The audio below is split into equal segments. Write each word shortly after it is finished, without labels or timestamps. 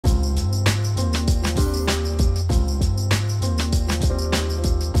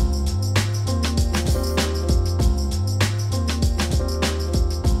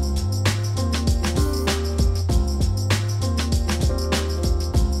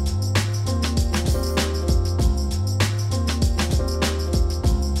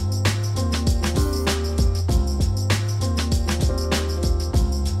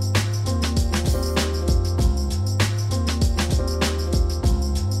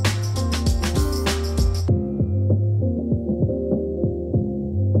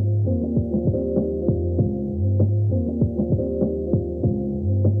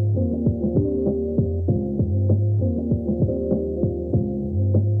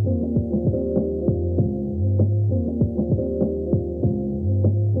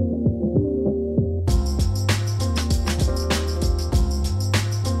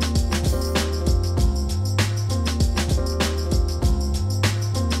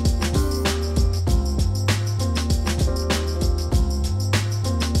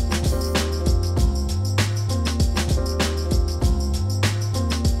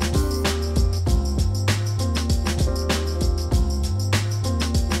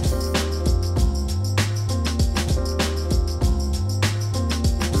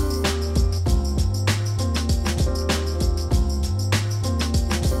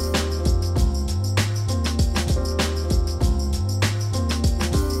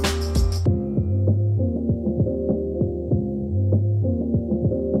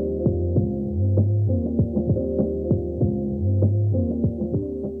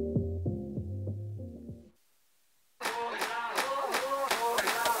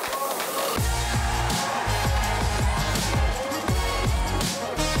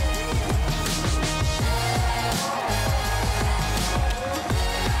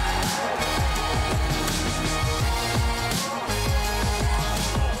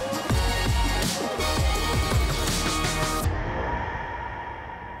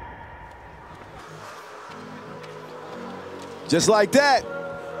Just like that,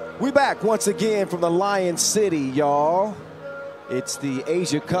 we back once again from the Lion City, y'all. It's the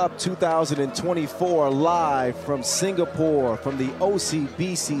Asia Cup 2024 live from Singapore, from the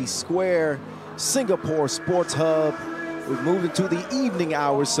OCBC Square, Singapore Sports Hub. We've moved into the evening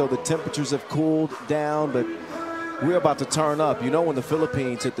hours, so the temperatures have cooled down, but we're about to turn up. You know, when the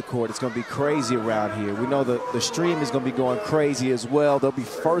Philippines hit the court, it's going to be crazy around here. We know the stream is going to be going crazy as well. They'll be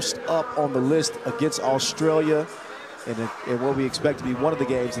first up on the list against Australia in what we expect to be one of the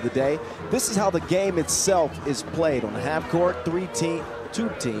games of the day. This is how the game itself is played. On the half court, two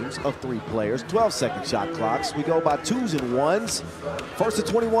teams of 3 players, 12-second shot clocks. We go by 2s and 1s. First to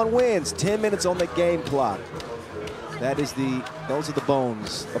 21 wins, 10 minutes on the game clock. Those are the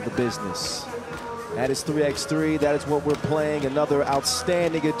bones of the business. That is 3x3. That is what we're playing. Another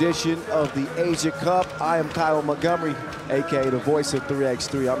outstanding edition of the Asia Cup. I am Kyle Montgomery, aka the voice of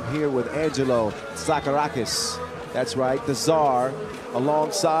 3x3. I'm here with Angelo Sakarakis. That's right, the czar.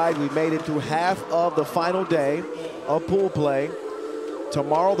 Alongside, we made it through half of the final day of pool play.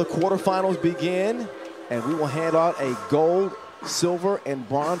 Tomorrow the quarterfinals begin, and we will hand out a gold, silver, and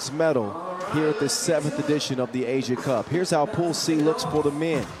bronze medal here at the 7th edition of the Asia Cup. Here's how Pool C looks for the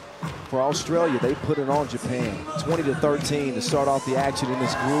men. For Australia, they put it on Japan, 20-13 to start off the action in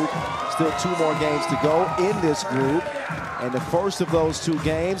this group. Still 2 more games to go in this group. And the first of those 2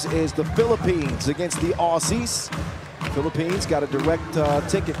 games is the Philippines against the Aussies. Philippines got a direct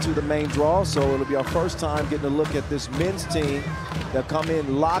ticket to the main draw, so it'll be our first time getting a look at this men's team. They'll come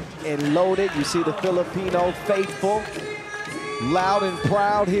in locked and loaded. You see the Filipino faithful, loud and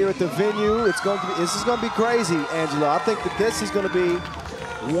proud here at the venue. This is going to be crazy, Angelo. I think that this is going to be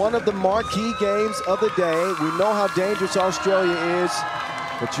one of the marquee games of the day. We know how dangerous Australia is,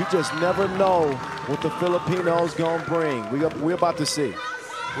 but you just never know what the Filipinos gonna bring. We're about to see.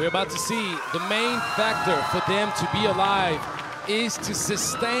 We're about to see. The main factor for them to be alive is to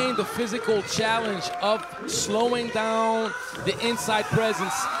sustain the physical challenge of slowing down the inside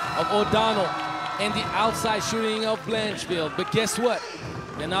presence of O'Donnell and the outside shooting of Blanchfield. But guess what?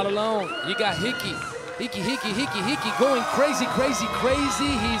 They're not alone. You got Hickey going crazy.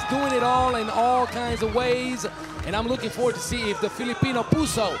 He's doing it all in all kinds of ways. And I'm looking forward to see if the Filipino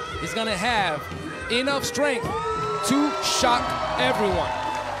Puso is gonna have enough strength to shock everyone.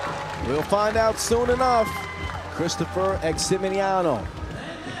 We'll find out soon enough. Christopher Eximiniano,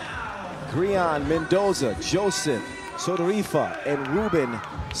 Grian Mendoza, Joseph Sodorifa, and Ruben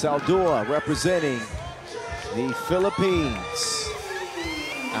Saldua representing the Philippines.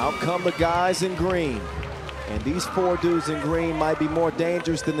 Out come the guys in green. And these 4 dudes in green might be more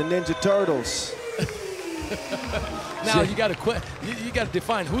dangerous than the Ninja Turtles. Now you got to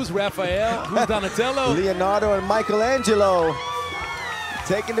define who's Raphael, who's Donatello. Leonardo and Michelangelo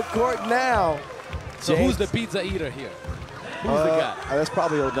taking the court now. So who's the pizza eater here? Who's the guy? That's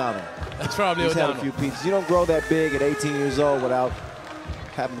probably O'Donnell. That's probably He's O'Donnell. had a few pizzas. You don't grow that big at 18 years old without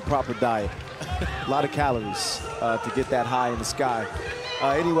having the proper diet. A lot of calories to get that high in the sky.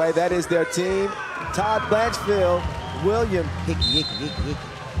 Anyway, that is their team. Todd Blanchfield, William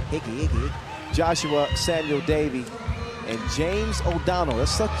Hickey, Joshua Samuel Davey, and James O'Donnell.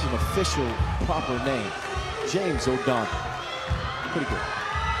 That's such an official, proper name. James O'Donnell. Pretty good.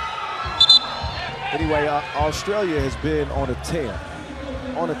 Anyway, Australia has been on a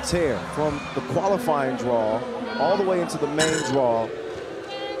tear. From the qualifying draw all the way into the main draw.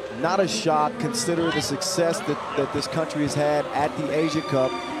 Not a shock considering the success that this country has had at the Asia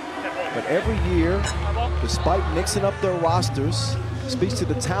Cup. But every year, despite mixing up their rosters, speaks to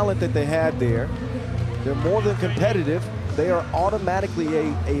the talent that they had there. They're more than competitive. They are automatically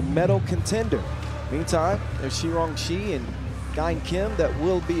a medal contender. Meantime, there's Shirong Shi and Gain Kim that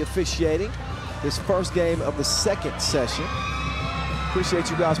will be officiating this first game of the 2nd session. Appreciate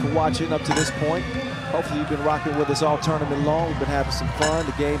you guys for watching up to this point. Hopefully you've been rocking with us all tournament long. We've been having some fun.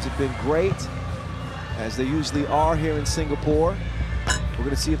 The games have been great, as they usually are here in Singapore. We're going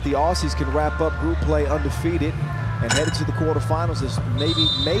to see if the Aussies can wrap up group play undefeated and head into the quarterfinals as maybe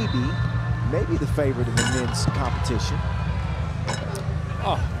the favorite in the men's competition.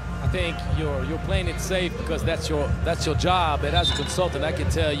 Oh, I think you're playing it safe because that's your job. And as a consultant, I can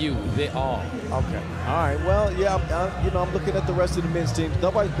tell you they are. Okay. All right. Well, yeah. I'm looking at the rest of the men's teams.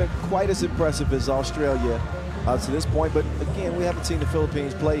 Nobody's been quite as impressive as Australia to this point. But again, we haven't seen the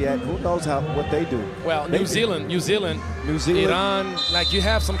Philippines play yet. Who knows what they do? Well, New Zealand, Iran. Like, you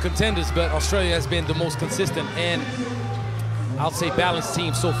have some contenders, but Australia has been the most consistent and I'll say balanced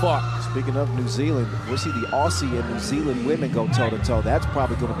team so far. Speaking of New Zealand, we'll see the Aussie and New Zealand women go toe-to-toe. That's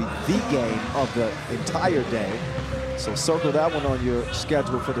probably going to be the game of the entire day. So circle that one on your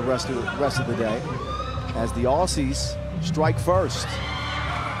schedule for the rest of the day, as the Aussies strike first.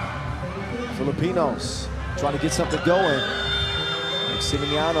 Filipinos trying to get something going.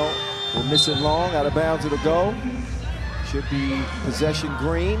 Maximiano will miss it long, out of bounds it'll go. Should be possession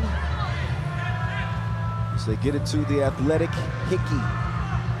green. As they get it to the athletic Hickey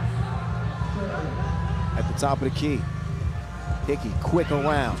at the top of the key. Hickey quick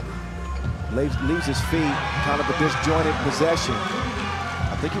around. Leaves his feet, kind of a disjointed possession.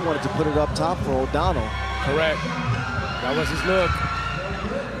 I think he wanted to put it up top for O'Donnell. Correct. That was his look.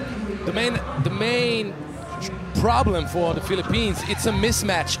 The main problem for the Philippines, it's a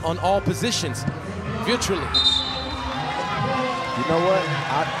mismatch on all positions, virtually. You know what?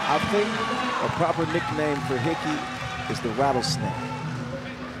 I think a proper nickname for Hickey is the rattlesnake.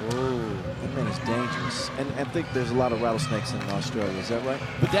 Oh, that man is dangerous. And I think there's a lot of rattlesnakes in Australia, is that right?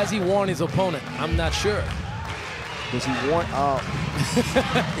 But does he warn his opponent? I'm not sure. Does he warn?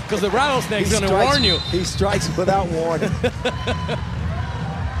 Because the rattlesnake's gonna warn you. He strikes without warning.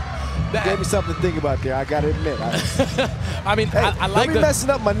 Gave me something to think about there, I gotta admit. I mean, hey, I like don't be messing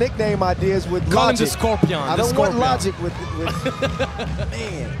up my nickname ideas with call logic. him the Scorpion. I don't want logic with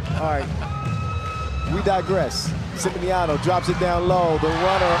man. All right, we digress. Maximiano drops it down low. The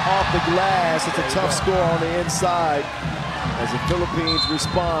runner off the glass. It's a tough score on the inside as the Philippines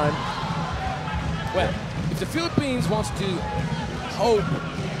respond. Well, if the Philippines wants to hope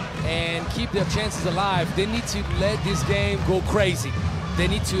and keep their chances alive, they need to let this game go crazy. They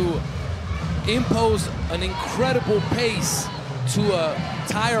need to impose an incredible pace to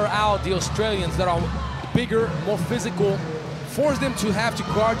tire out the Australians that are bigger, more physical, force them to have to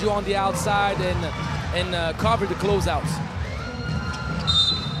guard you on the outside and cover the closeouts.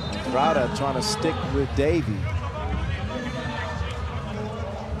 Rada trying to stick with Davey.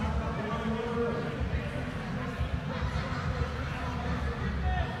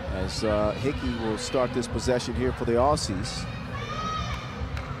 As Hickey will start this possession here for the Aussies.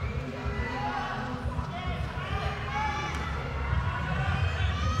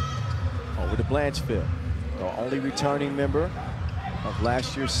 Over to Blanchfield, the only returning member of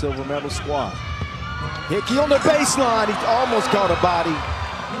last year's silver medal squad. Hickey on the baseline, he almost caught a body.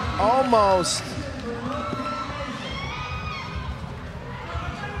 Almost.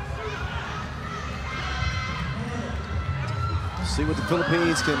 See what the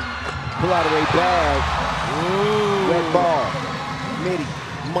Philippines can pull out of their bag. Ooh. Red ball, midi,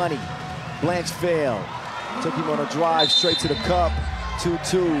 money. Blanchfield took him on a drive straight to the cup.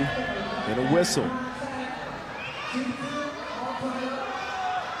 2-2 and a whistle.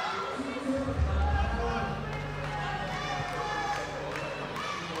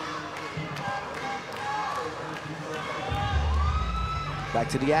 Back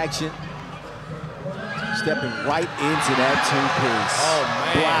to the action. Stepping right into that two-piece. Oh,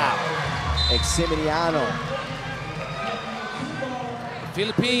 man. Wow. The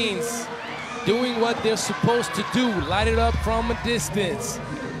Philippines doing what they're supposed to do. Light it up from a distance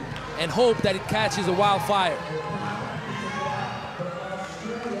and hope that it catches a wildfire.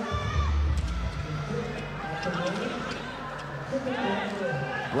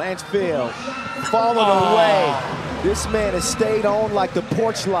 Blanchfield falling away. This man has stayed on like the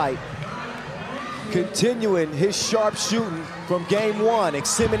porch light, continuing his sharp shooting from game one.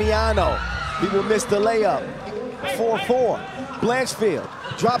 Maximiano, he will miss the layup. 4-4. Blanchfield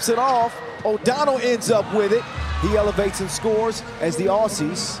drops it off. O'Donnell ends up with it. He elevates and scores as the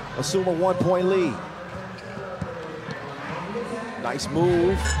Aussies assume a 1-point lead. Nice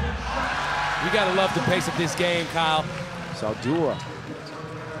move. You gotta love the pace of this game, Kyle. Saldua.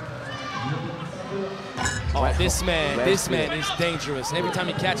 Oh, this man is dangerous. Every time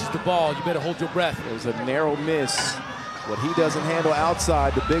he catches the ball, you better hold your breath. It was a narrow miss. What he doesn't handle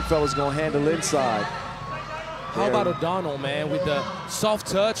outside, the big fella's gonna handle inside. How about O'Donnell, man, with the soft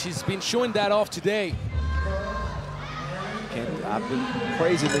touch? He's been showing that off today. I've been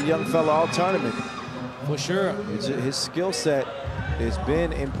praising the young fella all tournament. For sure. His skill set has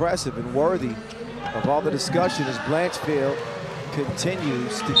been impressive and worthy of all the discussion as Blanchfield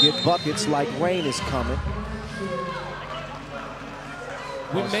continues to get buckets like rain is coming.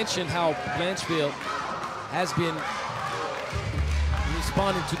 We mentioned how Blanchfield has been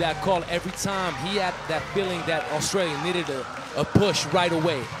responding to that call every time he had that feeling that Australia needed a push right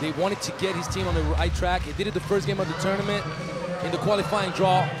away. They wanted to get his team on the right track. He did it the first game of the tournament in the qualifying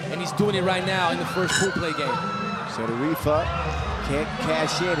draw, and he's doing it right now in the first full play game. So the Rifa can't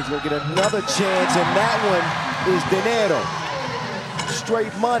cash in. He's going to get another chance, and that one is dinero.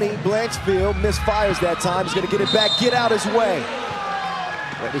 Straight money. Blanchfield misfires that time. He's going to get it back, get out his way.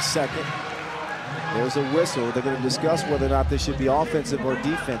 Wait a second. There's a whistle. They're going to discuss whether or not this should be offensive or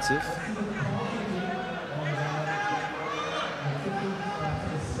defensive.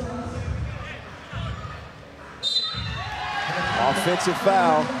 Offensive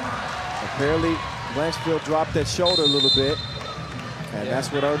foul. Apparently, Blanchfield dropped that shoulder a little bit, and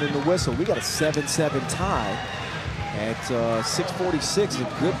that's what earned him the whistle. We got a 7-7 tie at 6:46.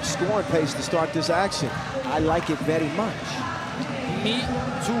 A good scoring pace to start this action. I like it very much. Me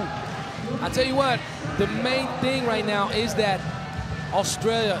too. I tell you what, the main thing right now is that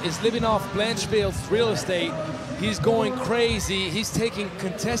Australia is living off Blanchfield's real estate. He's going crazy. He's taking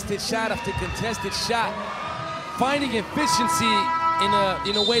contested shot after contested shot, finding efficiency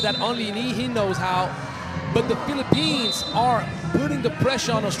in a way that only he knows how. But the Philippines are putting the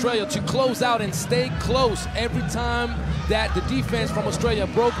pressure on Australia to close out and stay close. Every time that the defense from Australia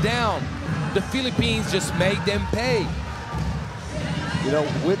broke down, the Philippines just made them pay. You know,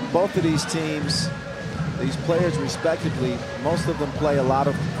 with both of these teams, these players respectively, most of them play a lot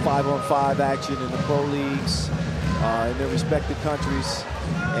of 5-on-5 action in the pro leagues in their respective countries.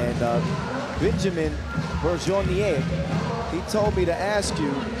 And Benjamin Bergeronnier, he told me to ask you,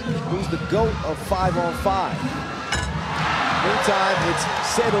 who's the GOAT of 5-on-5? Meantime, it's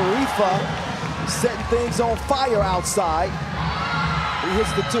Sedorifa setting things on fire outside. He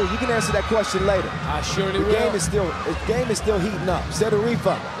hits the two. You can answer that question later. I surely will. The game is still heating up.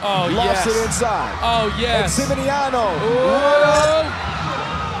 Sedorifa yes. lost it inside. Oh, yes. And Simoniano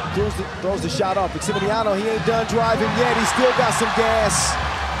throws the shot off. But Simoniano, he ain't done driving yet. He still got some gas.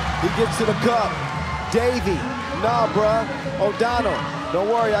 He gets to the cup. Davey, nah, bruh. O'Donnell, don't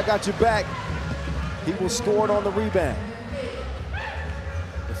worry, I got your back. He will score it on the rebound.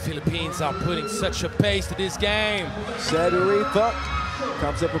 The Philippines are putting such a pace to this game. Sedorifa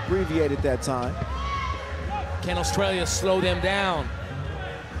comes up abbreviated that time. Can Australia slow them down?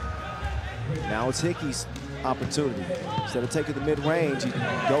 Now it's Hickey's opportunity. Instead of taking the mid-range, he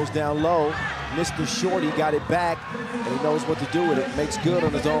goes down low. Missed the short, he got it back, and he knows what to do with it. Makes good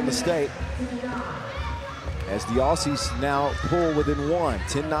on his own mistake. As the Aussies now pull within one.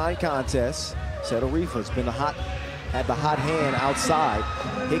 10-9 contest. Sedorifa's been had the hot hand outside.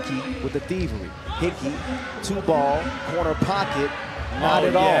 Hickey with the thievery. Hickey, 2-ball, corner pocket. Not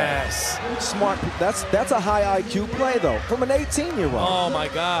at all. Yes. Smart. That's a high IQ play, though, from an 18-year-old. Oh, my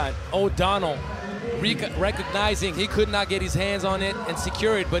God. O'Donnell recognizing he could not get his hands on it and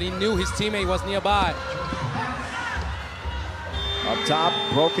secure it, but he knew his teammate was nearby. Up top,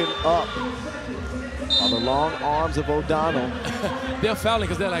 broken up on the long arms of O'Donnell. They're fouling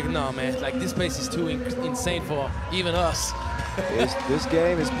because they're like, no, man, like this pace is too insane for even us. This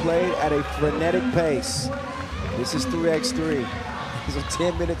game is played at a frenetic pace. This is 3x3. It's a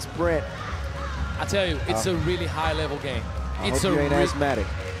 10-minute sprint. I tell you, it's a really high-level game. I hope you ain't asthmatic.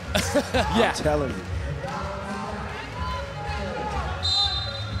 Yeah. I'm telling you.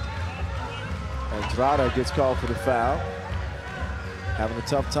 Andrada gets called for the foul. Having a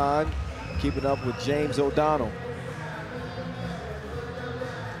tough time keeping up with James O'Donnell.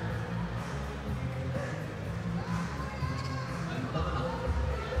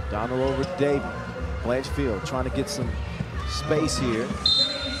 O'Donnell over to Davey. Blanchfield trying to get some space here.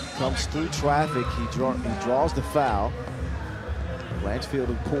 Comes through traffic. He draws the foul. Blanchfield,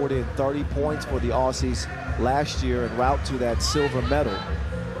 who poured in 30 points for the Aussies last year en route to that silver medal,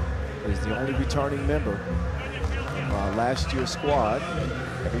 is the only returning member of last year's squad.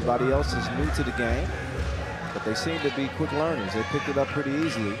 Everybody else is new to the game, but they seem to be quick learners. They picked it up pretty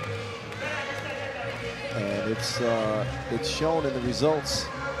easily, and it's shown in the results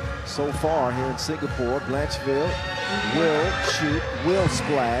so far here in Singapore. Blanchfield will shoot, will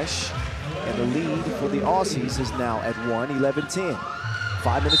splash, and the lead for the Aussies is now at 11-10.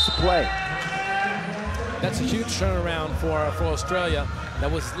 5 minutes to play. That's a huge turnaround for Australia.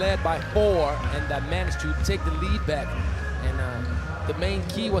 That was led by 4 and that managed to take the lead back. And the main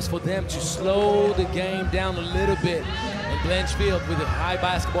key was for them to slow the game down a little bit. And Blanchfield, with a high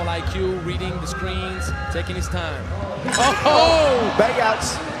basketball IQ, reading the screens, taking his time. Oh!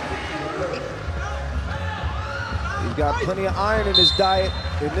 Bagouts. He's got plenty of iron in his diet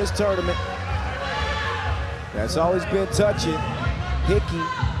in this tournament. That's all he's been touching. Hickey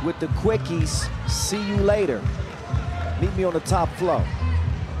with the quickies. See you later. Meet me on the top floor.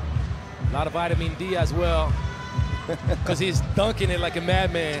 A lot of vitamin D as well, because he's dunking it like a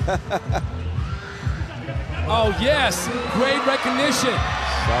madman. Oh, yes, great recognition.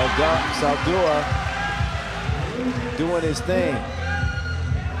 Saldua doing his thing.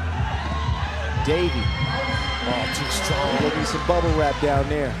 Davey. Oh, too strong. There'll be some bubble wrap down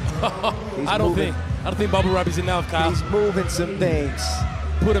there. I don't think bubble wrap is enough, Kyle. He's moving some things.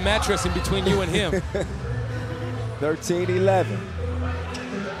 Put a mattress in between you and him. 13-11.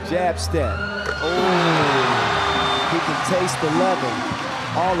 Jab step. Oh, he can taste the leather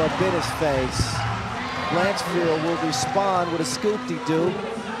all up in his face. Blanchfield will respond with a scoop-de-doo,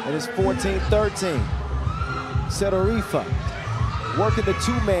 and it's 14-13. Setorifa working the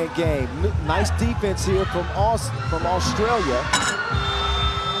two-man game. Nice defense here from Australia.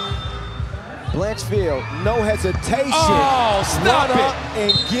 Blanchfield, no hesitation. Oh, stop Run it. up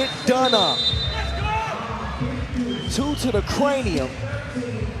and get done up. 2 to the cranium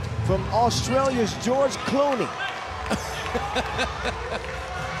from Australia's George Clooney.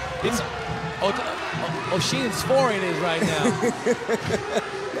 It's Ocean's 4 in it right now.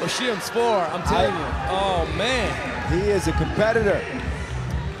 Ocean's 4, I'm telling you. Oh, man. He is a competitor.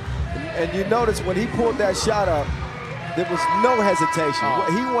 And you notice when he pulled that shot up, there was no hesitation.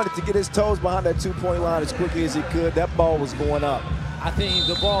 Oh. He wanted to get his toes behind that two-point line as quickly as he could. That ball was going up. I think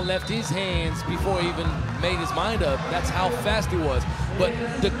the ball left his hands before he even made his mind up. That's how fast it was. But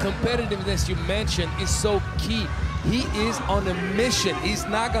the competitiveness you mentioned is so key. He is on a mission. He's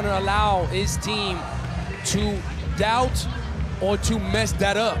not going to allow his team to doubt or to mess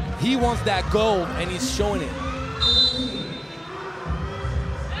that up. He wants that goal, and he's showing it.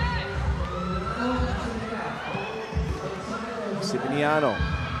 Cipriano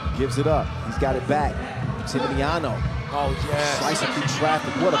gives it up. He's got it back. Cipriano. Oh, yeah. Slicing through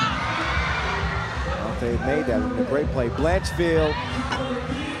traffic. What a... They made that with a great play. Blanchfield.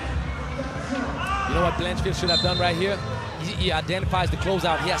 You know what Blanchfield should have done right here? He identifies the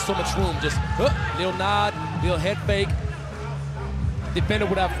closeout. He has so much room. Just little nod, little head fake. Defender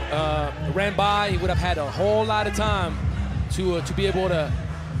would have ran by. He would have had a whole lot of time to be able to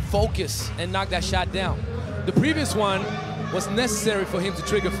focus and knock that shot down. The previous one was necessary for him to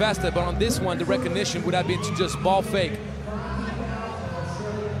trigger faster, but on this one, the recognition would have been to just ball fake.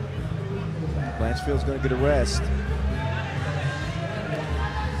 Blanchfield's going to get a rest.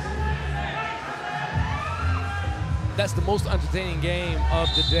 That's the most entertaining game of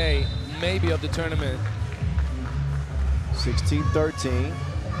the day, maybe of the tournament. 16-13.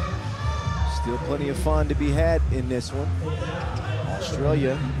 Still plenty of fun to be had in this one.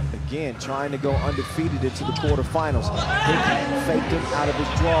 Australia, again, trying to go undefeated into the quarterfinals. Hickey faked him out of his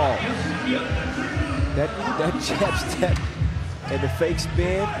draw. That jab step and the fake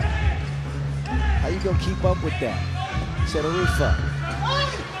spin. How you gonna keep up with that? Setorifa.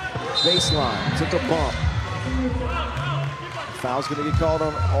 Baseline, took a bump. Foul's gonna get called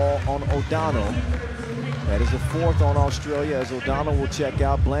on O'Donnell. That is the 4th on Australia as O'Donnell will check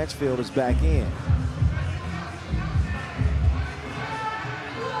out. Blanchfield is back in.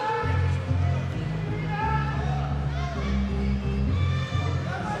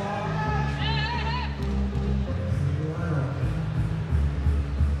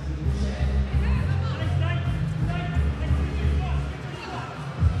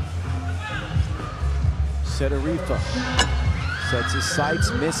 Setorifa sets his sights,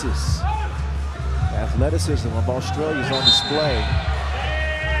 misses. Athleticism of Australia is on display.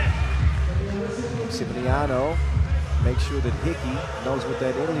 Cipriano makes sure that Hickey knows what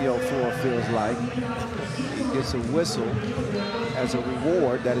that Ilio floor feels like. He gets a whistle as a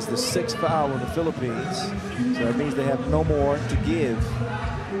reward. That is the 6th foul in the Philippines. So that means they have no more to give.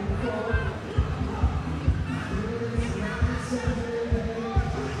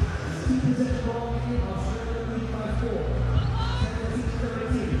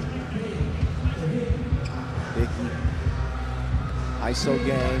 ISO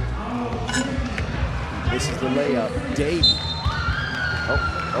game. He misses the layup. Davey.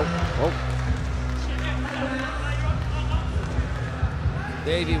 Oh.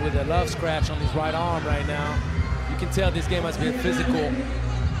 Davey with a love scratch on his right arm right now. You can tell this game has been physical.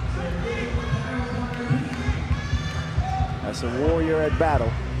 That's a warrior at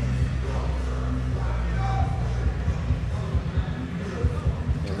battle.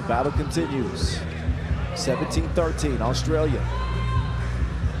 And the battle continues. 17-13, Australia.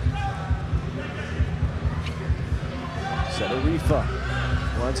 Setorifa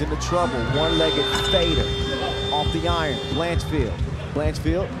runs into trouble. One-legged fader off the iron.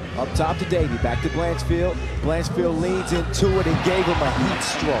 Blanchfield up top to Davey. Back to Blanchfield. Blanchfield leans into it and gave him a heat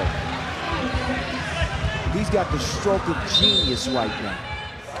stroke. He's got the stroke of genius right now.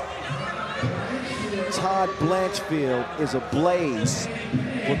 Todd Blanchfield is ablaze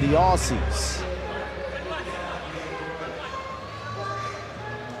for the Aussies.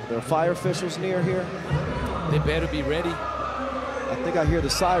 There are fire officials near here. They better be ready. I think I hear the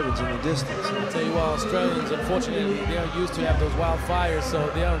sirens in the distance. I'll tell you what, Australians, unfortunately, they are used to have those wildfires, so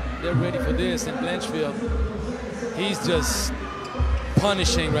they're ready for this. And Blanchfield, he's just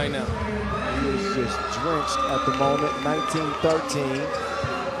punishing right now. He is just drenched at the moment. 19-13,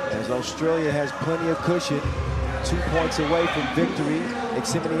 as Australia has plenty of cushion, 2 points away from victory.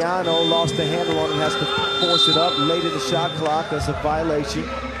 Eximiniano lost the handle on it, has to force it up late in the shot clock. That's a violation.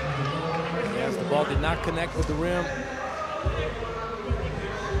 Yes, the ball did not connect with the rim.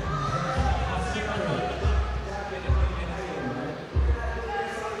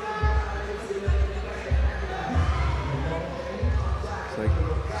 It's like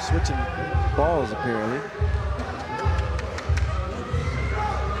switching balls, apparently.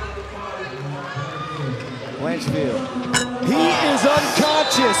 Blanchfield. He is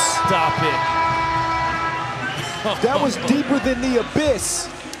unconscious. Stop it. That was deeper than the abyss.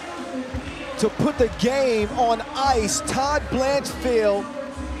 To put the game on ice, Todd Blanchfield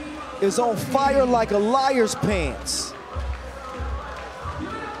is on fire like a liar's pants.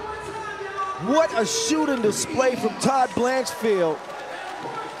 What a shooting display from Todd Blanchfield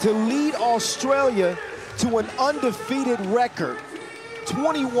to lead Australia to an undefeated record,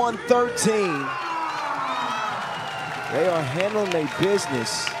 21-13. They are handling their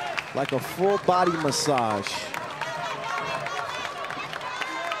business like a full body massage.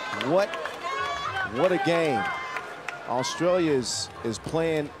 What a game. Australia is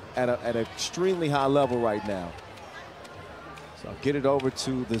playing at an extremely high level right now. So I'll get it over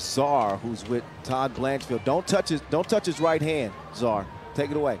to the Czar, who's with Todd Blanchfield. Don't touch his right hand, Czar.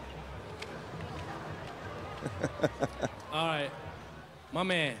 Take it away. All right, my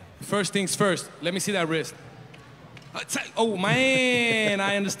man. First things first. Let me see that wrist. Oh man,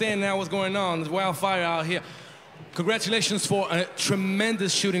 I understand now what's going on. There's wildfire out here. Congratulations for a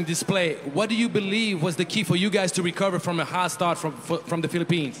tremendous shooting display. What do you believe was the key for you guys to recover from a hot start from the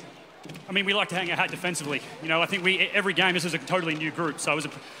Philippines? I mean, we like to hang our hat defensively. You know, I think every game, this is a totally new group. So it was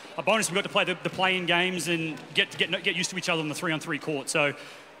a bonus we got to play the play-in games and get used to each other on the 3-on-3 court. So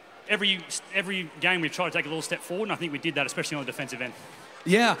every game we've tried to take a little step forward, and I think we did that, especially on the defensive end.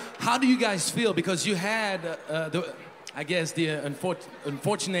 Yeah, how do you guys feel? Because you had, I guess, the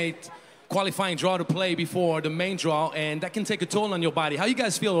unfortunate qualifying draw to play before the main draw, and that can take a toll on your body. How you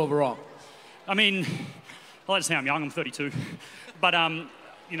guys feel overall? I mean, I like to say I'm young, I'm 32. But,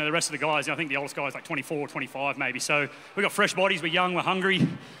 you know, the rest of the guys, I think the oldest guy is like 24, 25 maybe. So we've got fresh bodies, we're young, we're hungry.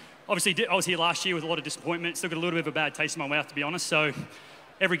 Obviously, I was here last year with a lot of disappointment. Still got a little bit of a bad taste in my mouth, to be honest. So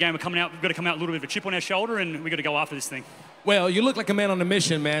every game we're coming out, we've got to come out with a little bit of a chip on our shoulder, and we've got to go after this thing. Well, you look like a man on a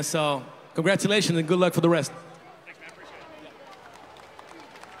mission, man, so congratulations and good luck for the rest. Thanks, man. Appreciate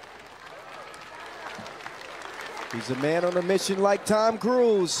it. He's a man on a mission like Tom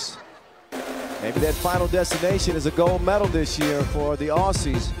Cruise. Maybe that final destination is a gold medal this year for the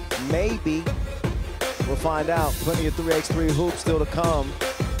Aussies. Maybe. We'll find out. Plenty of 3x3 hoops still to come.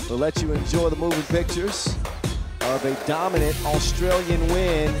 We'll let you enjoy the moving pictures of a dominant Australian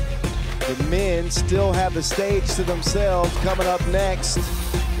win. The men still have the stage to themselves. Coming up next,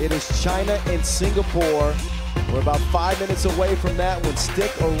 it is China and Singapore. We're about 5 minutes away from that one.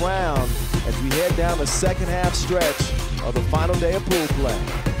 Stick around as we head down the second half stretch of the final day of pool play.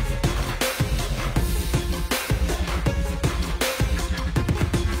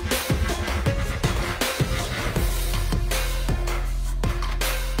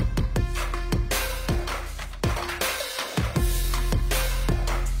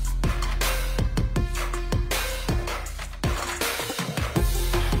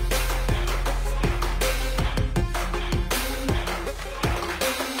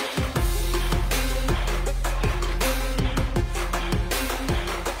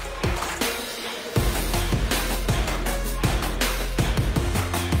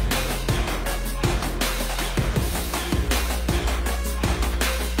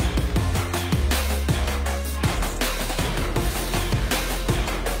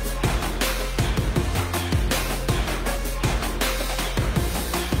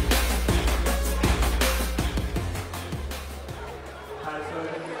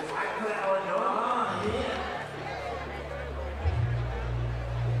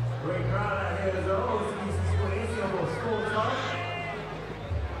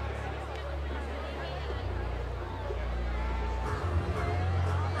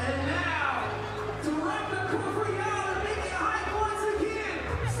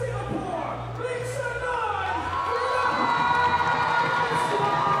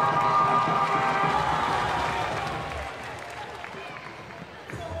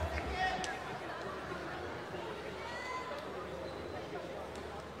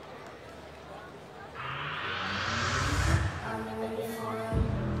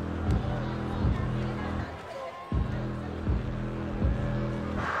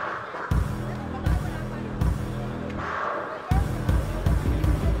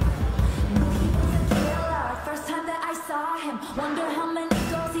 Wonder how many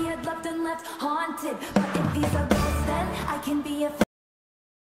girls he had left and left haunted. But if he's a ghost, then I can be a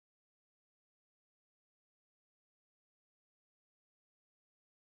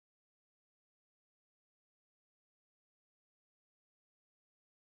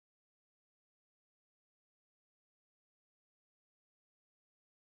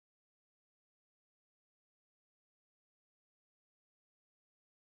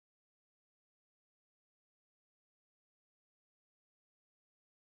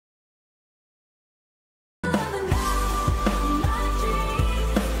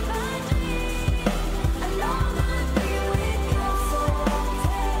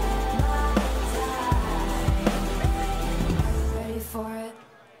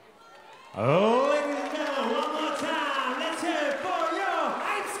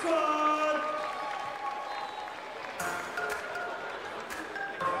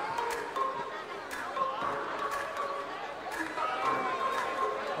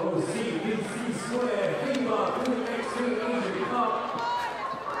FIBA 3x3 Asian Cup.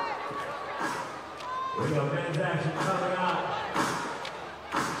 We got men's action coming up.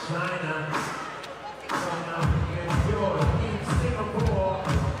 China coming up against yours in Singapore.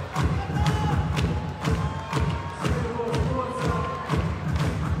 Singapore Sports Hub.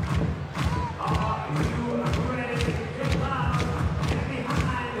 Are you ready to get loud and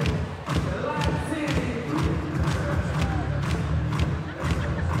behind the lights in?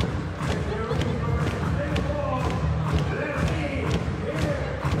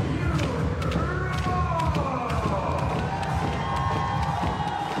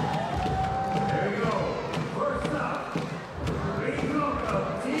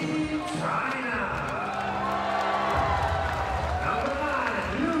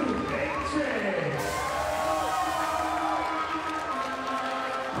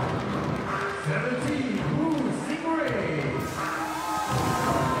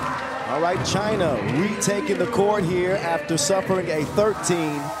 All right, China retaking the court here after suffering a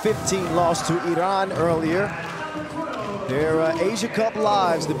 13-15 loss to Iran earlier. Their Asia Cup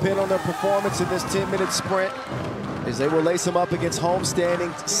lives depend on their performance in this 10-minute sprint as they will lace them up against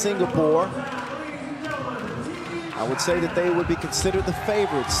homestanding Singapore. I would say that they would be considered the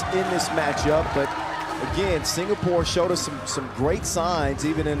favorites in this matchup, but again, Singapore showed us some great signs,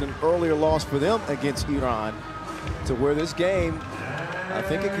 even in an earlier loss for them against Iran, to where this game, I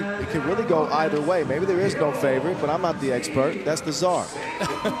think it could really go either way. Maybe there is no favorite, but I'm not the expert. That's the czar.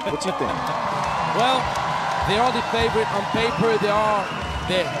 What you think? Well, they are the favorite on paper. They are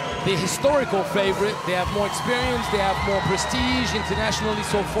the historical favorite. They have more experience. They have more prestige internationally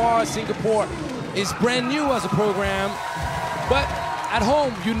so far. Singapore is brand new as a program, but at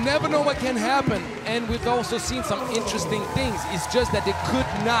home, you never know what can happen. And we've also seen some interesting things. It's just that they could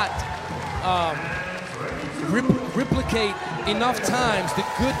not replicate enough times the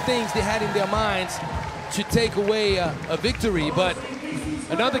good things they had in their minds to take away a victory. But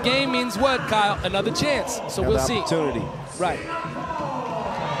another game means what, Kyle? Another chance. So we'll see. Opportunity. Right.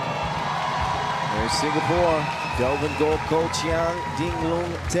 There's Singapore. Kelvin Goh Ko Chiang, Ding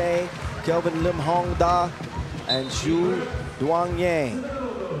Lung Tae, Kelvin Lim Hong Da, and Zhu Duang Yang.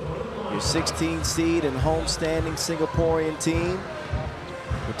 Your 16 seed and homestanding Singaporean team,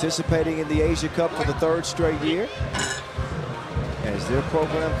 participating in the Asia Cup for the 3rd straight year. As their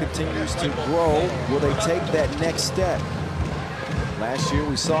program continues to grow, will they take that next step? Last year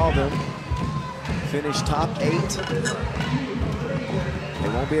we saw them finish top 8. They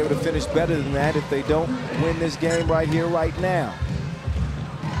won't be able to finish better than that if they don't win this game right here, right now.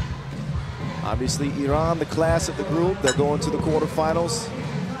 Obviously, Iran, the class of the group, they're going to the quarterfinals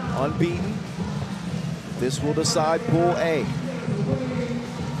unbeaten. This will decide Pool A.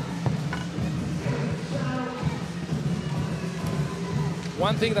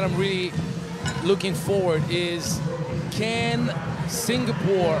 One thing that I'm really looking forward is, can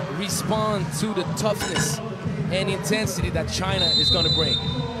Singapore respond to the toughness and intensity that China is going to bring?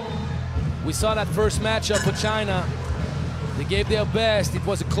 We saw that first matchup for China. They gave their best. It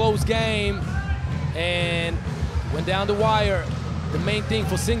was a close game and went down the wire. The main thing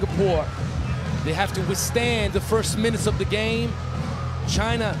for Singapore, they have to withstand the first minutes of the game.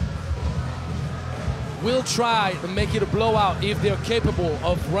 China will try to make it a blowout if they're capable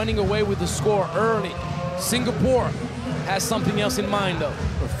of running away with the score early. Singapore has something else in mind, though.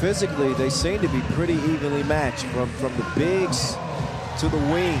 Well, physically, they seem to be pretty evenly matched from the bigs to the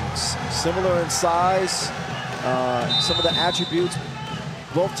wings. Similar in size, some of the attributes.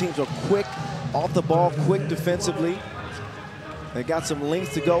 Both teams are quick off the ball, quick defensively. They got some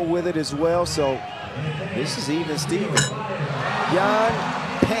length to go with it as well, so this is even Steven. Yan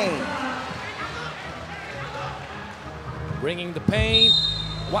Payne. Bringing the pain.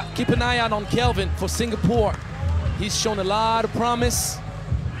 Keep an eye out on Kelvin for Singapore. He's shown a lot of promise.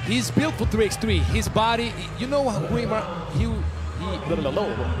 He's built for 3x3. His body, you know who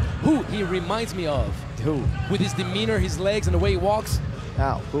he reminds me of? Who? With his demeanor, his legs, and the way he walks.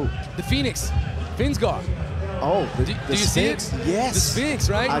 How? Who? The Phoenix. Finsgar. Oh, the do you see it? Sphinx? Yes. The Sphinx,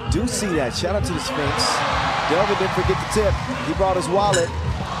 right? I do see that. Shout out to the Sphinx. Delvin didn't forget the tip. He brought his wallet.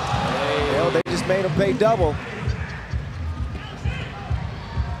 Hey. Well, they just made him pay double.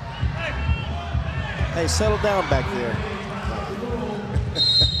 Hey, settle down back there.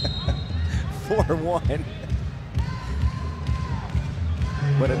 4-1.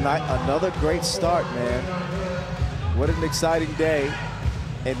 But another great start, man. What an exciting day.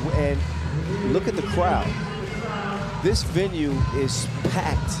 And look at the crowd. This venue is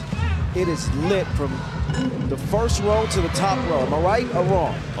packed. It is lit from the first row to the top row. Am I right or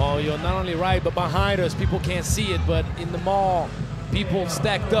wrong? Oh, you're not only right, but behind us, people can't see it, but in the mall, people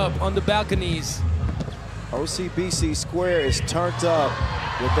stacked up on the balconies. OCBC Square is turned up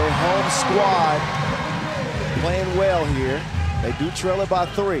with their home squad playing well here. They do trail it by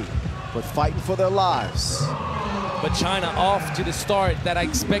 3, but fighting for their lives. But China off to the start that I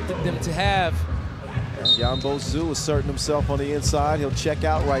expected them to have. Yanbo Zhu asserting himself on the inside. He'll check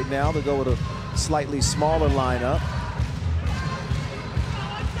out right now. They'll go with a slightly smaller lineup.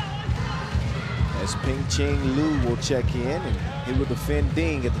 As Ping Ching Lu will check in, and he will defend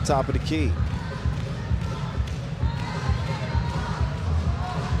Ding at the top of the key.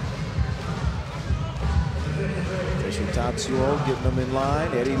 Tatsuo getting them in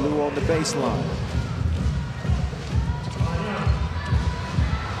line. Eddie Liu on the baseline.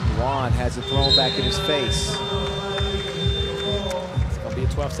 Juan has it thrown back in his face. It's going to be a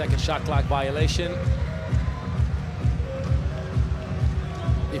 12-second shot clock violation.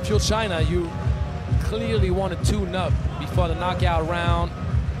 If you're China, you clearly want to tune up before the knockout round.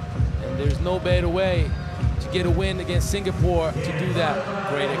 And there's no better way to get a win against Singapore to do that.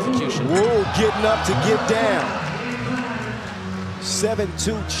 Great execution. Wu getting up to get down.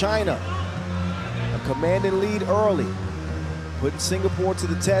 7-2 China. A commanding lead early. Putting Singapore to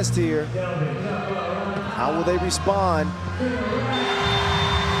the test here. How will they respond?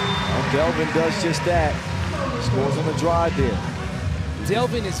 Well, Delvin does just that. Scores on the drive there.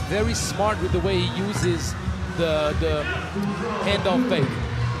 Delvin is very smart with the way he uses the handoff fake.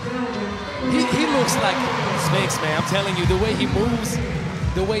 He looks like Sphinx, man. I'm telling you, the way he moves,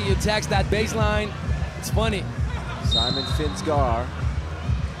 the way he attacks that baseline, it's funny. Simon Finsgar,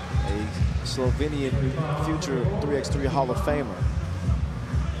 a Slovenian future 3x3 Hall of Famer.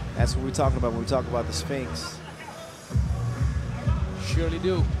 That's what we're talking about when we talk about the Sphinx. Surely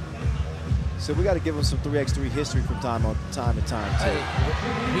do. So we got to give him some 3x3 history from time to time too.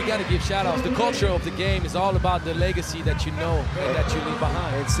 Hey, we got to give shout-outs. The culture of the game is all about the legacy that you know and that you leave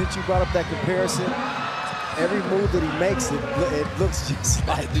behind. And since you brought up that comparison, every move that he makes, it looks just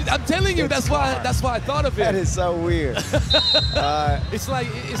like. I'm telling you, that's why I thought of it. That is so weird. It's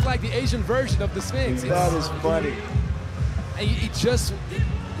like the Asian version of the Sphinx. That is funny. And it just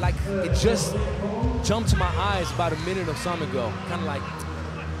jumped to my eyes about a minute or so ago. Kind of like,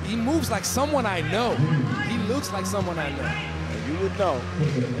 he moves like someone I know. He looks like someone I know. And you would know.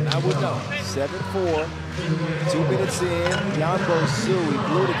 And I would know. 7-4, 2 minutes in. Yanbo Zhu, he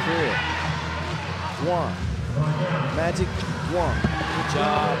blew the crib. One. Magic one. Good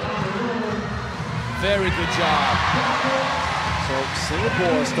job. Very good job. So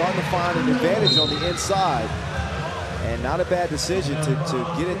Singapore is starting to find an advantage on the inside. And not a bad decision to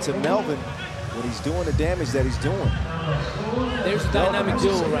get it to Melvin when he's doing the damage that he's doing. There's a dynamic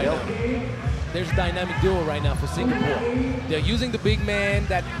duo right now. There's a dynamic duo right now for Singapore. They're using the big man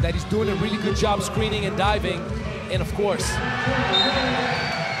that is doing a really good job screening and diving. And of course,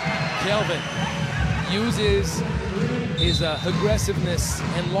 Kelvin uses his aggressiveness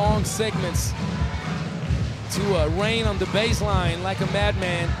and long segments to rain on the baseline like a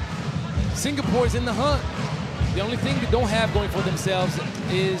madman. Singapore's in the hunt. The only thing they don't have going for themselves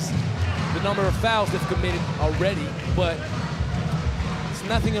is the number of fouls they've committed already, but it's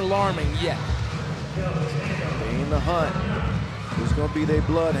nothing alarming yet. They in the hunt. Who's going to be their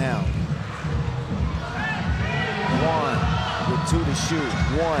bloodhound? One with 2 to shoot.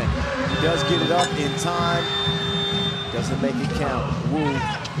 One. He does get it up in time. Doesn't make it count. Wu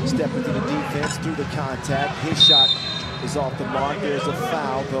stepping to the defense through the contact. His shot is off the mark. There's a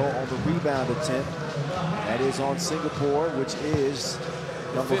foul, though, on the rebound attempt. That is on Singapore, which is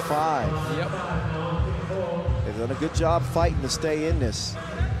number 5. Yep. They've done a good job fighting to stay in this.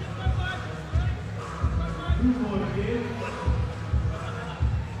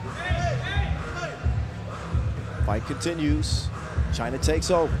 Fight continues. China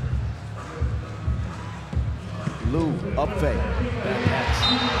takes over. Liu, up fake. Bad pass.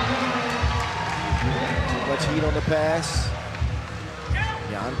 Too much heat on the pass.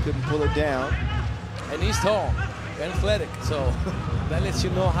 Yan couldn't pull it down. And he's tall and athletic, so that lets you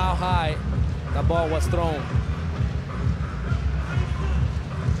know how high the ball was thrown.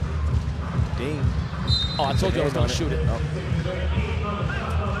 Ding. Oh, I told you I was going to shoot it. Oh.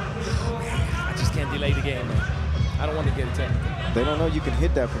 I just can't delay the game, man. I don't want to get it technical. They don't know you can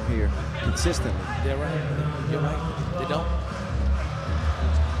hit that from here consistently. They're right. You're right. They don't.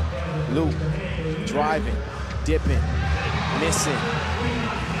 Liu driving, dipping, missing.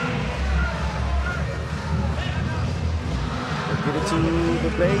 They'll get it to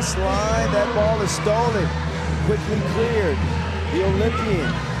the baseline. That ball is stolen. Quickly cleared. The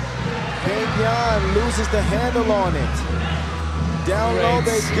Olympian. Peng Yan loses the handle on it. Down low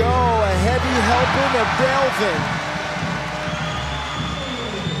they go. A heavy helping of Delvin.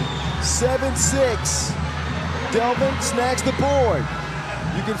 7-6. Delvin snags the board.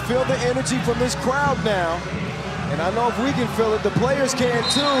 You can feel the energy from this crowd now. And I know if we can feel it, the players can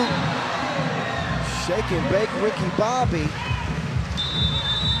too. Shake and bake Ricky Bobby.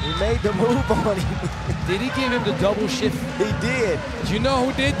 He made the move on him. Did he give him the double shift? He did. You know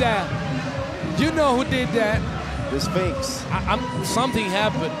who did that? You know who did that? The Sphinx. Something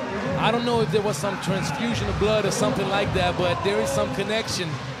happened. I don't know if there was some transfusion of blood or something like that, but there is some connection.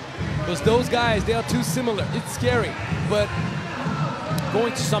 Because those guys, they are too similar. It's scary. But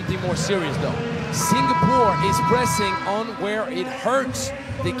going to something more serious, though. Singapore is pressing on where it hurts.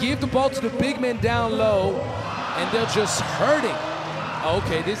 They give the ball to the big man down low, and they're just hurting. Oh,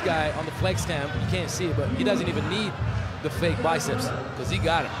 okay, this guy on the flex cam, you can't see it, but he doesn't even need the fake biceps because he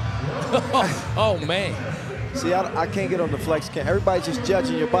got it. Oh, man. See, I can't get on the flex cam. Everybody's just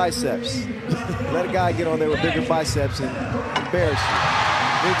judging your biceps. Let a guy get on there with bigger biceps and embarrass you.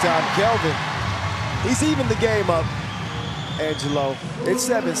 Meantime, Kelvin, he's even the game up, Angelo. It's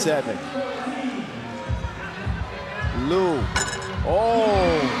 7-7. Lou.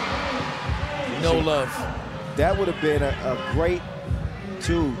 Oh. No love. That would have been a great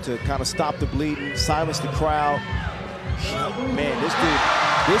tool to kind of stop the bleeding, silence the crowd. Man, this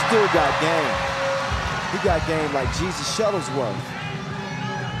dude got game. He got game like Jesus Shuttlesworth.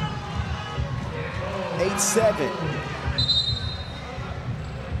 8-7.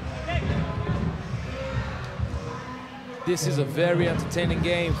 This is a very entertaining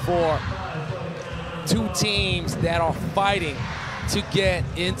game for two teams that are fighting to get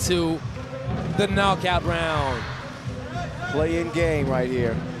into the knockout round. Play-in game right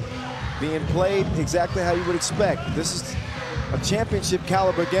here. Being played exactly how you would expect. This is a championship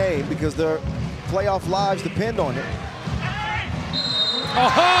caliber game because their playoff lives depend on it.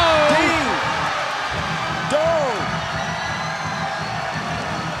 Oh! Dean! Dome!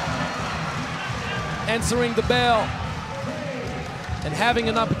 Answering the bell and having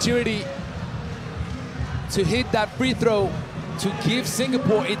an opportunity to hit that free throw to give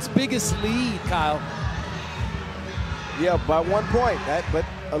Singapore its biggest lead, Kyle. Yeah, by 1 point. But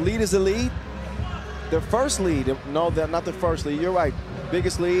a lead is a lead. Their first lead, no, they're not the first lead. You're right.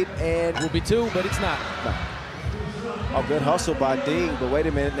 Biggest lead, and Will be two, but it's not. no. Oh, good hustle by Ding, but wait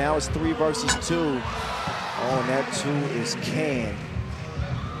a minute. Now it's 3 versus 2. Oh, and that 2 is canned.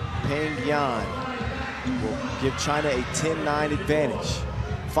 Peng Yan will give China a 10-9 advantage.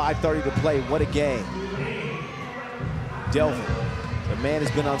 5:30 to play. What a game. Delvin, the man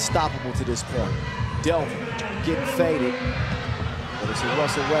has been unstoppable to this point. Delvin getting faded. But it's a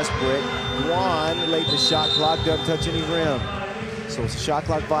Russell Westbrook. Guan late in the shot clock, doesn't touch any rim. So it's a shot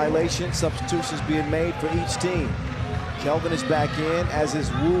clock violation. Substitutions being made for each team. Kelvin is back in, as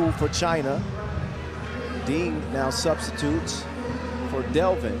is Wu for China. Ding now substitutes for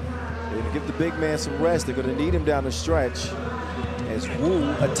Delvin. They're going to give the big man some rest. They're going to need him down the stretch as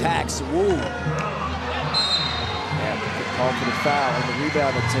Wu attacks Wu. Yeah, good call for the foul on the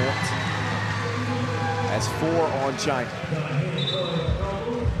rebound attempt. That's 4 on China.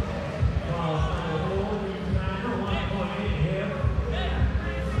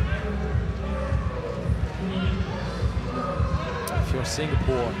 If you're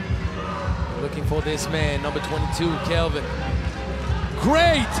Singapore, looking for this man, number 22, Kelvin.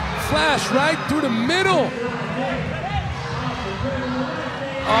 Great flash right through the middle.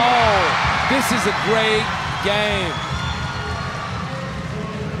 Oh, this is a great game.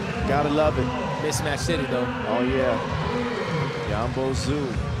 Gotta love it. Mismatch city, though. Oh, yeah. Yambo Zhu.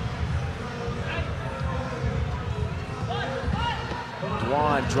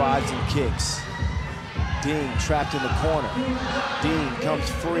 Duan drives and kicks. Ding trapped in the corner. Ding comes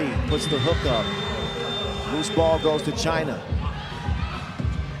free, puts the hook up. Loose ball goes to China.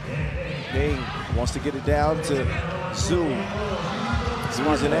 Ding wants to get it down to Zhu.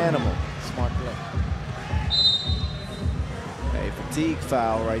 Zhu's an animal. Smart play. A fatigue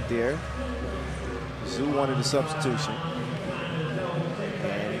foul right there. Zhu wanted a substitution.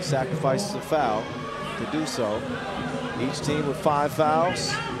 And he sacrifices a foul to do so. Each team with 5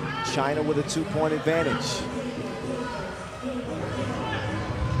 fouls. China with a 2-point advantage.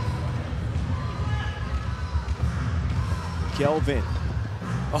 Kelvin.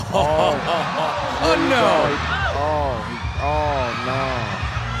 Oh no. Oh no.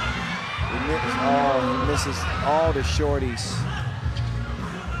 He misses all the shorties.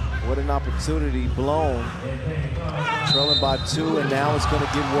 What an opportunity blown. Trailing by 2, and now it's going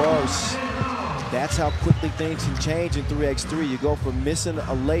to get worse. That's how quickly things can change in 3x3. You go from missing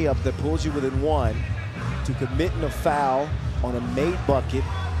a layup that pulls you within 1 to committing a foul on a made bucket,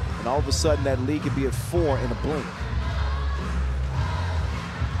 and all of a sudden that lead could be at 4 in a blink.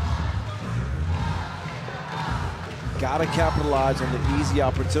 got to capitalize on the easy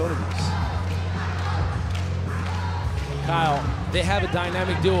opportunities. Kyle, they have a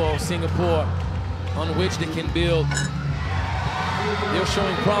dynamic duo, Singapore, on which they can build. They're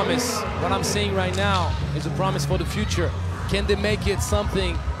showing promise. What I'm seeing right now is a promise for the future. Can they make it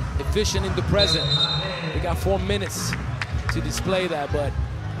something efficient in the present? They got 4 minutes to display that, but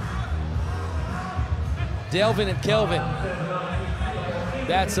Delvin and Kelvin,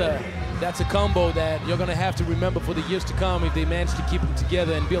 that's a combo that you're gonna have to remember for the years to come if they manage to keep them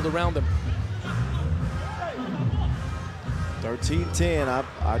together and build around them. 13-10,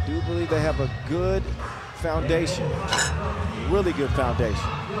 I do believe they have a good foundation, really good foundation.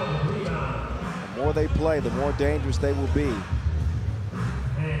 The more they play, the more dangerous they will be.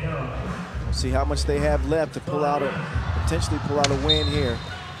 We'll see how much they have left to potentially pull out a win here.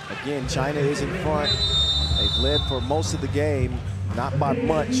 Again, China is in front. They've led for most of the game, not by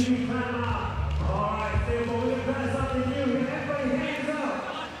much.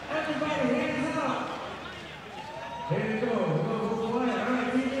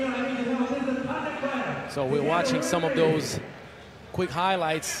 So we're watching some of those quick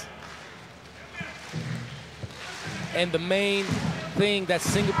highlights. And the main thing that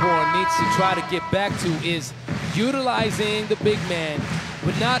Singapore needs to try to get back to is utilizing the big man,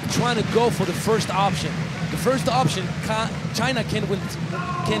 but not trying to go for the first option. The first option, China can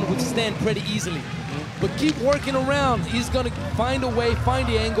withstand pretty easily. But keep working around. He's going to find a way, find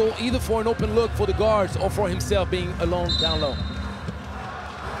the angle, either for an open look for the guards or for himself being alone down low.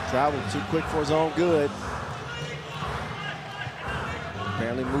 Traveled too quick for his own good.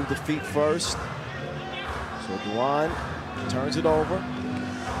 Apparently moved the feet first. So Duan turns it over.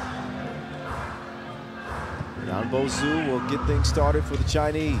 Yanbo Zhu will get things started for the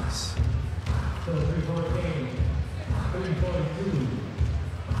Chinese. They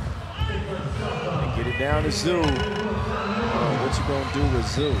get it down to Zhu. What you gonna do with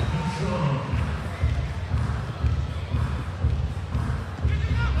Zhu?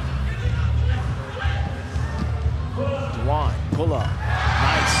 Duan, pull up.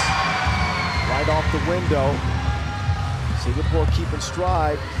 Nice. Right off the window. Singapore keeping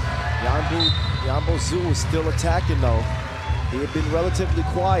stride. Yanbo Zhu is still attacking though. He had been relatively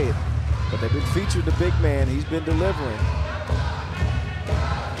quiet, but they've been featuring the big man. He's been delivering.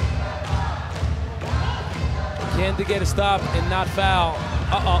 Can they get a stop and not foul?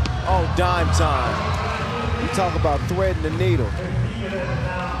 Oh, dime time. You talk about threading the needle.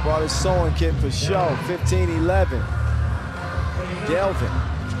 Brought his sewing kit for show. 15-11. Delvin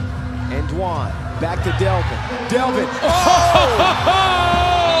and Duan. Back to Delvin. Delvin. Oh!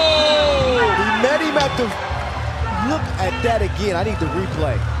 He met him at the... Look at that again. I need the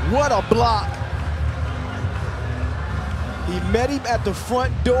replay. What a block. He met him at the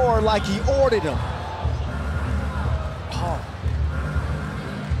front door like he ordered him. Oh.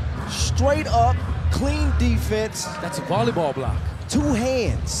 Straight up, clean defense. That's a volleyball block. 2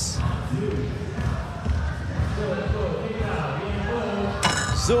 hands.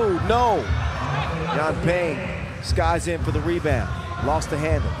 Zhu, no. Yan Peng skies in for the rebound. Lost the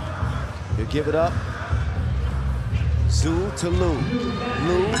handle. He'll give it up. Zhu to Lu.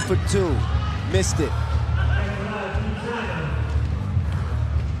 Lu for 2. Missed it.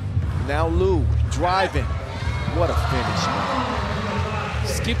 Now Lu driving. What a finish, man.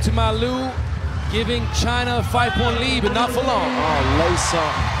 Skip to my Lu, giving China a 5-point lead, but not for long. Oh, lace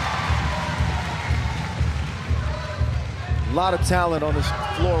up. A lot of talent on this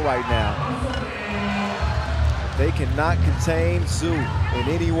floor right now. They cannot contain Zhu in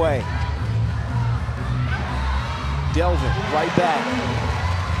any way. Delvin right back.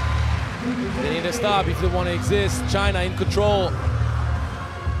 They need to stop if they want to exist. China in control.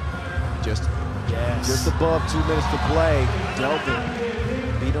 Just above 2 minutes to play. Delvin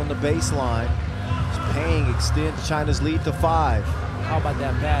beat on the baseline. Peng extends China's lead to 5. How about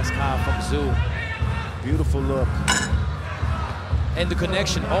that pass, Kyle, from Zhu? Beautiful look. And the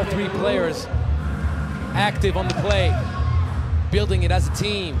connection, all 3 players active on the play, building it as a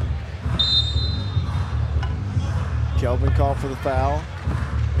team. Kelvin called for the foul.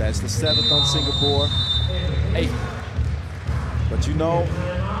 That's the 7th on Singapore. Hey. But you know,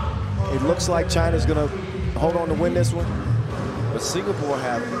 it looks like China's gonna hold on to win this one. But Singapore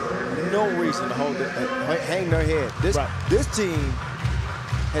have no reason to hang their head. This team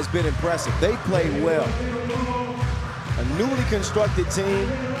has been impressive. They played well. A newly constructed team.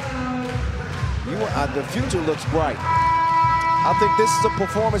 The future looks bright. I think this is a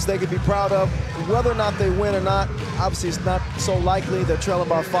performance they can be proud of. Whether or not they win or not, obviously it's not so likely. They're trailing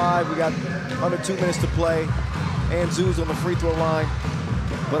by 5. We got under 2 minutes to play. And Zhu's on the free throw line.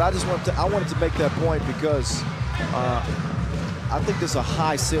 But I wanted to make that point because I think there's a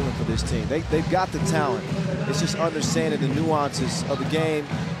high ceiling for this team. They've got the talent. It's just understanding the nuances of the game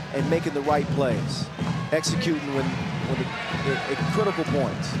and making the right plays, executing when at critical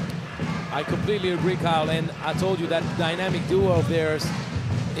points. I completely agree, Kyle, and I told you that dynamic duo of theirs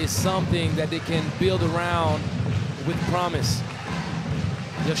is something that they can build around with promise.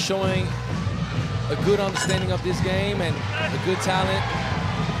 They're showing a good understanding of this game and a good talent.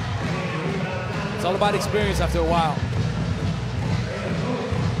 It's all about experience after a while.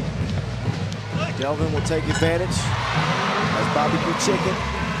 Delvin will take advantage. That's barbecue chicken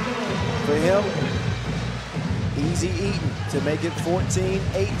for him. Easy eating to make it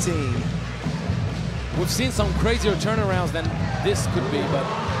 14-18. We've seen some crazier turnarounds than this could be, but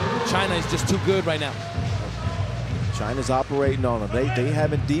China is just too good right now. China's operating on them. They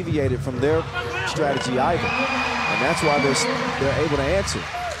haven't deviated from their strategy either. And that's why they're able to answer.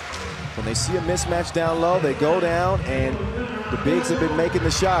 When they see a mismatch down low, they go down, and the bigs have been making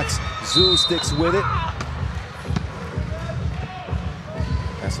the shots. Zhu sticks with it.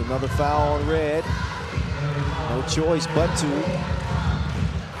 That's another foul on Red. No choice but to.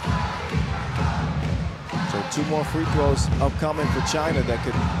 So 2 more free throws upcoming for China that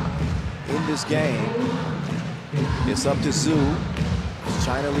could end this game. It's up to Zhu.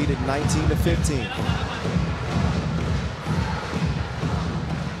 China lead at 19-15.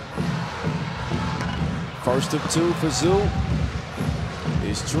 First of 2 for Zhu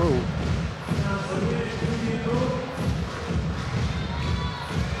is true.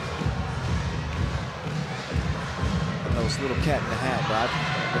 Those little cat in the hat, Bob.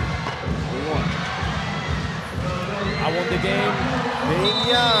 We won. I won the game. Ming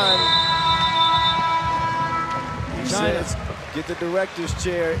Yan. He China. says, get the director's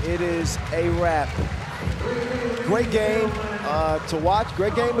chair. It is a wrap. Great game to watch.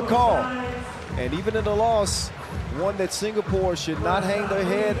 Great game to call. And even in the loss, one that Singapore should not hang their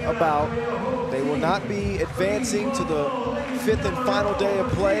head about. They will not be advancing to the 5th and final day of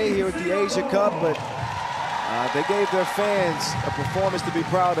play here at the Asia Cup, but they gave their fans a performance to be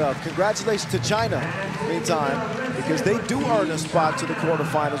proud of. Congratulations to China, meantime, because they do earn a spot to the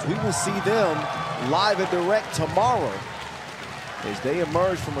quarterfinals. We will see them live and direct tomorrow as they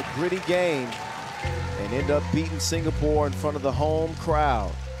emerge from a gritty game and end up beating Singapore in front of the home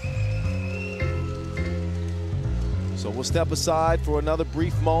crowd. So we'll step aside for another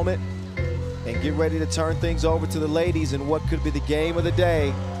brief moment and get ready to turn things over to the ladies in what could be the game of the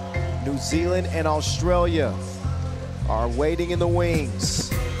day. New Zealand and Australia are waiting in the wings.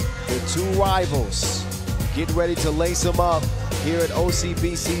 The 2 rivals. Get ready to lace them up here at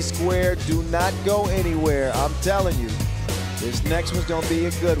OCBC Square. Do not go anywhere. I'm telling you, this next one's gonna be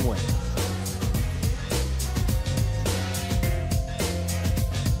a good one.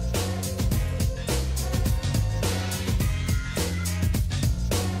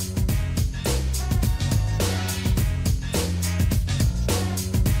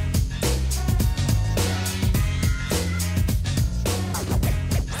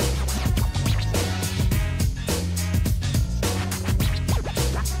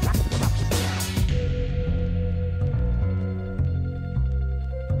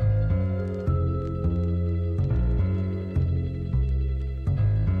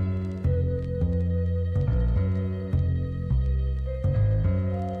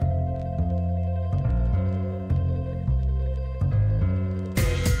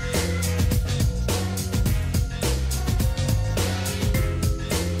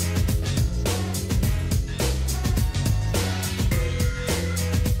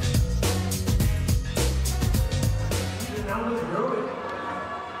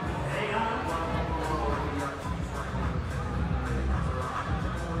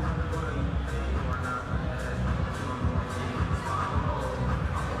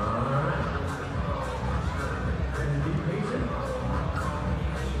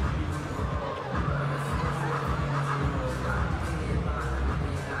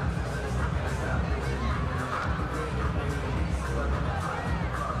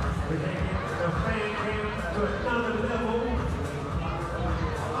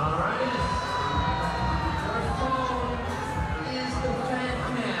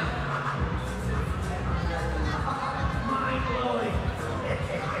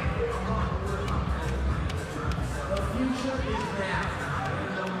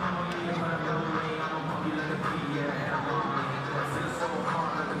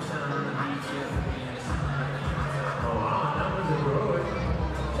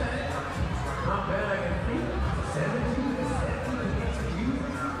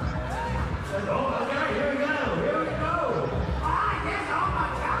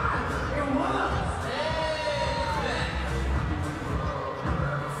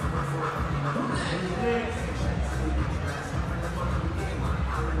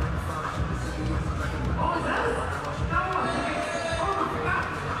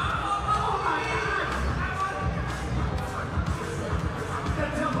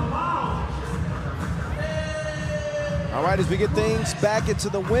 as we get things back into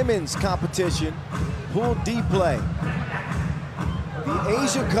the women's competition, Pool D play. The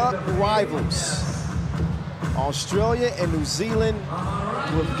Asia Cup rivals, Australia and New Zealand,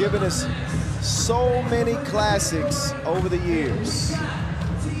 who have given us so many classics over the years.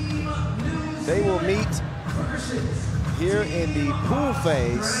 They will meet here in the pool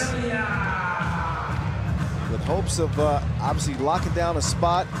phase with hopes of obviously locking down a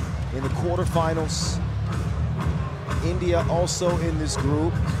spot in the quarterfinals. India also in this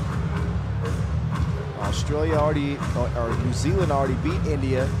group. Australia already, or New Zealand already beat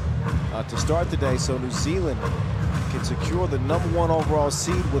India to start the day, so New Zealand can secure the #1 overall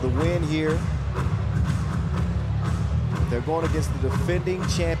seed with a win here. They're going against the defending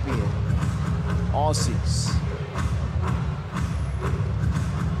champion, Aussies.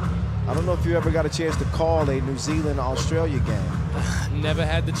 I don't know if you ever got a chance to call a New Zealand-Australia game. Never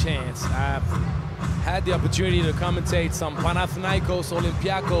had the chance. I've had the opportunity to commentate some Panathinaikos,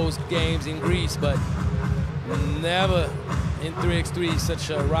 Olympiakos games in Greece, but never in 3x3 such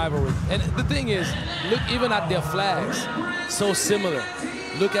a rivalry. And the thing is, look even at their flags, so similar.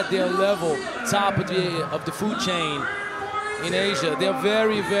 Look at their level, top of the food chain in Asia. They're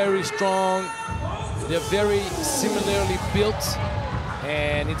very, very strong. They're very similarly built,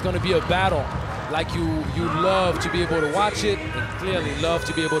 and it's going to be a battle like you love to be able to watch it and clearly love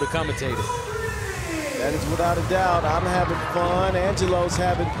to be able to commentate it. That is without a doubt. I'm having fun. Angelo's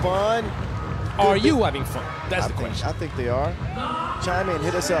having fun. Are you having fun? That's the question. I think they are. Chime in,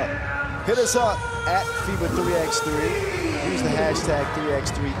 hit us up. Hit us up at FIBA 3x3. Use the hashtag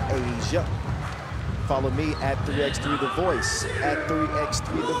 3x3Asia. Follow me at 3x3 The Voice, at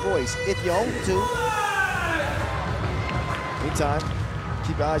 3x3 The Voice, if you want to. Meantime,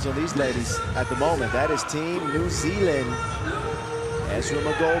 keep your eyes on these ladies at the moment. That is Team New Zealand. Ezra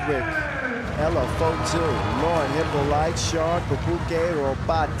McGoldrick, Ella Fotu, Lauren Hippolyte, Sean Papuke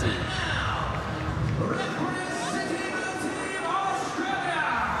Robati.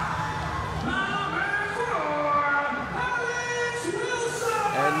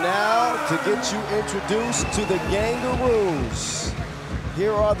 And now to get you introduced to the Gangaroos.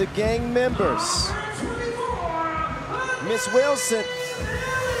 Here are the gang members. Miss Wilson,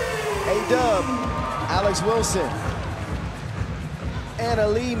 A-Dub, Alex Wilson, Anna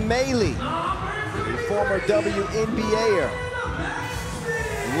Lee Maley, the former WNBAer,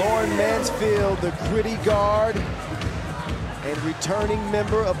 Lauren Mansfield, the gritty guard, and returning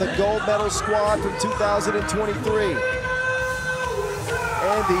member of the gold medal squad from 2023.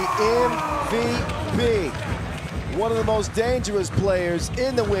 And the MVP, one of the most dangerous players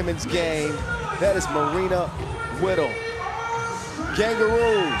in the women's game, that is Marina Whittle.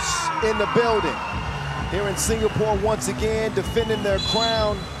 Kangaroos in the building here in Singapore once again, defending their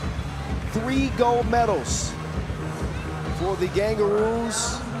crown. 3 gold medals for the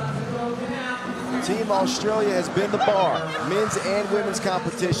Kangaroos. Team Australia has been the bar, men's and women's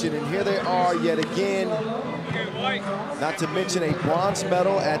competition, and here they are yet again. Not to mention a bronze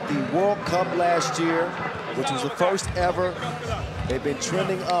medal at the World Cup last year, which was the first ever. They've been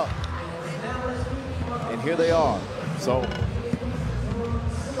trending up, and here they are. So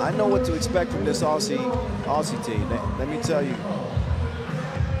I know what to expect from this Aussie team. Let me tell you,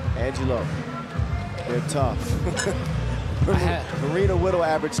 Angelo, they're tough. Marina Whittle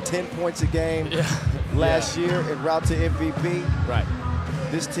averaged 10 points a game last year en route to MVP. Right.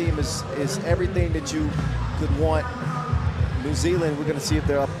 This team is everything that you could want. New Zealand, we're going to see if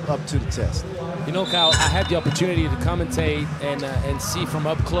they're up to the test. You know, Kyle, I had the opportunity to commentate and see from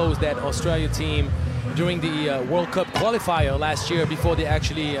up close that Australia team during the World Cup qualifier last year before they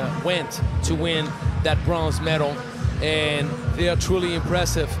actually went to win that bronze medal, and they are truly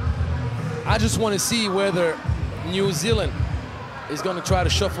impressive. I just want to see whether New Zealand is going to try to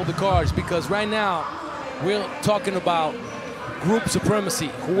shuffle the cards, because right now we're talking about group supremacy.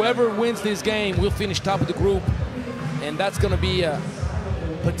 Whoever wins this game will finish top of the group, and that's going to be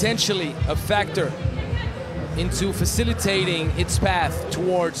potentially a factor into facilitating its path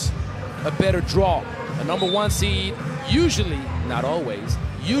towards a better draw. A #1 seed usually, not always,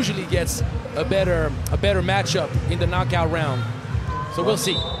 usually gets a better matchup in the knockout round. So we'll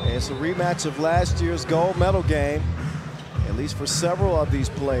see. And it's a rematch of last year's gold medal game, at least for several of these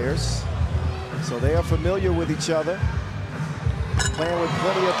players. So they are familiar with each other, playing with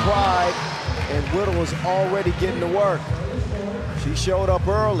plenty of pride, and Whittle was already getting to work. She showed up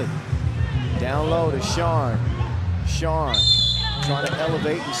early. Down low to Sean. Sean trying to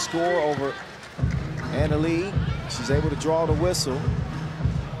elevate and score over Anna Lee. She's able to draw the whistle.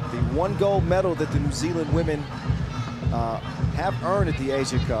 The 1 gold medal that the New Zealand women have earned at the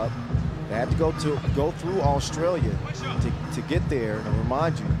Asia Cup They had to go through Australia to get there. And I'll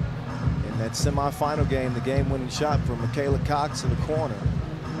remind you, in that semifinal game, the game-winning shot from Michaela Cox in the corner.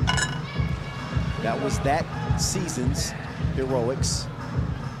 That was that season's heroics.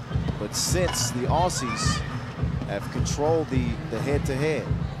 But since the Aussies have controlled the head-to-head,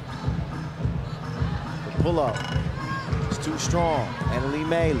 the pull-up is too strong. Annalie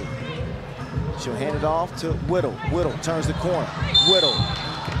Maley. She'll hand it off to Whittle. Whittle turns the corner. Whittle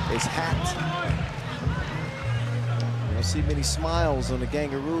is hacked. You don't see many smiles on the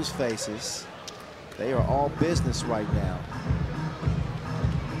Kangaroos' faces. They are all business right now.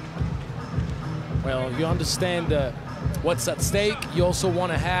 Well, you understand what's at stake. You also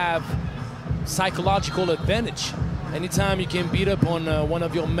want to have psychological advantage. Anytime you can beat up on one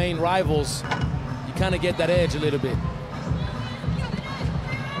of your main rivals, you kind of get that edge a little bit.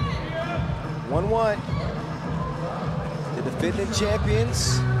 1-1. The defending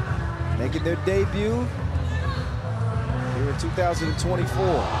champions making their debut here in 2024.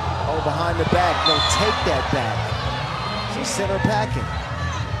 Oh, behind the back. No, take that back. She's center packing.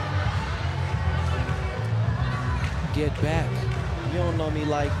 Get back. You don't know me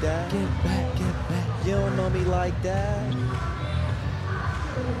like that. Get back, get back. You don't know me like that.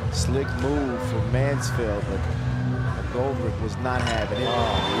 Slick move from Mansfield, but Goldrick was not having it.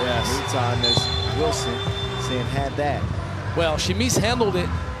 Oh, yes. Meantime, there's Wilson saying had that. Well, she mishandled it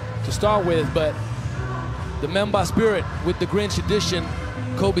to start with, but the Mamba spirit with the Grinch edition,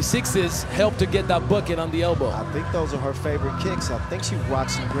 Kobe Sixes, helped to get that bucket on the elbow. I think those are her favorite kicks. I think she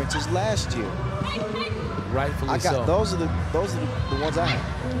rocked some Grinches last year. Rightfully so. Those are the ones I have.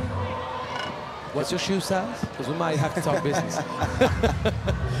 What's your shoe size? Because we might have to talk business.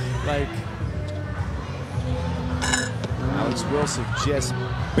 Like, Alex Wilson just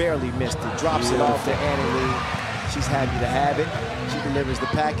barely missed it. Drops it off to Annie Lee. She's happy to have it. She delivers the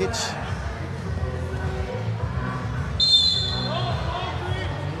package.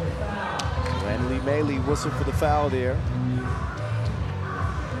 Annie Lee Maley whistled for the foul there.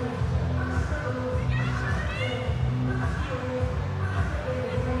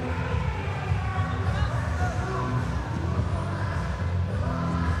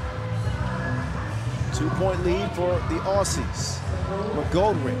 Two-point lead for the Aussies.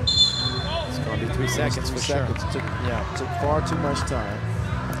 McGoldrick. It's going to be 3 seconds for sure. Took far too much time.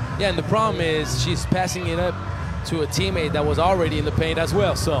 Yeah, and the problem is she's passing it up to a teammate that was already in the paint as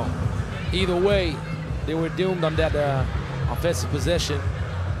well. So either way, they were doomed on that offensive possession.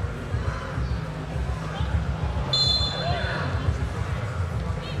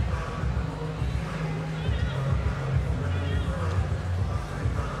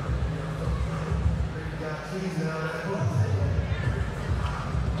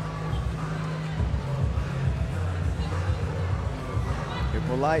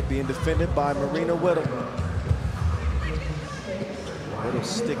 Light being defended by Marina Whittle. Whittle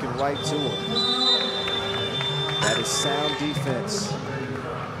sticking right to her. That is sound defense.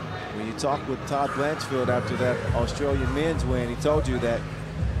 When you talk with Todd Blanchfield after that Australian men's win, he told you that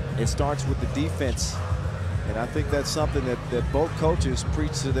it starts with the defense. And I think that's something that both coaches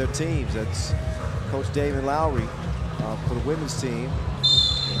preach to their teams. That's Coach David Lowry for the women's team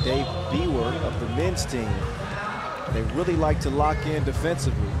and Dave Bewer of the men's team. They really like to lock in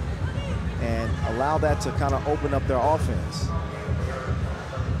defensively and allow that to kind of open up their offense.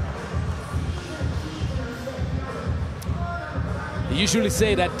 They usually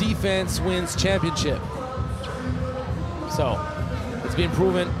say that defense wins championship. So it's been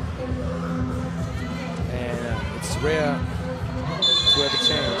proven, and it's rare to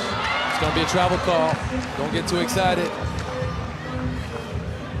change. It's going to be a travel call. Don't get too excited,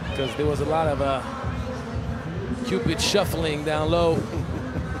 because there was a lot of Cupid shuffling down low.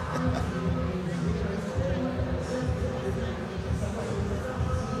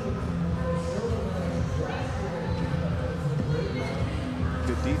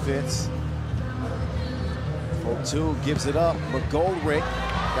 Good defense. 4-2 gives it up. McGoldrick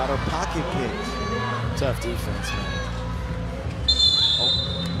got her pocket picked. Tough defense, man.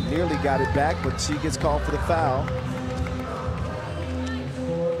 Oh, nearly got it back, but she gets called for the foul.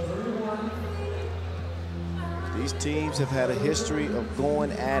 These teams have had a history of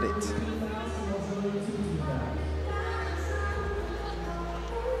going at it.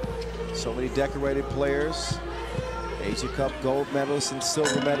 So many decorated players. Asia Cup gold medalists and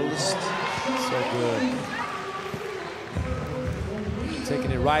silver medalists. So good.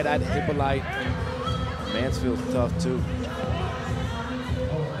 Taking it right at Hippolyte. Mansfield's tough too.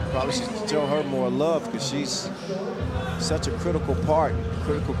 Probably should show her more love because she's such a critical part,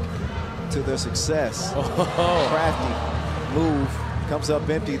 critical to their success. Oh. Crafty move, comes up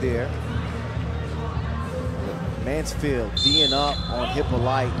empty there. Mansfield D'ing up on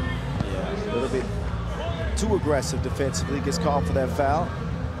Hippolyte. Yeah, a little bit too aggressive defensively. Gets called for that foul.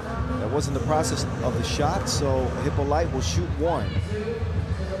 That wasn't the process of the shot, so Hippolyte will shoot one.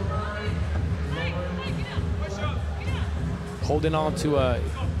 Holding on to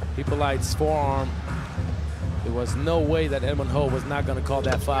Hippolyte's forearm. There was no way that Edmund Ho was not going to call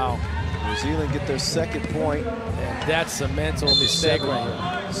that foul. New Zealand get their second point. And that's a mental mistake right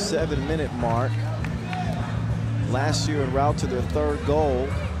here. 7-minute mark. Last year en route to their third goal,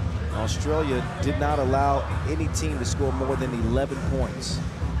 Australia did not allow any team to score more than 11 points.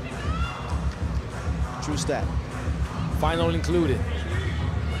 True stat. Final included.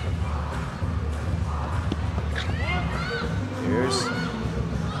 Here's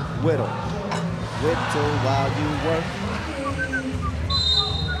Whittle. Whittle while you work.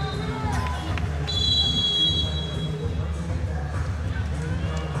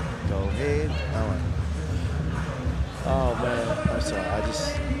 Go ahead. Oh man, I'm sorry. I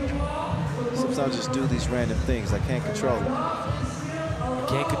just sometimes just do these random things. I can't control it.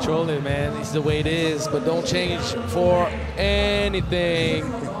 Can't control it, man. It's the way it is, but don't change for anything.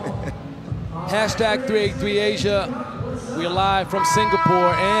 Hashtag 3x3 Asia. We're live from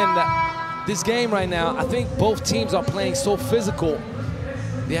Singapore, and this game right now, I think both teams are playing so physical.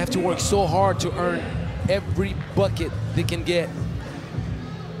 They have to work so hard to earn every bucket they can get.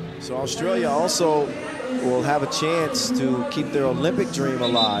 So Australia also will have a chance to keep their Olympic dream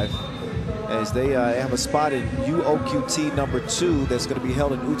alive, as they have a spot in UOQT #2 that's going to be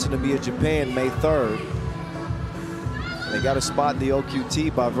held in Utsunomiya, Japan, May 3rd. They got a spot in the OQT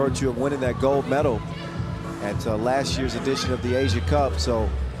by virtue of winning that gold medal at last year's edition of the Asia Cup. So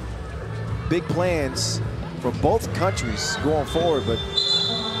big plans for both countries going forward, but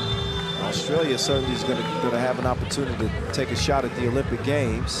Australia certainly is going to have an opportunity to take a shot at the Olympic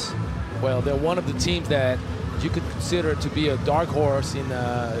Games. Well, they're one of the teams that you could consider to be a dark horse in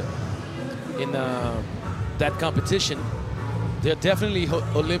that competition. They're definitely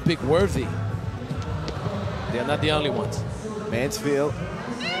Olympic worthy. They're not the only ones. Mansfield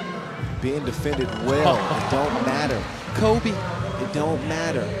being defended well. It don't matter. Kobe. It don't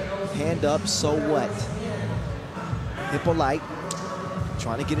matter. Hand up, so what? Hippolyte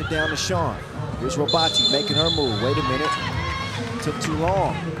trying to get it down to Sean. Here's Robati making her move. Wait a minute. Took too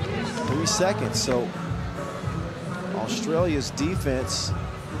long. 3 seconds. So Australia's defense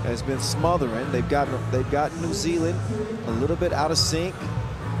has been smothering. They've got New Zealand a little bit out of sync.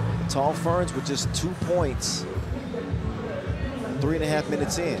 The Tall Ferns with just 2 points 3.5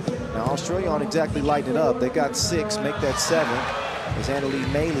 minutes in. Now Australia aren't exactly lighting it up. They got 6, make that 7, as Annalie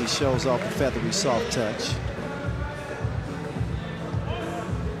Maley shows off the feathery soft touch.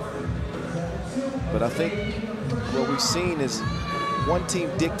 But I think what we've seen is one team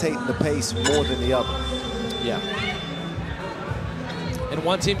dictating the pace more than the other. Yeah. And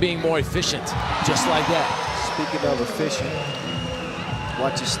one team being more efficient, just like that. Speaking of efficient,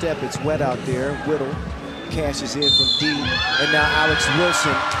 watch your step, it's wet out there. Whittle cashes in from deep, and now Alex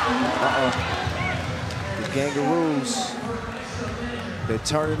Wilson. The Gangaroos, they're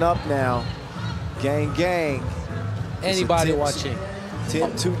turning up now. Gang, gang. Anybody watching?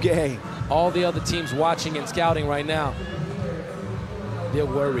 10-2 game. All the other teams watching and scouting right now, they're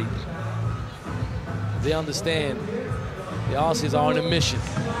worried. They understand the Aussies are on a mission.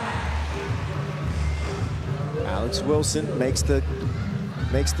 Alex Wilson makes the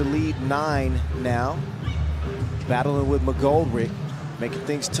lead 9 now. Battling with McGoldrick, making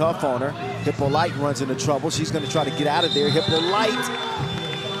things tough on her. Hippolyte runs into trouble. She's going to try to get out of there. Hippolyte.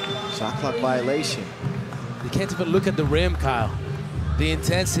 Shot clock violation. You can't even look at the rim, Kyle. The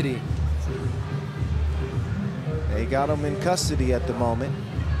intensity. They got him in custody at the moment.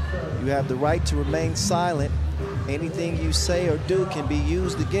 You have the right to remain silent. Anything you say or do can be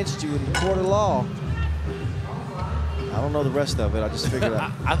used against you in the court of law. I don't know the rest of it. I just figured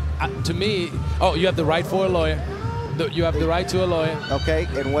out. To me, oh, you have the right for a lawyer. You have the right to a lawyer. Okay,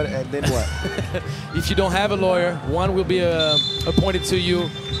 and what? And then what? If you don't have a lawyer, one will be appointed to you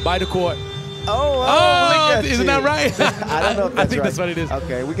by the court. Oh, isn't that right? I don't know if that's I think right. that's what it is.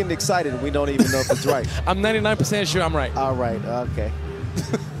 Okay, we're getting excited and we don't even know if it's right. I'm 99% sure I'm right. All right, okay.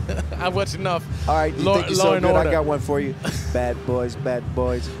 I've watched enough. All right, you think you're so good? Order. I got one for you. Bad boys, bad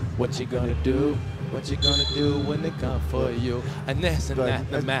boys. What you gonna do? What you gonna do when they come for you? And that's a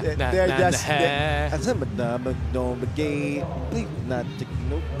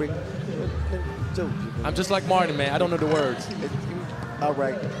I'm just like Martin, man. I don't know the words. All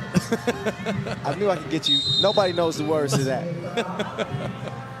right. I knew I could get you. Nobody knows the words to that.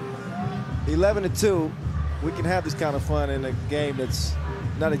 11-2. We can have this kind of fun in a game that's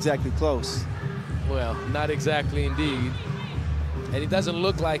not exactly close. Well, not exactly indeed. And it doesn't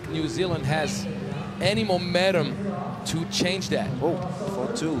look like New Zealand has any momentum to change that. Oh,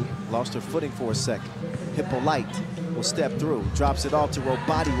 4-2, lost her footing for a second. Hippolyte will step through, drops it off to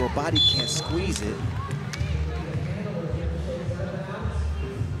Robati. Robati can't squeeze it.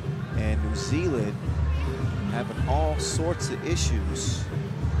 And New Zealand having all sorts of issues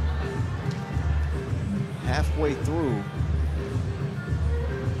halfway through.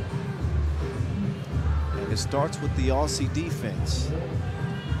 And it starts with the Aussie defense.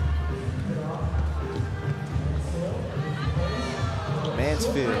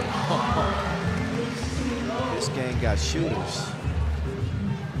 Mansfield. This game got shooters.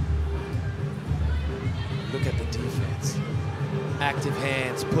 Look at the defense. Active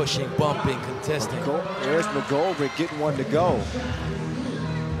hands, pushing, bumping, contesting. There's McGoldrick getting one to go.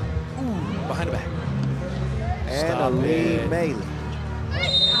 Ooh, behind the back. And Ali Maley.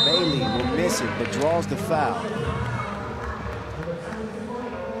 Maley will miss it, but draws the foul.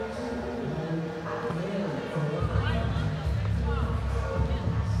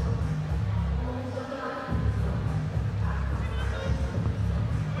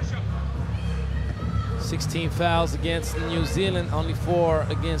 Fouls against New Zealand, only 4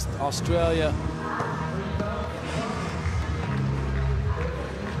 against Australia.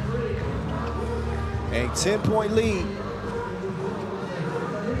 A 10-point lead.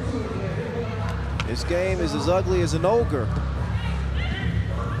 This game is as ugly as an ogre.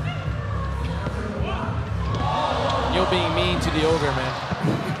 You're being mean to the ogre, man.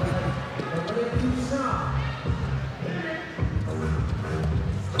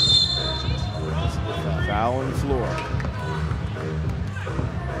 Foul on the floor.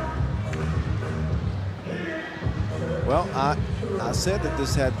 Well, I said that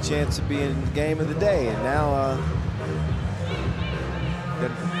this had a chance to be in the game of the day, and now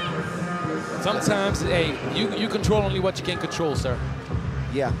sometimes, hey, you control only what you can control, sir.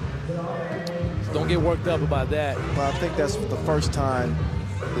 Yeah. So don't get worked up about that. Well, I think that's the first time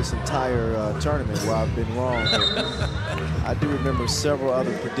this entire tournament where I've been wrong. I do remember several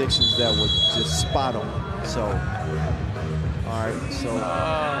other predictions that were just spot on. So, all right. So,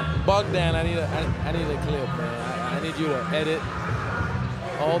 Bogdan, I need a clip, man. I need you to edit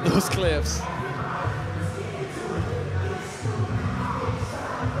all those clips.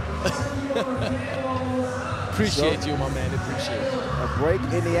 Appreciate you, my man. Appreciate you. A break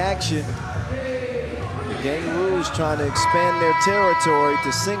in the action. The Kangaroos trying to expand their territory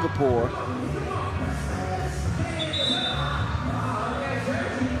to Singapore.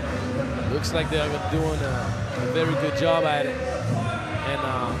 Looks like they're doing a very good job at it. And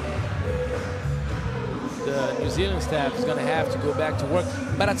the New Zealand staff is going to have to go back to work.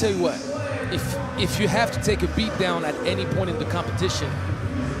 But I tell you what, if you have to take a beat down at any point in the competition,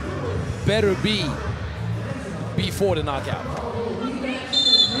 better be before the knockout.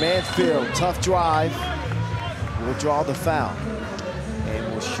 Mansfield, tough drive, will draw the foul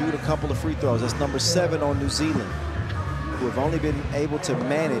and will shoot a couple of free throws. That's number 7 on New Zealand, who have only been able to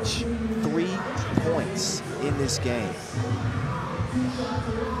manage 3 points in this game.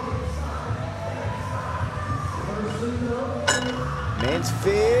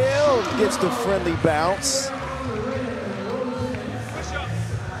 Mansfield gets the friendly bounce.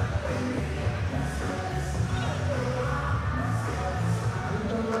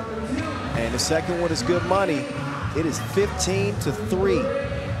 And the second one is good money. It is 15-3.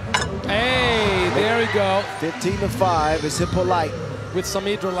 Hey, there we go. 15-5 is Hippolyte. With some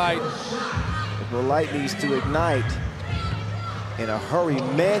hydrolyte. Hippolyte needs to ignite in a hurry.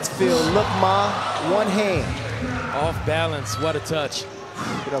 Mansfield, look, ma, one hand. Off balance, what a touch.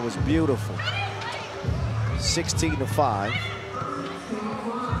 That was beautiful. 16-5.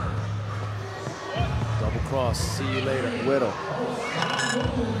 Double cross, see you later. Whittle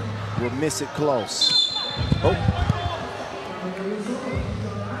will miss it close. Oh.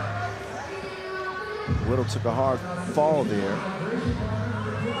 Whittle took a hard fall there.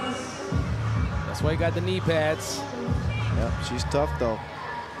 That's why he got the knee pads. Yep, she's tough though.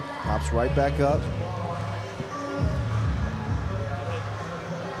 Pops right back up.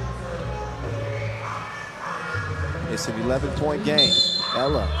 It's an 11-point game.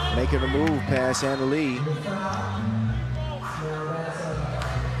 Ella making a move past Anna Lee.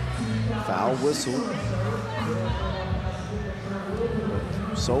 Foul whistle.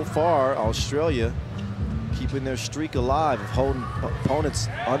 So far, Australia keeping their streak alive of holding opponents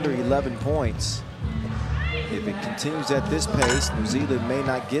under 11 points. If it continues at this pace, New Zealand may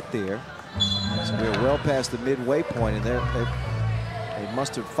not get there. So we're well past the midway point, and they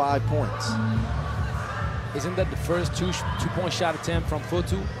mustered 5 points. Isn't that the first two-point shot attempt from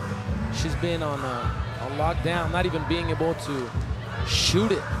Fotu? she's been on lockdown, not even being able to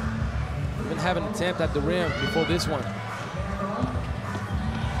shoot it. Even having an attempt at the rim before this one.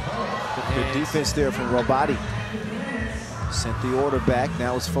 Good defense there from Robati. Sent the order back.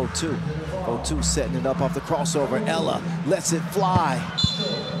 Now it's Fotu. Fotu setting it up off the crossover. Ella lets it fly.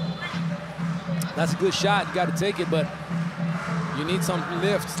 That's a good shot. You got to take it, but you need some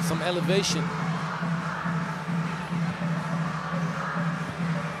lift, some elevation.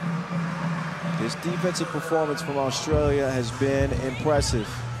 This defensive performance from Australia has been impressive,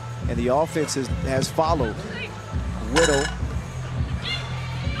 and the offense has followed. Whittle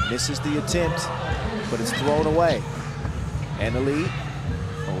misses the attempt, but it's thrown away. And the lead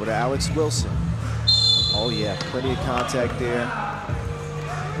over to Alex Wilson. Oh yeah, plenty of contact there.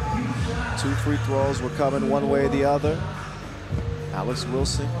 2 free throws were coming one way or the other. Alex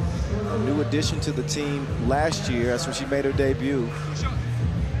Wilson, a new addition to the team last year. That's when she made her debut.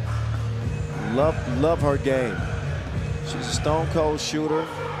 Love her game. She's a stone cold shooter.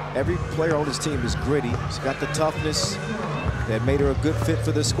 Every player on this team is gritty. She's got the toughness that made her a good fit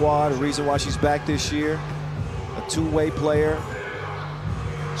for the squad. The reason why she's back this year. A two-way player.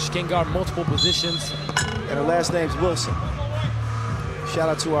 She can guard multiple positions. And her last name's Wilson. Shout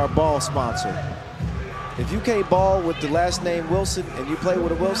out to our ball sponsor. If you can't ball with the last name Wilson and you play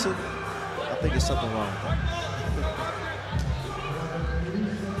with a Wilson, I think there's something wrong with that.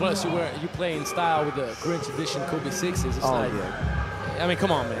 Plus, you play in style with the Grinch edition Kobe 6s. It's Oh, like, yeah. I mean,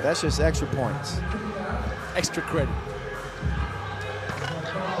 come on, man. That's just extra points. Extra credit.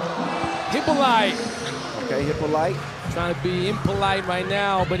 Hippolyte. Okay, Hippolyte. Trying to be impolite right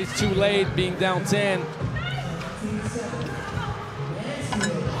now, but it's too late being down 10.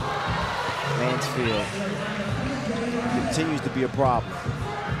 Mansfield continues to be a problem.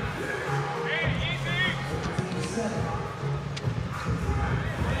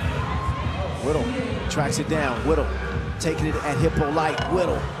 Whittle tracks it down. Whittle taking it at Hippolyte.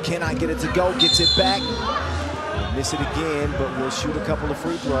 Whittle cannot get it to go. Gets it back. We'll miss it again, but we'll shoot a couple of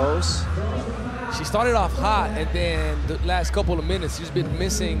free throws. She started off hot, and then the last couple of minutes, she's been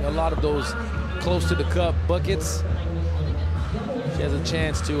missing a lot of those close to the cup buckets. She has a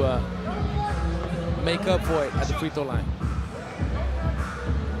chance to make up for it at the free throw line.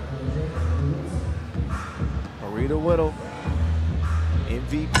 Marita Whittle,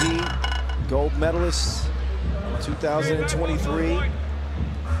 MVP, gold medalist in 2023.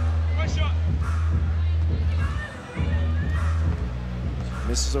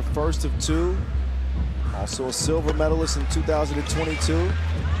 Misses her first of 2. Also a silver medalist in 2022.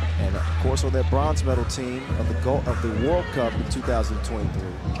 And of course on that bronze medal team of the World Cup in 2023.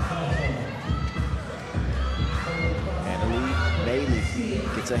 Annalie Bailey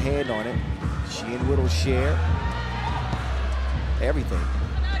gets a hand on it. She and Whittle share everything,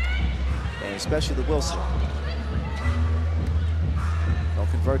 and especially the Wilson. Don't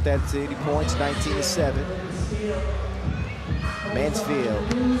convert that to any points. 19-7.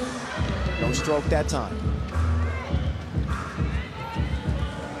 Mansfield, no stroke that time.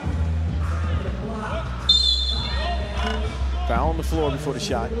 Foul on the floor before the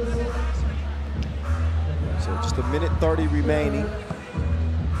shot. So just a minute 30 remaining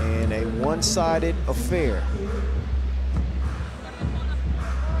and a one-sided affair.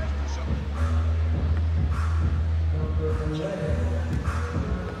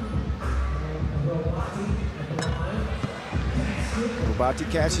 Robati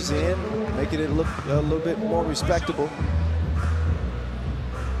cashes in, making it look a little bit more respectable.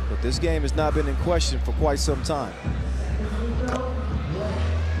 But this game has not been in question for quite some time.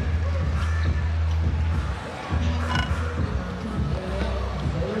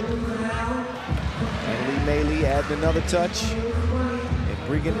 Maylee adding another touch and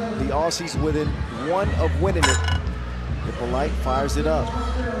bringing the Aussies within 1 of winning it. Hippolyte fires it up.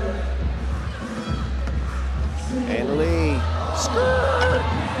 And Lee, skirt!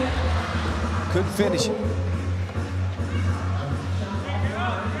 Couldn't finish it.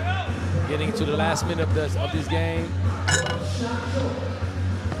 Getting to the last minute of this game.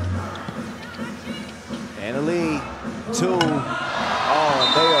 And Lee, 2.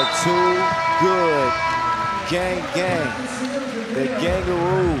 Oh, they are too good. Gang, gang. The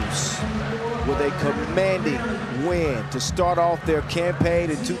Gangaroos with a commanding win to start off their campaign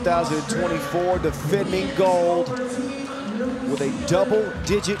in 2024, defending gold with a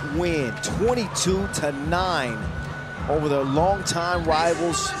double-digit win, 22-9 over their longtime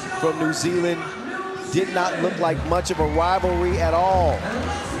rivals from New Zealand. Did not look like much of a rivalry at all.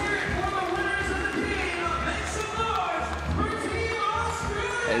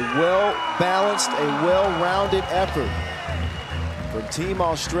 A well-balanced, a well-rounded effort from Team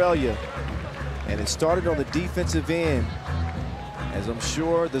Australia. And it started on the defensive end, as I'm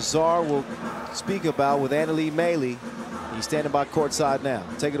sure the Czar will speak about with Annalee Maley. He's standing by courtside now.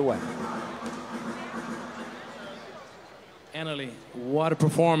 Take it away. Annalee, what a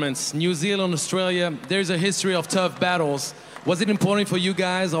performance. New Zealand, Australia, there's a history of tough battles. Was it important for you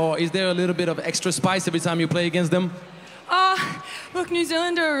guys, or is there a little bit of extra spice every time you play against them? Look, New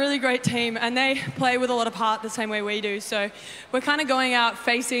Zealand are a really great team, and they play with a lot of heart the same way we do. So we're kind of going out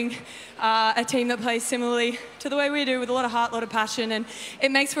facing a team that plays similarly to the way we do, with a lot of heart, a lot of passion, and it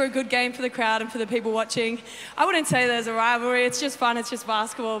makes for a good game for the crowd and for the people watching. I wouldn't say there's a rivalry. It's just fun. It's just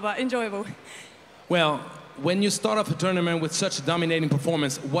basketball, but enjoyable. Well, when you start off a tournament with such a dominating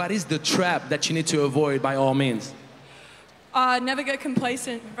performance, what is the trap that you need to avoid by all means? Never get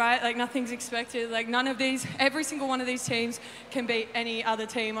complacent, right? Like, nothing's expected. Like, none of these, every single one of these teams can beat any other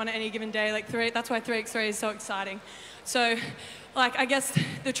team on any given day. Like, that's why 3x3 is so exciting. So, like, I guess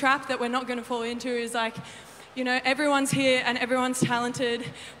the trap that we're not going to fall into is, like, you know, everyone's here and everyone's talented.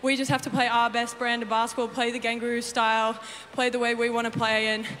 We just have to play our best brand of basketball, play the Kangaroo style, play the way we want to play,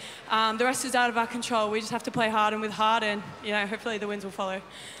 and the rest is out of our control. We just have to play hard and with heart, and, you know, hopefully the wins will follow.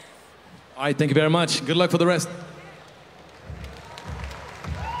 All right, thank you very much. Good luck for the rest.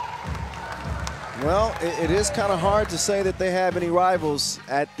 Well, it is kind of hard to say that they have any rivals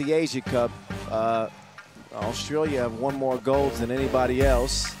at the Asia Cup. Australia have won more golds than anybody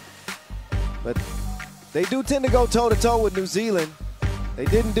else, but they do tend to go toe-to-toe with New Zealand. They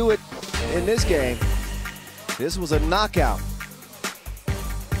didn't do it in this game. This was a knockout.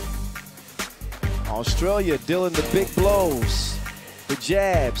 Australia dealing the big blows, the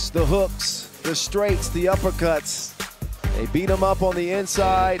jabs, the hooks, the straights, the uppercuts. They beat them up on the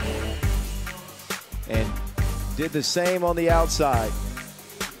inside and did the same on the outside.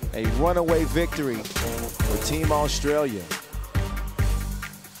 A runaway victory for Team Australia.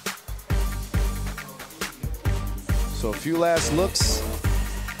 So a few last looks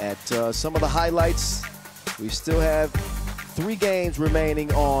at some of the highlights. We still have 3 games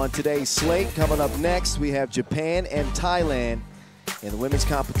remaining on today's slate. Coming up next, we have Japan and Thailand in the women's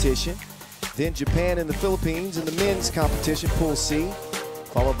competition. Then Japan and the Philippines in the men's competition, Pool C,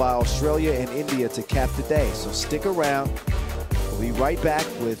 followed by Australia and India to cap the day. So stick around. We'll be right back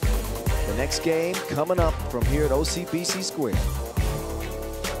with the next game coming up from here at OCBC Square.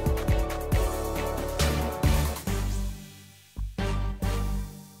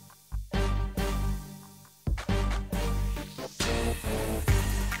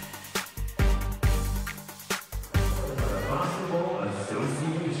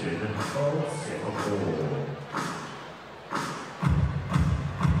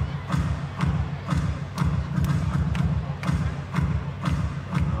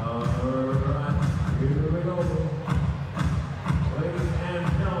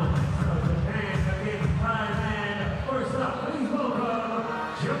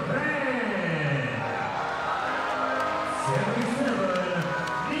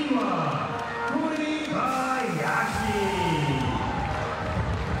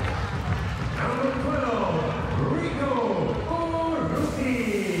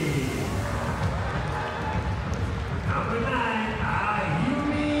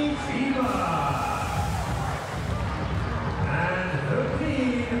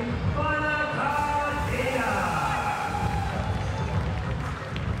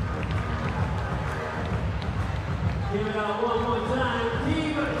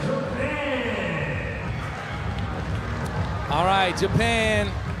 All right,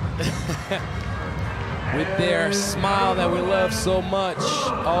 Japan, with their smile that we love so much.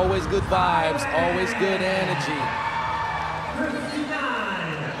 Always good vibes, always good energy.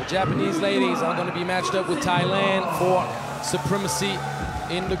 The Japanese ladies are going to be matched up with Thailand for supremacy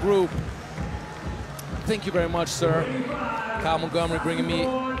in the group. Thank you very much, sir. Kyle Montgomery bringing me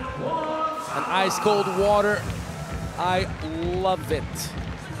an ice cold water. I love it.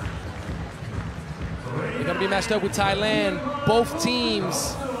 They're going to be matched up with Thailand. Both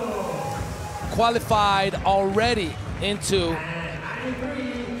teams qualified already into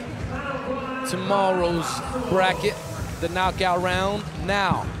tomorrow's bracket, the knockout round.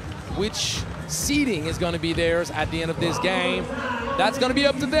 Now, which seeding is going to be theirs at the end of this game? That's going to be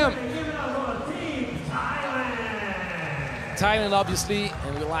up to them. Thailand, obviously,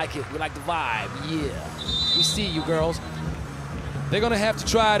 and we like it. We like the vibe. Yeah. We see you, girls. They're going to have to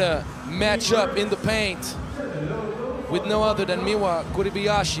try to match up in the paint with no other than Miwa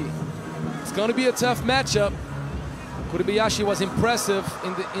Kuribayashi. It's going to be a tough matchup. Kuribayashi was impressive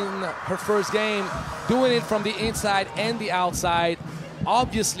in her first game, doing it from the inside and the outside.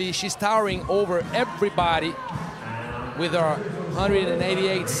 Obviously, she's towering over everybody. with our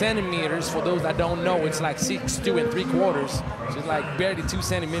 188 centimeters. For those that don't know, it's like 6'2 3/4. She's like barely 2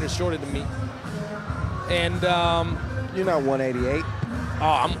 centimeters shorter than me. And you're not 188.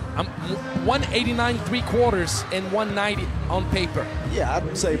 Oh, I'm 189 3/4 and 190 on paper. Yeah,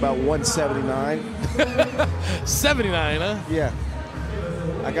 I'd say about 179. 79, huh? Yeah.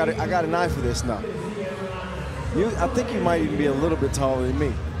 I got an eye for this now. I think you might even be a little bit taller than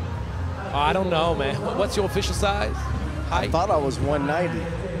me. Oh, I don't know, man. What's your official size? Height? I thought I was 190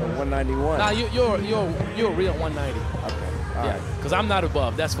 or 191. Nah, you're a real 190. Okay. All yeah, right. because I'm not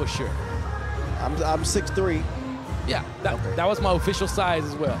above, that's for sure. I'm 6'3". Yeah, Okay. that was my official size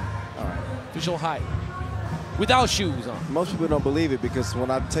as well. All right. Official height. Without shoes on. Most people don't believe it because when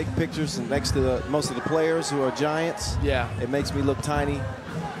I take pictures next to most of the players who are giants, Yeah. it makes me look tiny.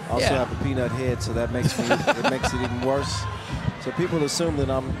 Also Yeah. have a peanut head, so that makes it makes it even worse. So people assume that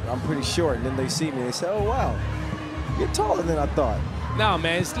I'm pretty short, and then they see me and they say, "Oh wow, you're taller than I thought." Nah,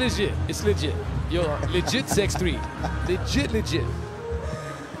 man, it's legit. It's legit. You're legit 6'3". Legit.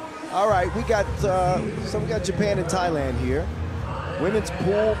 All right, we got Japan and Thailand here. Women's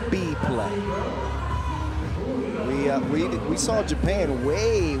Pool B play. We saw Japan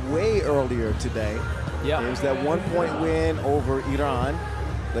way earlier today. Yeah. It was that 1-point win over Iran.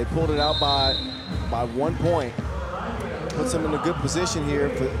 They pulled it out by 1 point. Puts them in a good position here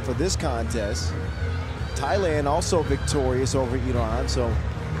for this contest. Thailand also victorious over Iran, so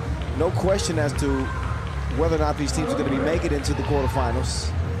no question as to whether or not these teams are going to be making it into the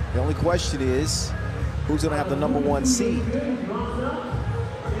quarterfinals. The only question is, who's going to have the #1 seed?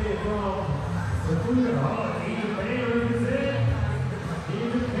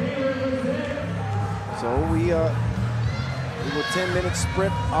 So we will 10-minute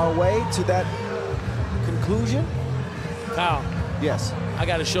sprint our way to that conclusion. Kyle, Yes. I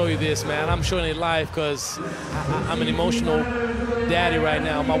got to show you this, man. I'm showing it live because I'm an emotional daddy right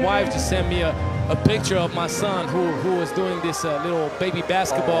now. My wife just sent me a picture of my son who was doing this little baby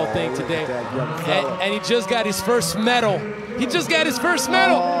basketball thing today. And he just got his first medal. He just got his first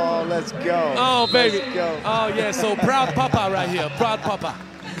medal. Oh, let's go. Oh, baby. Let's go. Oh, yeah, so proud papa right here. Proud papa.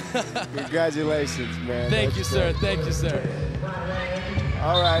 Congratulations, man. Thank you, sir. Thank you, sir.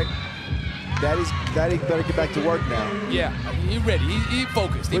 All right. Daddy better get back to work now. Yeah, he ready. He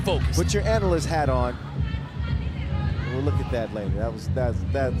focused. He focused. Put your analyst hat on. We'll look at that later.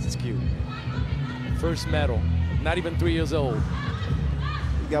 That's cute. First medal. Not even 3 years old.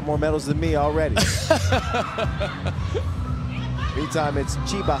 You got more medals than me already. Meantime, it's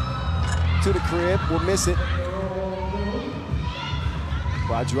Chiba to the crib. We'll miss it.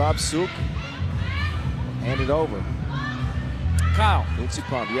 Rajrab Suk. Hand it over. Kyle,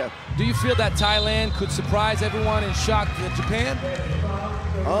 Yeah. do you feel that Thailand could surprise everyone and shock Japan?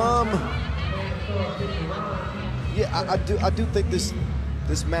 Yeah, I do think this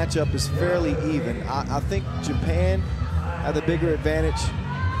matchup is fairly even. I think Japan had the bigger advantage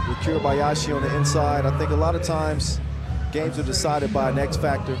with Kurabayashi on the inside. I think a lot of times games are decided by an X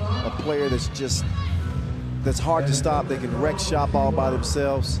factor, a player that's hard to stop. They can wreck shop all by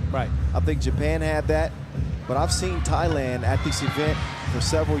themselves. Right. I think Japan had that, but I've seen Thailand at this event for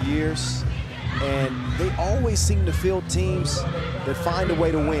several years, and they always seem to field teams that find a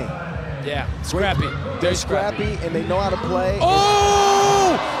way to win. Yeah, scrappy. They're scrappy, and they know how to play.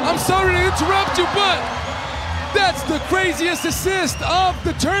 Oh! I'm sorry to interrupt you, but that's the craziest assist of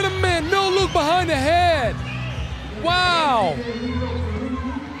the tournament. No look behind the head. Wow.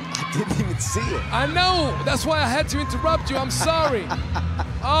 I didn't even see it. I know. That's why I had to interrupt you. I'm sorry.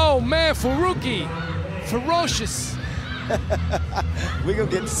 Oh, man, Faruqi. Ferocious. We're going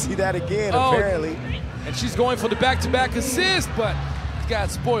to get to see that again, apparently. And she's going for the back-to-back assist, but got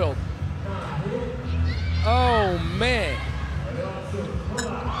spoiled. Oh, man.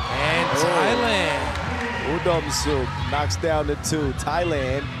 And Thailand. Udom Suk knocks down the 2.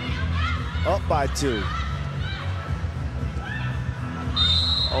 Thailand up by 2.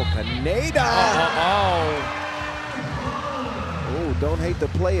 Oh, Kaneda. Oh, don't hate the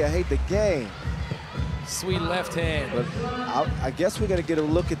player, hate the game. Sweet left hand. But I guess we're going to get a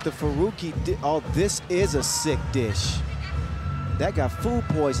look at the Faruqi. Oh, this is a sick dish. That got food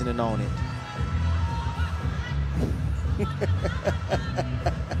poisoning on it.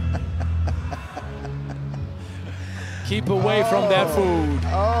 Keep away from that food.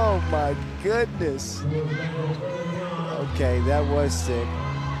 Oh, my goodness. Okay, that was sick.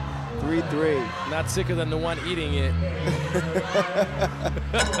 3-3. Not sicker than the one eating it.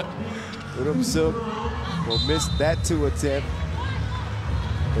 Udom Suk will miss that 2 attempt.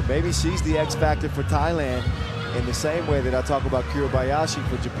 But maybe she's the X factor for Thailand in the same way that I talk about Kurabayashi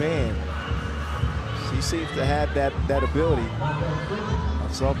for Japan. She seems to have that ability. I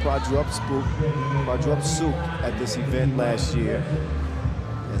saw Pradrup Suk at this event last year,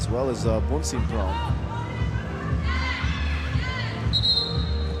 as well as Bunsim Prong.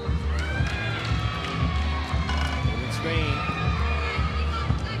 Screen.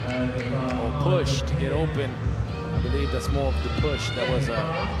 Or push to get open. I believe that's more of the push that was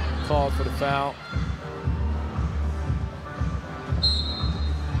called for the foul.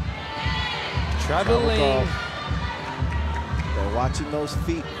 Traveling. They're watching those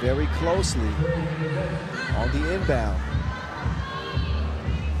feet very closely on the inbound.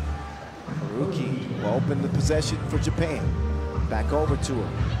 Haruki will open the possession for Japan. Back over to her.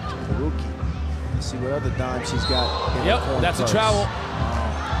 Haruki. Let's see what other dime she's got. Yep, that's a travel.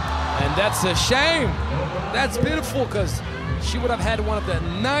 And that's a shame. That's pitiful because she would have had one of the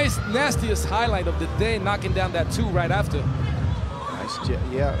nastiest highlight of the day, knocking down that 2 right after. Nice jab.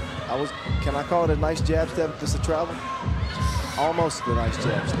 Yeah, can I call it a nice jab step? Just a travel? Almost a nice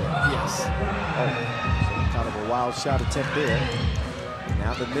jab step. Yes. Oh, so kind of a wild shot attempt there.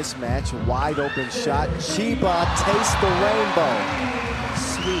 Now the mismatch, wide open shot. Chiba tastes the rainbow.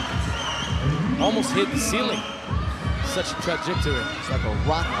 Sweet. Almost hit the ceiling. Such a trajectory. It's like a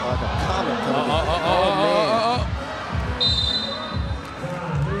rock, like a comet coming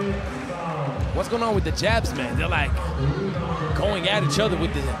in. What's going on with the jabs, man? They're like going at each other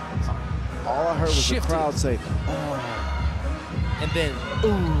with the. All I heard was the crowd say, "Oh," and then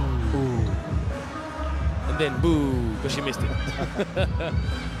ooh, ooh, and then boo, but she missed it.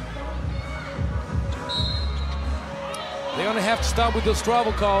 They're gonna have to stop with those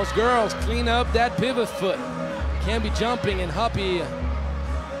travel calls. Girls, clean up that pivot foot. Can't be jumping and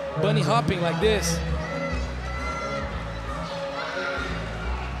bunny hopping like this.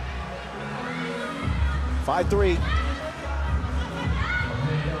 Five, 5-3.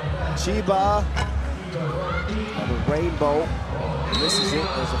 Chiba on the rainbow. Misses it.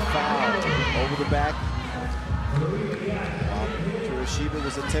 There's a foul over the back. Kuroshiba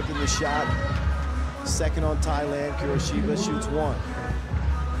was attempting the shot. Second on Thailand. Kuroshiba shoots 1.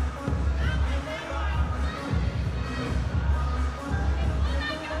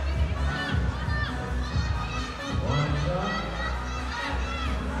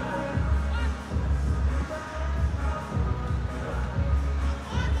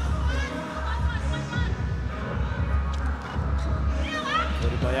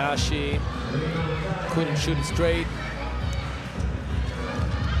 Bayashi couldn't shoot it straight.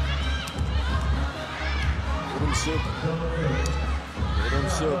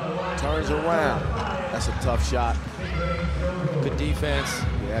 Suk turns around. That's a tough shot. Good defense.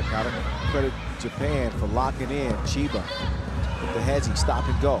 Yeah, gotta credit Japan for locking in. Chiba with the headsy, stop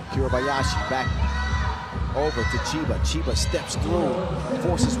and go. Kirabayashi back over to Chiba. Chiba steps through,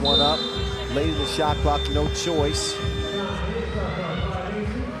 forces one up. Late in the shot clock, no choice.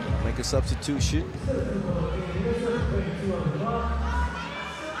 Make a substitution.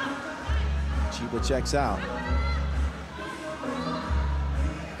 Chiba checks out.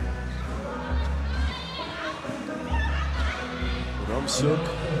 Suk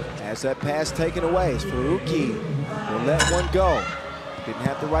has that pass taken away. As Furuki will let one go. Didn't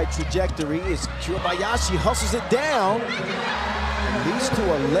have the right trajectory. As Kirabayashi hustles it down and leads to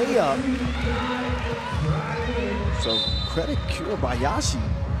a layup. So credit Kirabayashi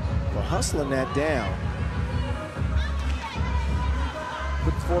for hustling that down.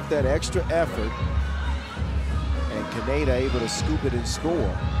 Put forth that extra effort. And Kaneda able to scoop it and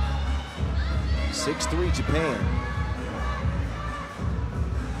score. 6-3 Japan.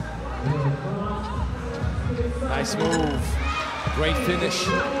 Nice move. Great finish.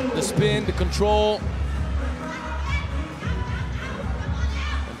 The spin, the control.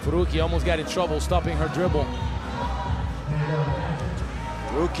 And Furuki almost got in trouble stopping her dribble.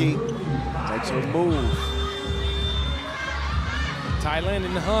 Furuki takes her move. Thailand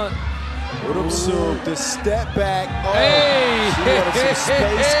in the hunt. Suk, the step back. Oh, hey! She wanted some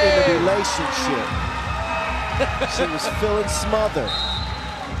space in the relationship. She was feeling smothered.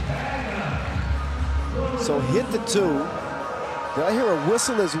 So hit the 2. Did I hear a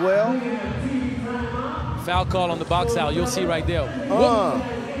whistle as well? Foul call on the box out. You'll see right there.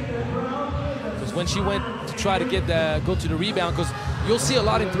 Because when she went to try to go to the rebound, because you'll see a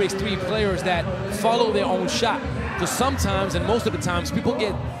lot in 3x3 players that follow their own shot. Because sometimes, and most of the times, people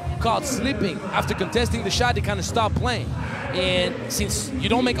get caught slipping. After contesting the shot, they kind of stop playing. And since you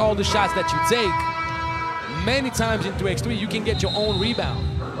don't make all the shots that you take, many times in 3x3, you can get your own rebound.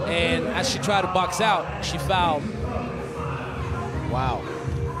 And as she tried to box out, she fouled. Wow.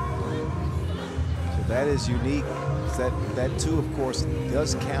 So that is unique. That 2, of course,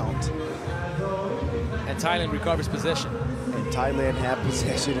 does count. And Thailand recovers possession. And Thailand had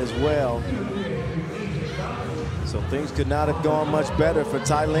possession as well. So things could not have gone much better for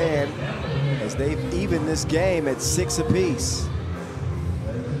Thailand as they've evened this game at 6 apiece.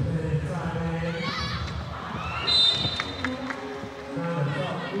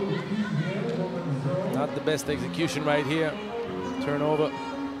 Not the best execution right here. Turnover.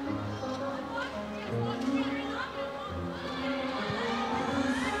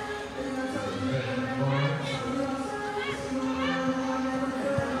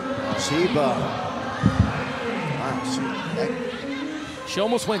 Chiba. Wow, she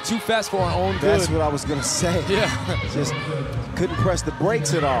almost went too fast for her own good. That's what I was going to say. Yeah. Just couldn't press the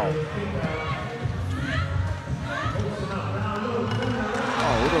brakes at all.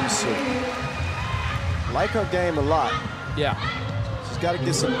 Oh, Udom-suk. Like her game a lot. Yeah. She's got to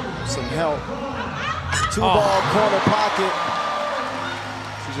get some help. Two-ball corner pocket.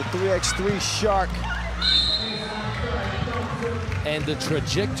 She's a 3x3 shark. And the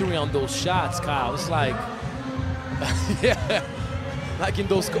trajectory on those shots, Kyle, it's like, yeah, like in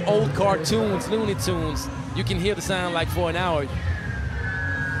those old cartoons, Looney Tunes, you can hear the sound like for an hour.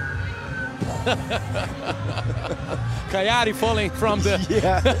 Coyote falling from the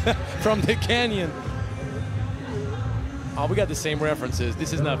from the canyon. Oh, we got the same references.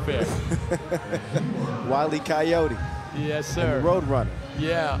 This is not fair. Wile E. Coyote. Yes, sir. And the Roadrunner.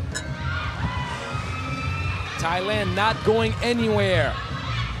 Yeah. Thailand not going anywhere.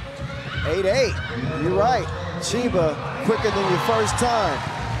 8-8. You're right. Chiba quicker than your first time.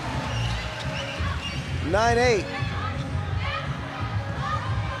 9-8.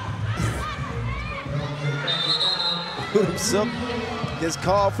 Udom-suk gets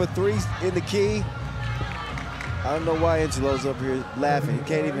called for 3 in the key. I don't know why Angelo's up here laughing. He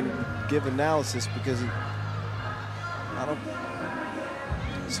can't even give analysis because he, I don't.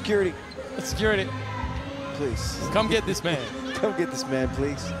 Security. Security. Please. Come get this man. Come get this man,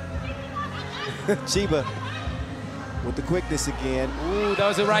 please. Chiba with the quickness again. Ooh, that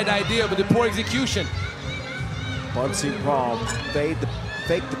was the right idea, but the poor execution. Bunsing palm, fake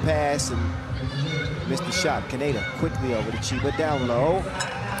the pass and missed the shot. Kaneda quickly over to Chiba, down low.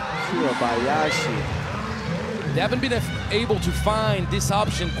 Kirabayashi. They haven't been able to find this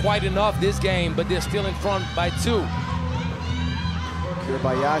option quite enough this game, but they're still in front by 2.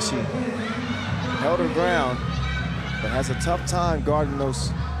 Kirabayashi held her ground, but has a tough time guarding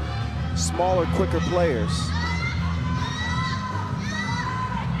those smaller, quicker players.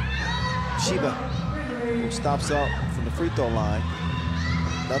 Chiba, who stops up from the free throw line.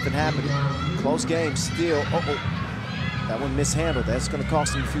 Nothing happening. Close game still. Uh-oh. That one mishandled. That's going to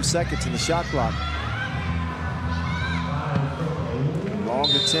cost him a few seconds in the shot clock. Long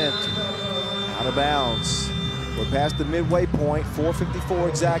attempt. Out of bounds. We're past the midway point. 4:54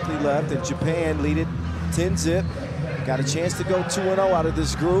 exactly left, and Japan lead it 10-zip. Got a chance to go 2-0 out of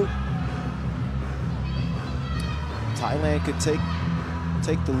this group. Thailand could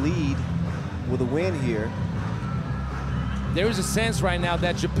take the lead with a win here. There is a sense right now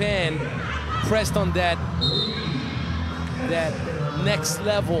that Japan pressed on that next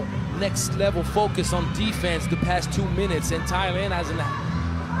level focus on defense the past 2 minutes, and Thailand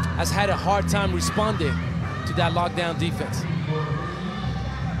has had a hard time responding to that lockdown defense.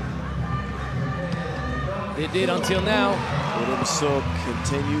 They did until now. Udom-suk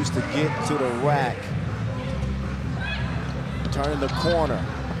continues to get to the rack. Turning the corner.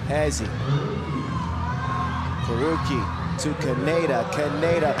 Hazy. Faruqi to Kaneda.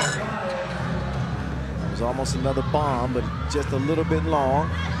 Kaneda. It was almost another bomb, but just a little bit long.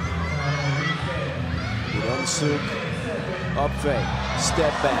 Udom-suk up fake.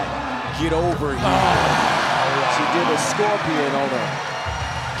 Step back. Get over here. Oh. She did a scorpion on her.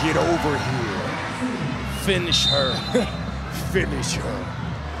 Get over here. Finish her. Finish her.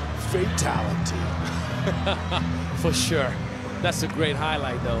 Fatality. For sure. That's a great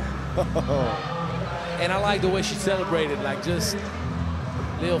highlight, though. And I like the way she celebrated, like just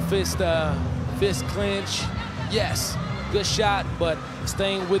little fist clinch. Yes, good shot, but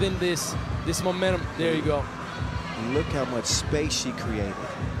staying within this momentum. There you go. Look how much space she created.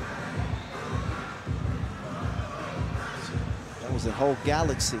 That was a whole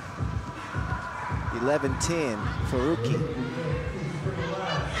galaxy. 11-10, Faruqi.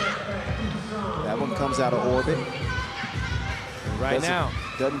 That one comes out of orbit. Right now.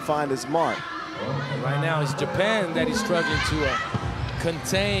 Doesn't find his mark. Right now, it's Japan that is struggling to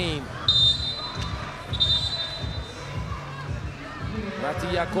contain.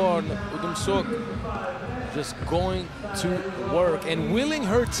 Ratiyakor Udom-suk just going to work and willing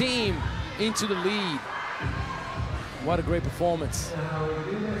her team into the lead. What a great performance.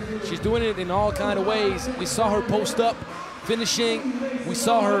 She's doing it in all kind of ways. We saw her post up, finishing. We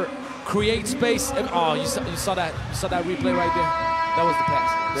saw her create space. Oh, you saw that replay right there? That was the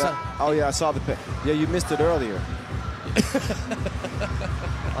pass. Yeah. Oh yeah, I saw the pass. Yeah, you missed it earlier.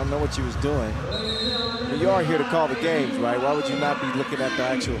 I don't know what you was doing. But you are here to call the games, right? Why would you not be looking at the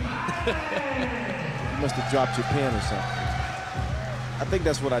actual? You must have dropped your pen or something. I think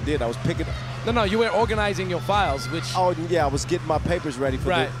that's what I did. I was picking. No, you were organizing your files, which. Oh yeah, I was getting my papers ready for.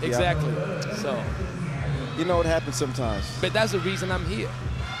 Right, the, exactly. Yeah. So. You know what happens sometimes. But that's the reason I'm here,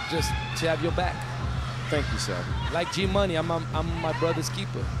 just to have your back. Thank you, sir. Like G Money, I'm my brother's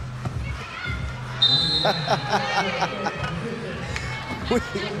keeper.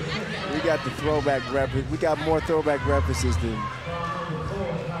 we got the throwback reference. We got more throwback references than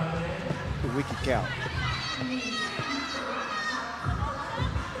we can count.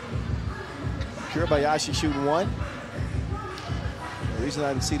 Kurabayashi shooting one. The reason I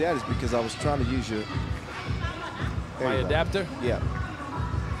didn't see that is because I was trying to use your my adapter. Yeah.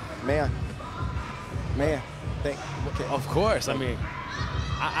 Man. Thank. Okay. Of course. I mean,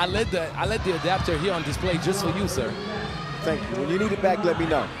 I let the adapter here on display just for you, sir. Thank you. When you need it back, let me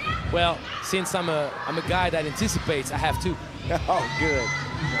know. Well, since I'm a guy that anticipates, I have to. Oh,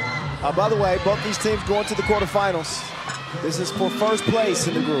 good. By the way, both these teams going to the quarterfinals. This is for first place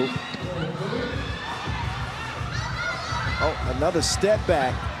in the group. Oh, another step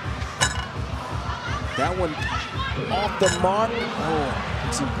back. That one off the mark. Oh,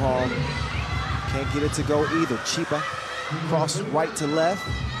 too palm. Can't get it to go either. Chiba, cross right to left.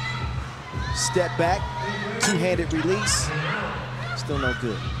 Step back, two-handed release. Still no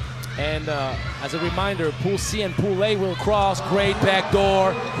good. And as a reminder, Pool C and Pool A will cross. Great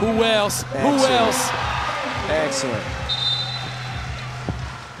backdoor. Who else? Excellent. Who else? Excellent.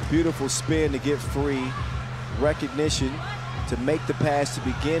 Beautiful spin to get free. Recognition to make the pass to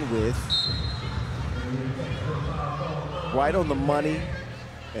begin with. Right on the money.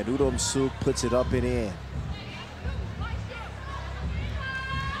 And Udom Suk puts it up and in.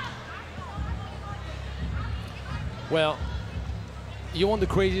 Well, you want the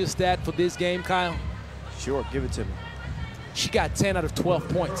craziest stat for this game, Kyle? Sure, give it to me. She got 10 out of 12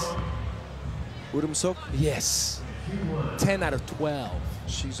 points. Udom Suk? Yes. 10 out of 12.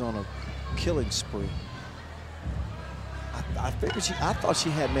 She's on a killing spree. I thought she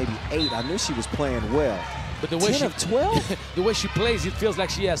had maybe 8. I knew she was playing well. But the way 10 of 12? The way she plays, it feels like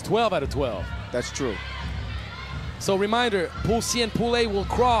she has 12 out of 12. That's true. So reminder, Pool C and Pool A will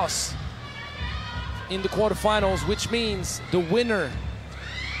cross in the quarterfinals, which means the winner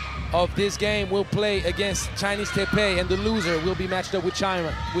of this game will play against Chinese Taipei, and the loser will be matched up with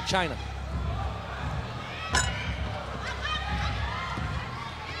China.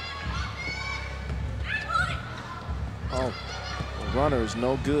 Oh, the runner is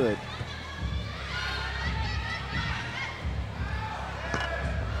no good.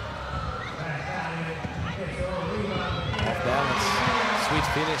 Off balance, sweet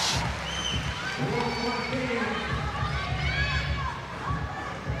finish.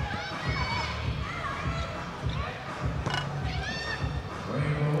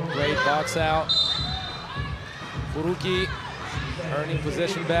 Great box out. Furuki earning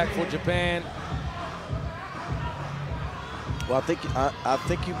possession back for Japan. Well, I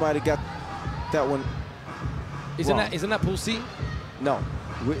think you might have got that one. Isn't that Pool C? No,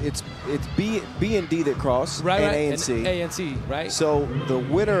 it's B and D that cross, right, and right. A and C. A and C, right? So the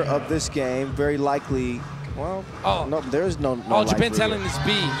winner of this game very likely. Well, no, there's no. Oh, Japan Thailand is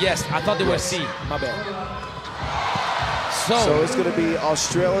B. Yes, I thought they were C. My bad. So it's going to be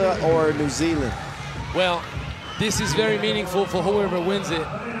Australia or New Zealand. Well, this is very meaningful for whoever wins it.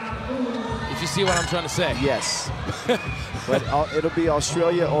 If you see what I'm trying to say. Yes. But it'll be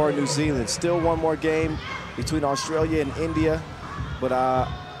Australia or New Zealand. Still one more game between Australia and India. But I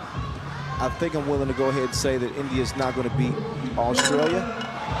think I'm willing to go ahead and say that India's not going to beat Australia.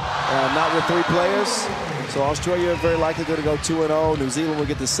 Not with 3 players. So Australia very likely going to go 2-0. New Zealand will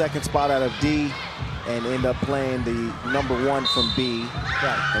get the second spot out of D and end up playing the #1 from B.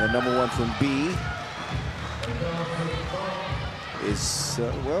 Right. And the #1 from B is,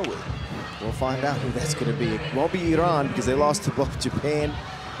 well, we'll find out who that's going to be. It won't be Iran because they lost to both Japan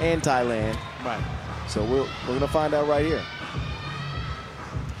and Thailand. Right. So we're going to find out right here.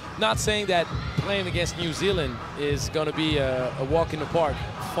 Not saying that playing against New Zealand is going to be a walk in the park.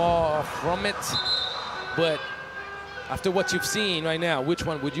 Far from it. But after what you've seen right now, which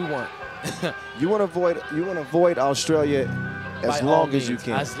one would you want? You want to avoid Australia as long as you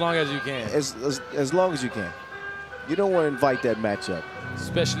can. As long as you can. As long as you can. You don't want to invite that matchup.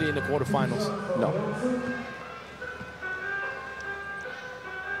 Especially in the quarterfinals. No.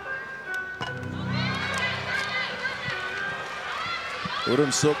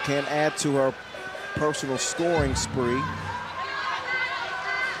 Udom Suk can add to her personal scoring spree.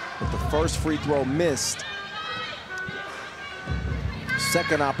 But the first free throw missed.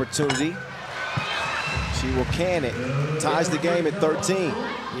 Second opportunity. She will can it. Ties the game at 13.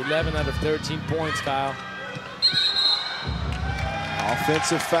 11 out of 13 points, Kyle.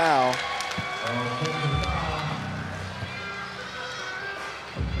 Offensive foul.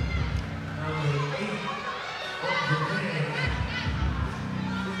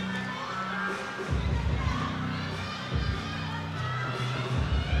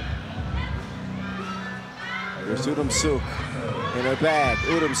 Here's Udom Suk in her bag.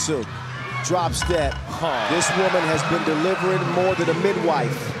 Udom Suk, drop step. This woman has been delivering more than a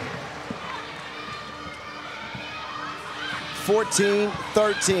midwife.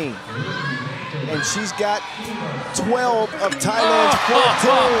 14-13. And she's got 12 of Thailand's 14.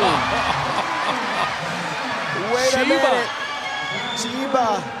 Wait a minute.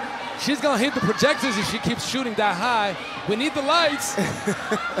 Chiba. She's gonna hit the projectors if she keeps shooting that high. We need the lights.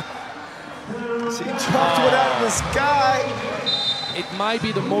 She dropped one out of the sky. It might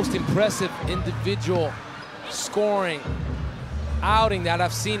be the most impressive individual scoring outing that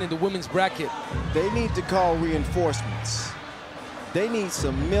I've seen in the women's bracket. They need to call reinforcements. They need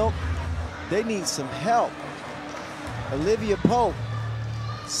some milk. They need some help. Olivia Pope,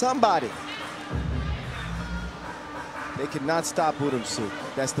 somebody. They cannot stop Udom Suk.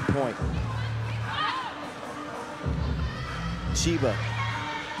 That's the point. Chiba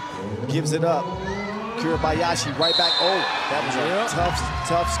gives it up. Kirabayashi right back. Oh, that was a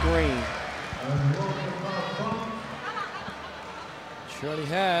tough screen. Surely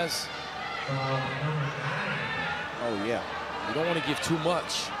has. Oh, yeah. You don't want to give too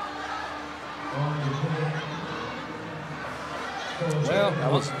much. Well,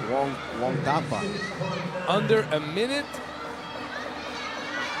 that was wrong tapa. Under a minute.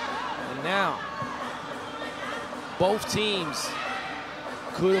 And now, both teams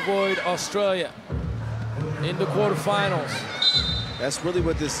could avoid Australia in the quarterfinals. That's really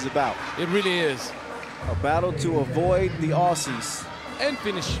what this is about. It really is. A battle to avoid the Aussies. And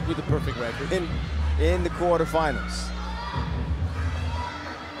finish with a perfect record. In the quarterfinals.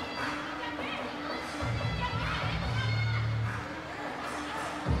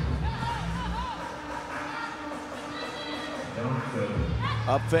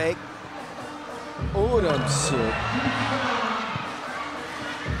 Up fake. Udom Suk.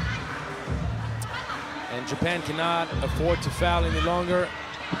 And Japan cannot afford to foul any longer.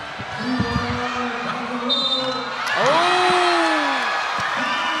 Oh!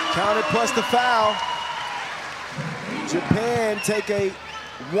 Counted plus the foul. Japan take a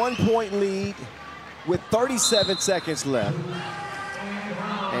 1-point lead with 37 seconds left.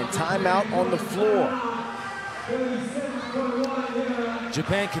 And timeout on the floor.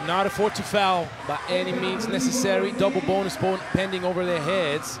 Japan cannot afford to foul by any means necessary. Double bonus point pending over their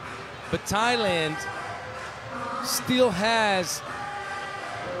heads. But Thailand still has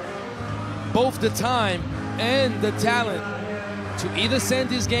both the time and the talent to either send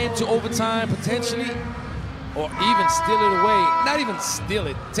this game to overtime potentially, or even steal it away. Not even steal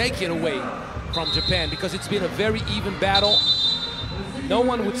it, take it away from Japan, because it's been a very even battle. No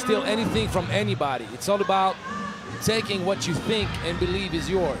one would steal anything from anybody. It's all about taking what you think and believe is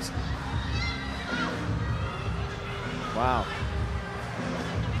yours. Wow.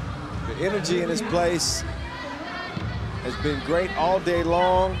 The energy in this place has been great all day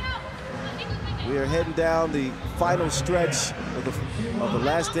long. We are heading down the final stretch of the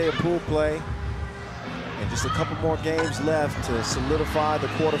last day of pool play. And just a couple more games left to solidify the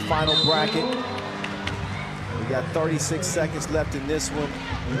quarterfinal bracket. We got 36 seconds left in this one.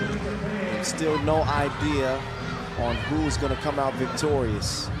 And still no idea on who's going to come out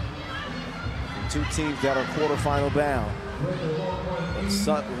victorious. And two teams that are quarterfinal bound.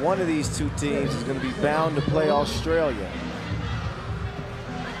 And one of these two teams is going to be bound to play Australia.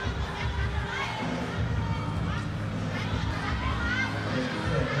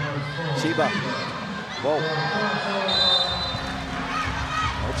 Chiba. Whoa.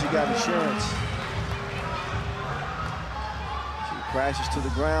 But she got insurance. She crashes to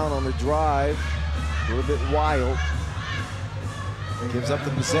the ground on the drive. A little bit wild. Gives up the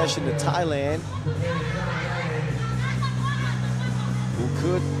possession to Thailand, who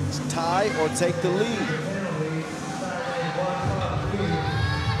could tie or take the lead.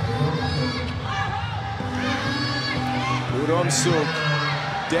 Udom Suk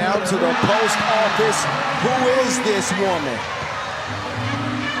down to the post office. Who is this woman?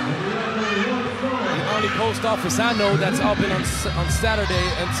 The only post office I know that's open on Saturday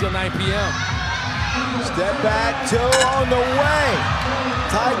until 9 p.m. Step back, two on the way.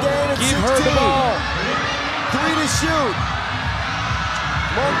 Tie game at 16. Give her the ball. 3 to shoot.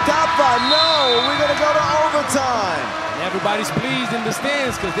 Montapa, no, we're gonna go to overtime. And everybody's pleased in the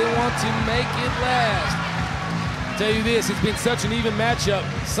stands because they want to make it last. I'll tell you this, it's been such an even matchup.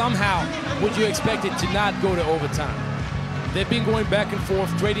 Somehow, would you expect it to not go to overtime? They've been going back and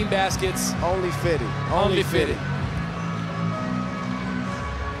forth, trading baskets. Only fitting. Only fitting.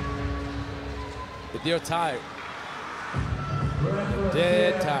 But they're tired.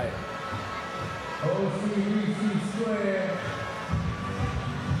 Dead tired.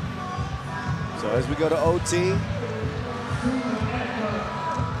 So as we go to OT,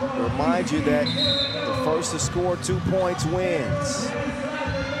 remind you that the first to score 2 points wins.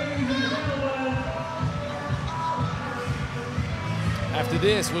 After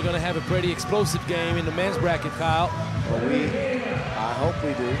this, we're going to have a pretty explosive game in the men's bracket, Kyle. Well, I hope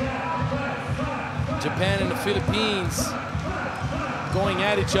we do. Japan and the Philippines going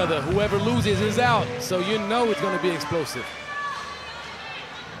at each other. Whoever loses is out, so you know it's going to be explosive.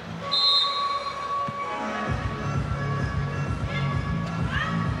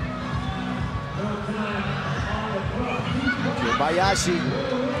 Bayashi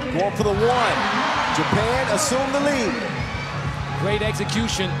going for the one. Japan assume the lead. Great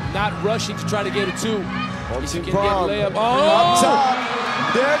execution, not rushing to try to get a two. If you can get a layup. Oh! Up top.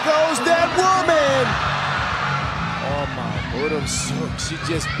 There goes that woman. Oh my. Udom Suk, she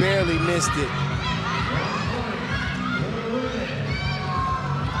just barely missed it.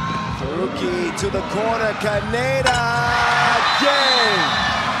 Faruqi to the corner, Kaneda. Game.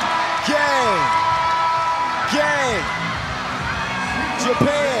 Game. Game.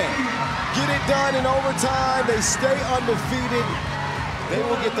 Japan get it done in overtime. They stay undefeated. They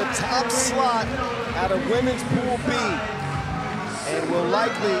will get the top slot out of women's Pool B and will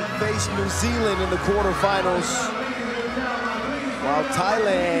likely face New Zealand in the quarterfinals, while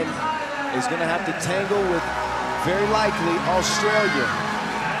Thailand is going to have to tangle with, very likely, Australia.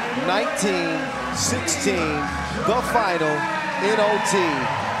 19-16, the final in OT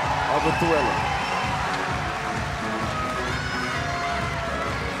of a thriller.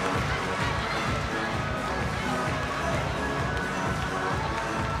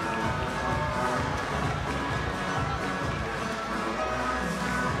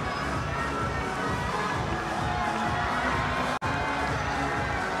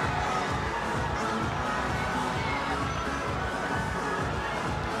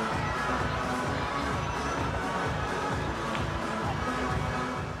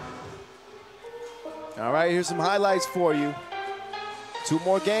 All right, here's some highlights for you. 2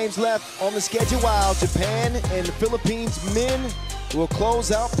 more games left on the schedule, while Japan and the Philippines men will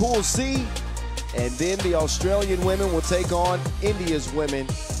close out Pool C, and then the Australian women will take on India's women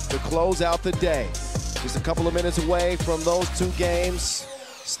to close out the day. Just a couple of minutes away from those 2 games.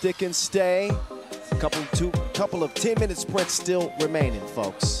 Stick and stay. A couple of 10-minute sprints still remaining,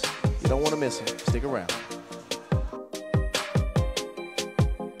 folks. You don't want to miss them. Stick around.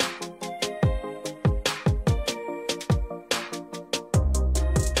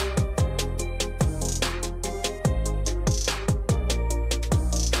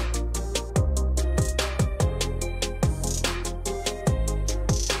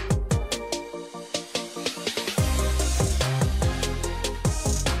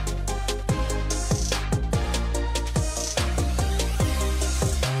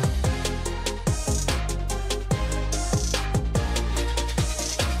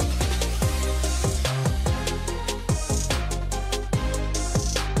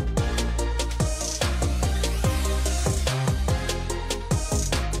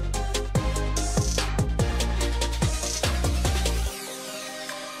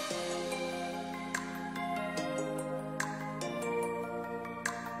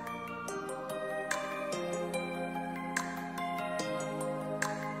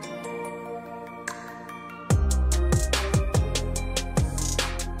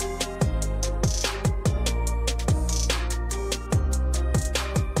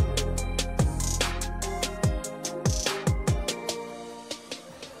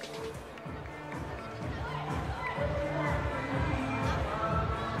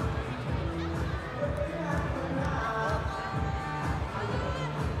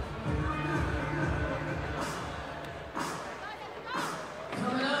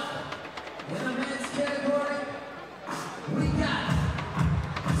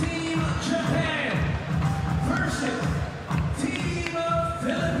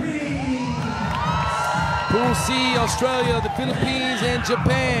 Pool C, Australia, the Philippines, and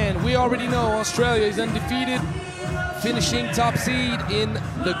Japan. We already know Australia is undefeated, finishing top seed in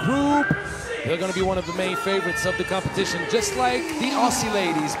the group. They're going to be one of the main favorites of the competition, just like the Aussie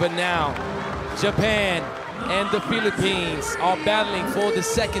ladies. But now, Japan and the Philippines are battling for the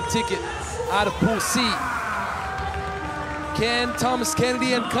second ticket out of Pool C. Can Thomas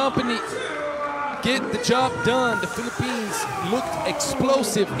Kennedy and company get the job done? The Philippines looked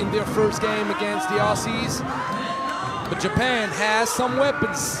explosive in their first game against the Aussies, but Japan has some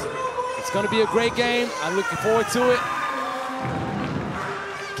weapons. It's going to be a great game. I'm looking forward to it.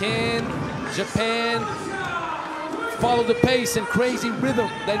 Can Japan follow the pace and crazy rhythm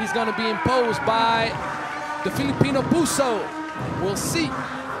that is going to be imposed by the Filipino Puso? We'll see.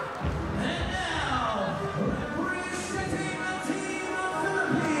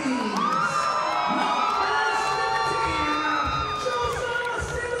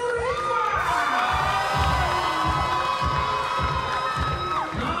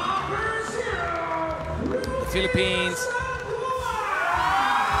 Philippines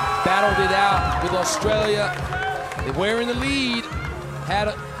battled it out with Australia. They were in the lead, had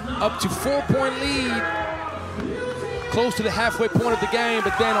up to 4-point lead, close to the halfway point of the game,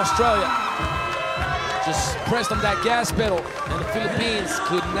 but then Australia just pressed on that gas pedal, and the Philippines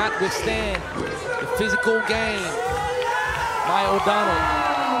could not withstand the physical game by O'Donnell,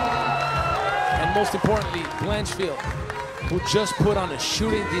 and most importantly, Blanchfield, who just put on a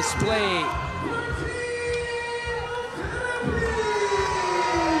shooting display.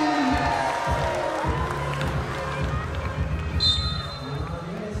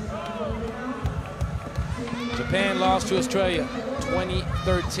 Japan lost to Australia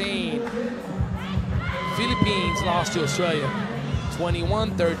 2013. Philippines lost to Australia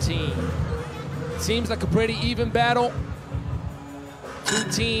 21-13. Seems like a pretty even battle. Two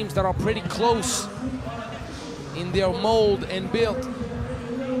teams that are pretty close in their mold and build.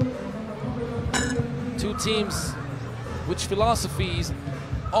 Two teams which philosophies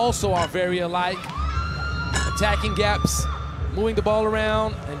also are very alike. Attacking gaps, moving the ball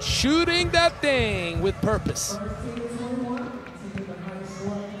around, and shooting that thing with purpose.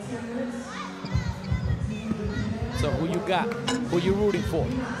 So who you got? Who you rooting for?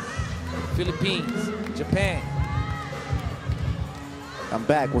 Philippines, Japan. I'm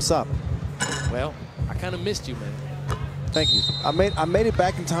back. What's up? Well, I kind of missed you, man. Thank you. I made it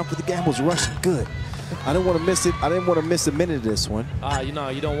back in time for the game. Was rushing good. I didn't want to miss it. I didn't want to miss a minute of this one. You know,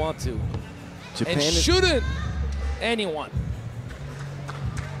 you don't want to. Japan and shouldn't anyone.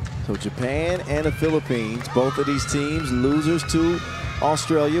 So Japan and the Philippines, both of these teams losers to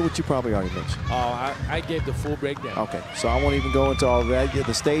Australia, which you probably already mentioned. Oh, I gave the full breakdown. Okay, so I won't even go into all of that. Yeah,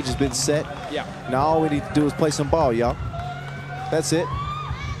 the stage has been set. Yeah. Now all we need to do is play some ball, y'all. That's it.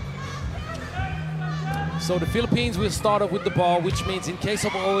 So the Philippines will start off with the ball, which means in case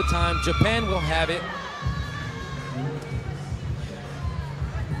of overtime, Japan will have it.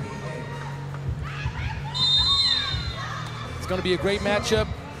 It's going to be a great matchup.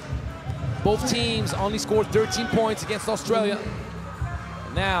 Both teams only scored 13 points against Australia.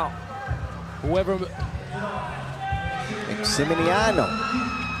 Now, whoever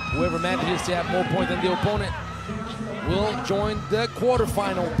manages to have more points than the opponent will join the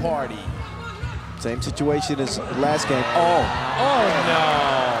quarterfinal party. Same situation as last game. Oh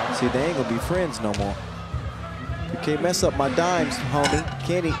no! See, they ain't gonna be friends no more. You can't mess up my dimes, homie.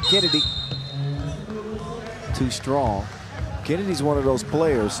 Kennedy. Too strong. Kennedy's one of those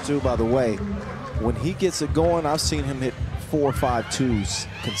players, too, by the way. When he gets it going, I've seen him hit 4 or 5 twos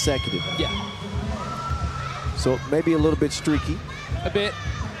consecutive. Yeah. So maybe a little bit streaky. A bit.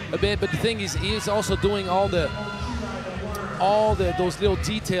 But the thing is, he's also doing all those little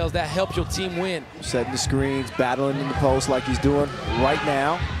details that help your team win. Setting the screens, battling in the post like he's doing right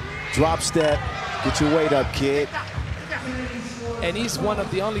now. Drop step, get your weight up, kid. And he's one of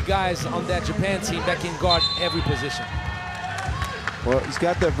the only guys on that Japan team that can guard every position. Well, he's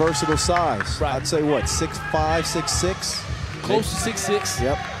got that versatile size. Right. I'd say what, 6'5", 6'6"? Close to 6'6".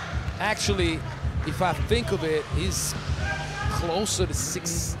 Yep. Actually, if I think of it, he's closer to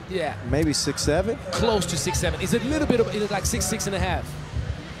 6, yeah. Maybe 6'7"? Close to 6'7". He's a little bit of, like 6'6" and a half.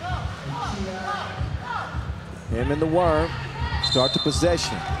 Him and the worm start the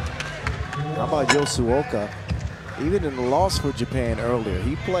possession. How about Yosuoka? Even in the loss for Japan earlier,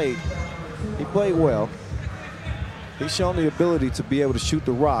 he played well. He's shown the ability to be able to shoot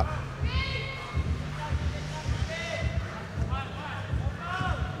the rock.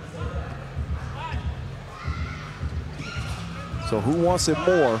 So who wants it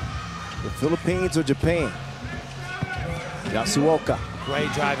more, the Philippines or Japan? Yasuoka.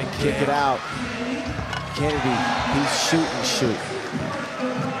 Great driving kick. Kick it out. Kennedy, he's shoot.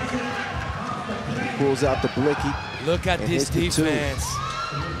 He pulls out the blicky. Look at this defense.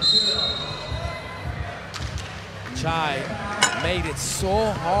 Ochai made it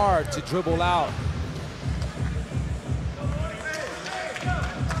so hard to dribble out.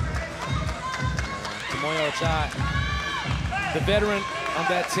 Tomoya Ochai, the veteran on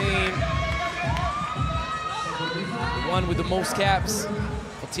that team, the one with the most caps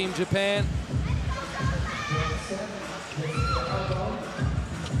for Team Japan.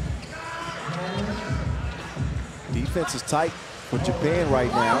 Defense is tight for Japan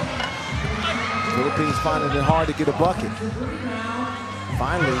right now. Philippines finding it hard to get a bucket.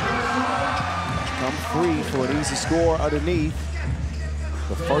 Finally, come free for an easy score underneath.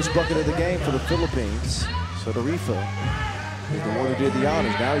 The first bucket of the game for the Philippines. So the Rifa is the one who did the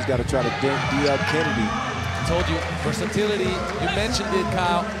honors. Now he's got to try to D up Kennedy. I told you, versatility, you mentioned it,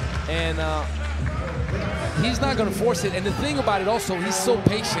 Kyle, and he's not going to force it. And the thing about it also, he's so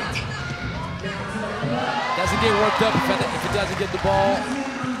patient. Doesn't get worked up if it doesn't get the ball.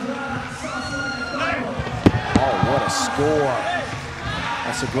 Oh, what a score.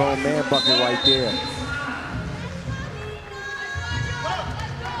 That's a grown man bucket right there.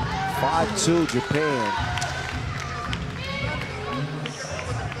 5-2 Japan.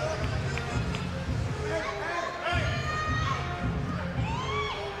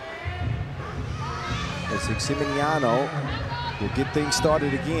 As Ximiniano will get things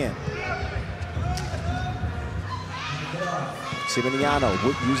started again. Ximiniano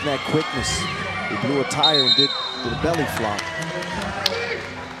using that quickness. He blew a tire and did the belly flop.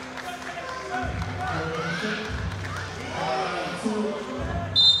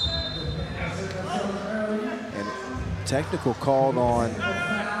 And technical called on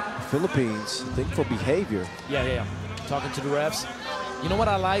Philippines, I think for behavior. Yeah. Talking to the refs. You know what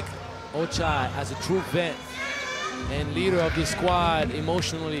I like? Ochai as a true vet and leader of the squad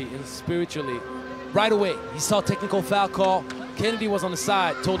emotionally and spiritually. Right away, he saw technical foul call. Kennedy was on the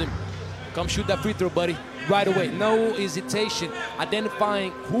side, told him, come shoot that free throw, buddy. Right away, no hesitation,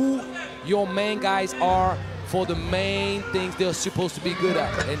 identifying who your main guys are for the main things they're supposed to be good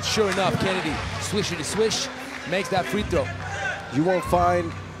at. And sure enough, Kennedy, swishity swish, makes that free throw. You won't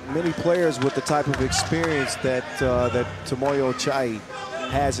find many players with the type of experience that that Tomoya Ochai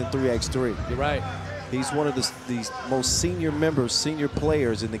has in 3x3. You're right. He's one of the most senior members, senior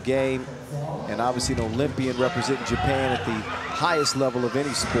players in the game, and obviously an Olympian representing Japan at the highest level of any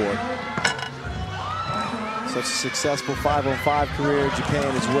sport. Such a successful 5-on-5 career in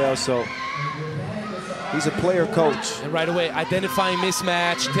Japan as well, so he's a player coach. And right away, identifying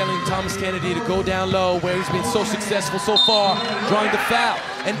mismatch, telling Thomas Kennedy to go down low where he's been so successful so far, drawing the foul.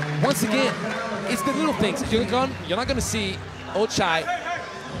 And once again, it's the little things. You're not going to see Ochai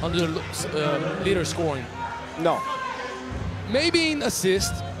under leader scoring. No. Maybe in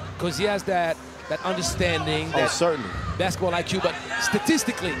assist, because he has that understanding, that certainly basketball IQ, but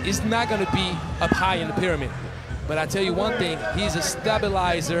statistically, it's not going to be up high in the pyramid. But I tell you one thing, he's a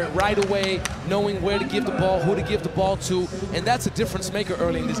stabilizer right away, knowing where to give the ball, who to give the ball to, and that's a difference maker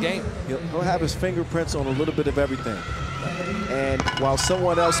early in this game. He'll have his fingerprints on a little bit of everything. And while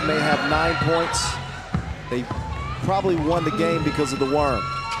someone else may have 9 points, they probably won the game because of the worm.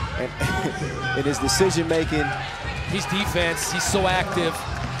 And in his decision-making. His defense, he's so active.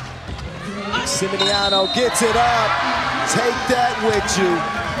 Ximiniano gets it up. Take that with you.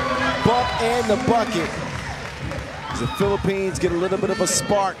 Bump and the bucket. As the Philippines get a little bit of a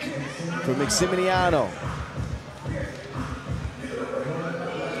spark from Ximiniano.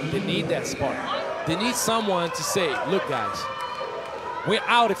 They need that spark. They need someone to say, look guys, we're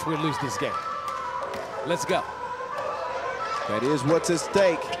out if we lose this game. Let's go. That is what's at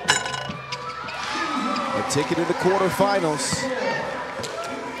stake. A ticket to the quarterfinals.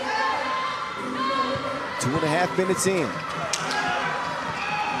 2.5 minutes in.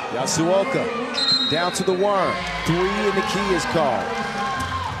 Yasuoka down to the worm. 3 and the key is called.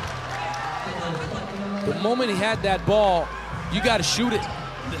 The moment he had that ball, you got to shoot it.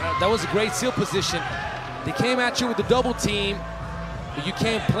 That was a great seal position. They came at you with the double team, but you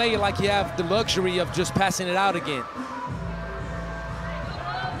can't play like you have the luxury of just passing it out again.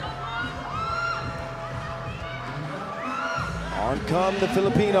 On come the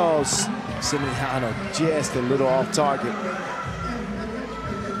Filipinos. Ximiniano just a little off target.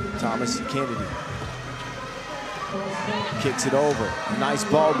 Thomas Kennedy kicks it over. Nice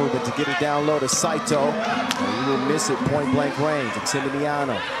ball movement to get it down low to Saito. He will miss it point blank range.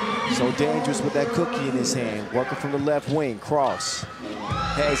 Ximiniano so dangerous with that cookie in his hand. Working from the left wing, cross.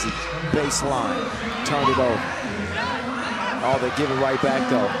 Hezzy, baseline, turned it over. Oh, they give it right back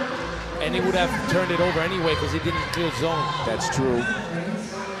though. And he would have turned it over anyway because he didn't clear zone. That's true.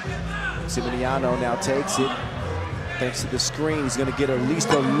 Ximiniano now takes it. Thanks to the screen, he's going to get at least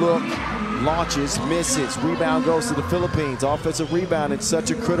a look. Launches, misses. Rebound goes to the Philippines. Offensive rebound, it's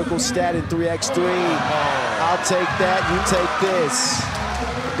such a critical stat in 3x3. I'll take that, you take this.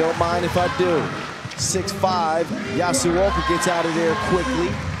 Don't mind if I do. 6'5", Yasuoka gets out of there quickly,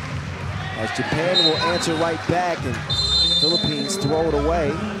 as Japan will answer right back, and Philippines throw it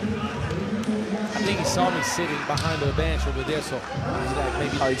away. I think he saw me sitting behind the bench over there, so he's like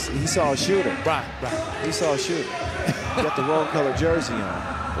maybe. Oh, he saw a shooter. Right. He saw a shooter. He got the wrong color jersey on.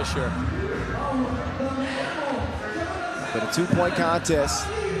 For sure. But a two-point contest.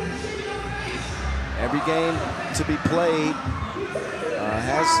 Every game to be played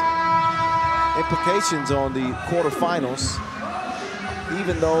has implications on the quarterfinals,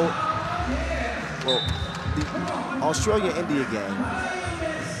 even though, well, the Australia-India game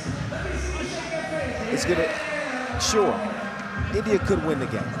is gonna, sure, India could win the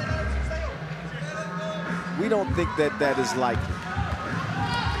game. We don't think that that is likely.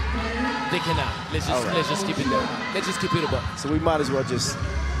 They cannot. Let's just keep it there. Let's just keep it above. So we might as well just.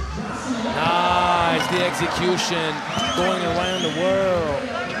 Nice, the execution, going around the world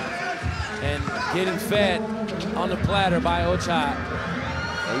and getting fed on the platter by Ochai.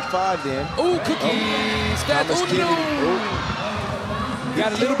 8-5 then. Ooh, cookies. That, no.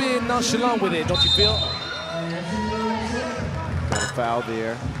 Got a little bit nonchalant with it, don't you feel? Got a foul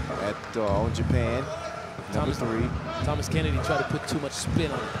there at on Japan. Number 3. Thomas Kennedy tried to put too much spin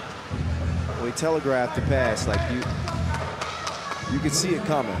on it. Well, he telegraphed the pass, like you could see it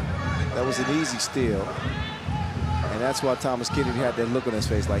coming. That was an easy steal. And that's why Thomas Kennedy had that look on his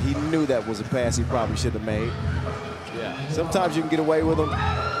face, like he knew that was a pass he probably should have made. Yeah. Sometimes you can get away with them,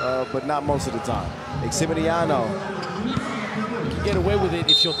 but not most of the time. Eximiliano. You can get away with it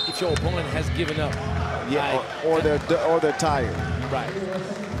if your opponent has given up. Yeah, like, or they're tired. Right.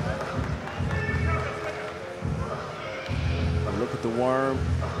 Look at the worm.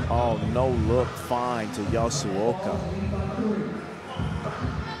 Oh, no look, fine to Yasuoka.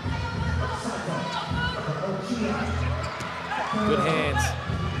 Good hands,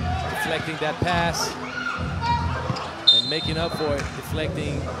 deflecting that pass and making up for it,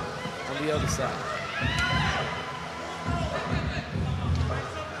 deflecting on the other side.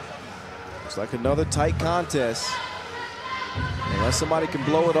 Looks like another tight contest. Unless somebody can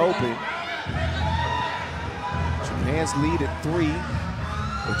blow it open. Japan's lead at 3,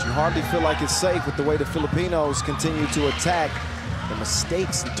 but you hardly feel like it's safe with the way the Filipinos continue to attack. The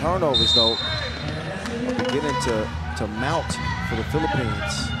mistakes and turnovers, though, are beginning to mount for the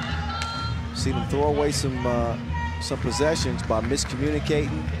Philippines. See them throw away some possessions by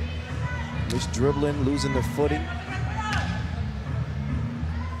miscommunicating, misdribbling, losing their footing.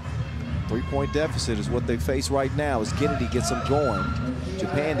 3-point deficit is what they face right now as Kennedy gets them going.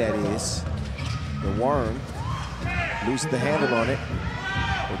 Japan, that is. The worm loses the handle on it.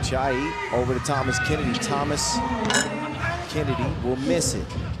 Ochai over to Thomas Kennedy. Thomas Kennedy will miss it.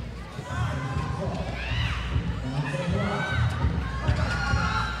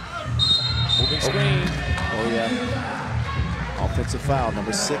 Moving screen. Oh yeah. Offensive foul,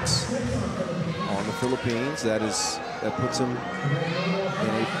 number 6 on the Philippines. That puts them in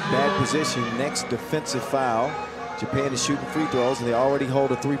a bad position. Next defensive foul. Japan is shooting free throws, and they already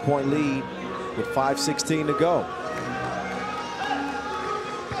hold a 3-point lead with 5:16 to go.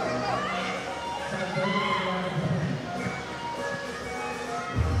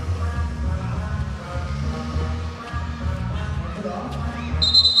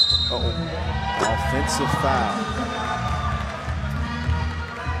 Offensive foul.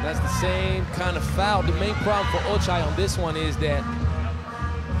 That's the same kind of foul. The main problem for Ochai on this one is that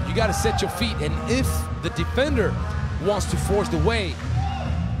you got to set your feet, and if the defender wants to force the way,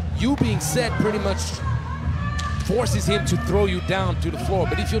 you being set pretty much forces him to throw you down to the floor.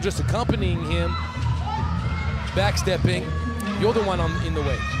 But if you're just accompanying him, backstepping, you're the one in the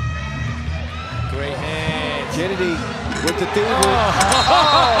way. Great hands. Kennedy with the thing.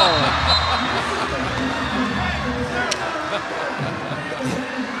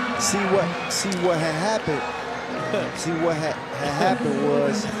 See what had happened. See what had happened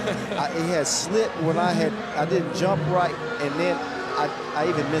was it had slipped when I didn't jump right, and then I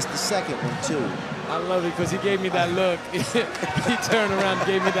even missed the second one too. I love it because he gave me that look. He turned around and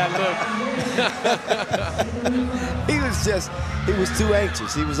gave me that look. He was too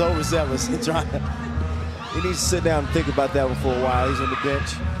anxious. He was overzealous. He needs to sit down and think about that one for a while. He's on the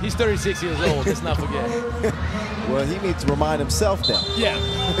bench. He's 36 years old, let's not forget. Well, he needs to remind himself that. Yeah.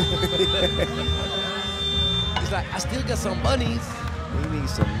 He's like, I still got some bunnies. He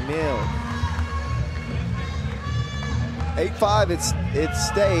needs some milk. 8-5, it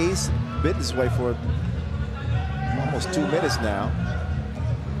stays. Been this way for almost 2 minutes now.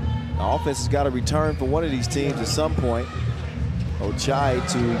 The offense has got to return for one of these teams at some point. Ochai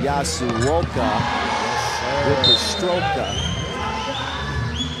to Yasuoka with the stroker.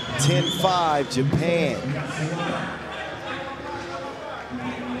 10-5 Japan.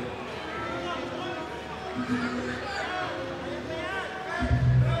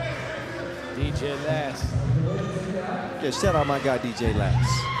 DJ Last. Yeah, shout out my guy DJ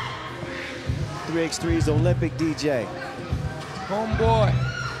Last. 3x3's Olympic DJ. Homeboy,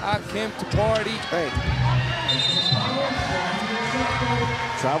 I came to party. Hey.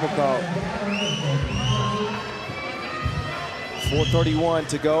 Travel call. 4:31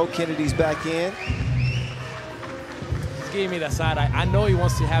 to go. Kennedy's back in. He gave me that side eye. I know he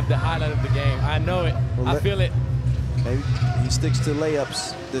wants to have the highlight of the game. I know it. Well, I feel it. Maybe he sticks to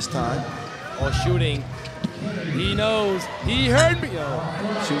layups this time. Or shooting. He knows. He heard me.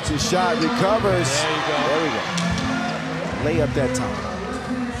 Oh. Shoots his shot, recovers. There you go. There we go. Layup that time.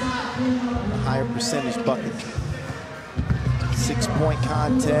 A higher percentage bucket. 6-point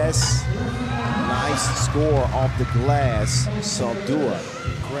contest. Nice score off the glass. Saldua.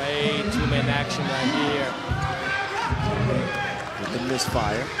 Great two-man action right here. With the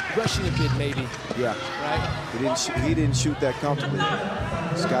misfire. Rushing a bit, maybe. Yeah. Right? He didn't shoot that comfortably.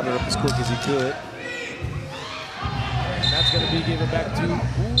 Just got it up as quick as he could. And that's going to be given back to.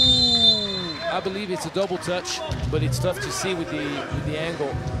 Ooh, I believe it's a double touch, but it's tough to see with the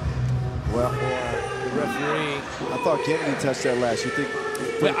angle. Well, The referee. I thought Kennedy touched that last. You think?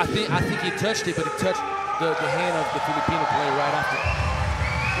 Well, I think he touched it, but he touched the hand of the Filipino player right after.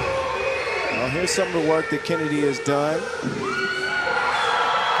 Well, here's some of the work that Kennedy has done.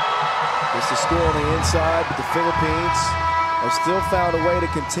 It's the score on the inside, but the Philippines have still found a way to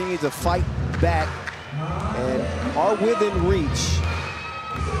continue to fight back and are within reach.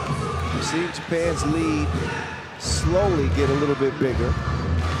 You see Japan's lead slowly get a little bit bigger.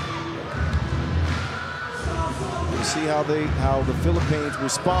 You see how the Philippines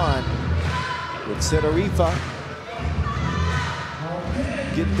respond with Sedarifa.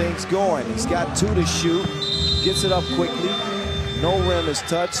 Get things going. He's got 2 to shoot. Gets it up quickly. No rim is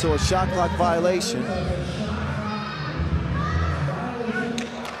touched, so a shot clock violation.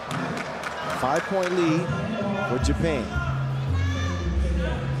 5-point lead for Japan.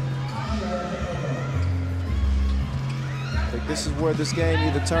 I think this is where this game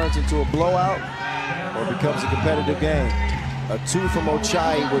either turns into a blowout or becomes a competitive game. A 2 from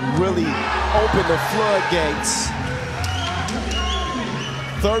Ochai would really open the floodgates.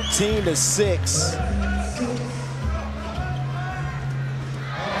 13-6.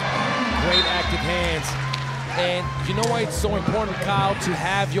 Great active hands. And you know why it's so important, Kyle, to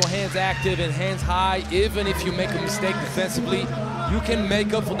have your hands active and hands high. Even if you make a mistake defensively, you can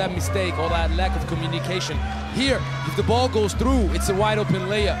make up for that mistake or that lack of communication. Here, if the ball goes through, it's a wide open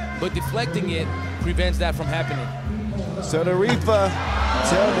layup, but deflecting it prevents that from happening. So the Reefa,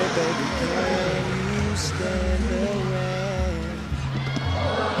 tell me, baby, can you stand the rain?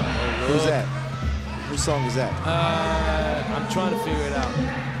 Who's that? Whose song is that? I'm trying to figure it out.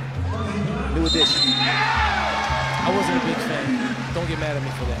 New Edition. I wasn't a big fan. Don't get mad at me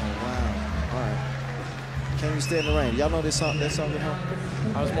for that. Wow. All right. Can You Stand the Rain? Y'all know that song at home?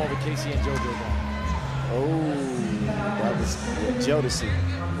 I was more of a Casey and JoJo guy. Oh, that was Jodeci.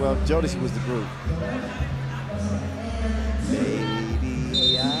 Well, Jodeci was the group.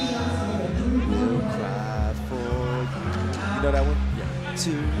 Baby, I will cry for you. You know that one? Yeah.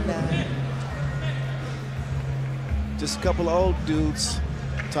 Tonight. Just a couple of old dudes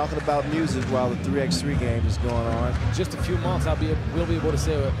talking about music while the 3x3 game is going on. Just a few months, we'll be able to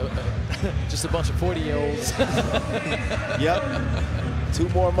say just a bunch of 40-year-olds. Yep. 2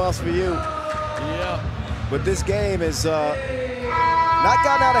 more months for you. Yeah. But this game is not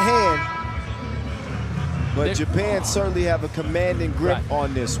gotten out of hand. But Japan certainly have a commanding grip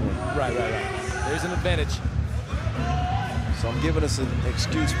on this one. Right. There's an advantage. So I'm giving us an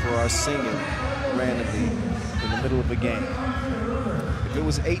excuse for our singing randomly in the middle of the game. If it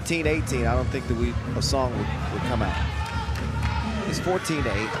was 18-18, I don't think that a song would come out. It's 14-8.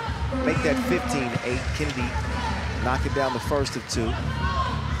 Make that 15-8. Kennedy knocking down the first of 2.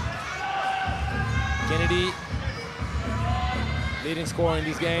 Kennedy, leading scorer in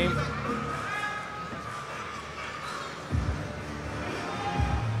this game.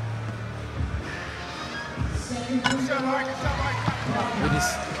 With his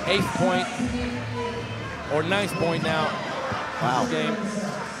 8th point or 9th point now. Wow. Game.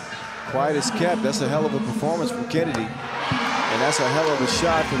 Quiet as kept. That's a hell of a performance from Kennedy. And that's a hell of a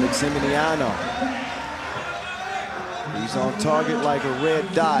shot from Maximiliano. He's on target like a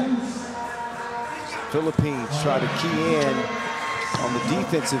red dot. Philippines try to key in on the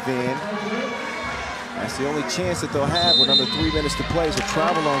defensive end. That's the only chance that they'll have with under 3 minutes to play, so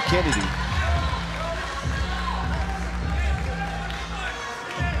travel on Kennedy.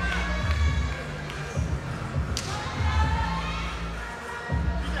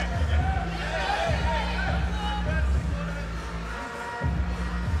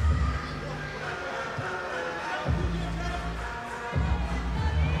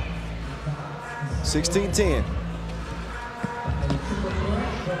 (16-10).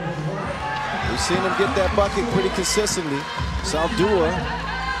 We've seen him get that bucket pretty consistently. Saldua,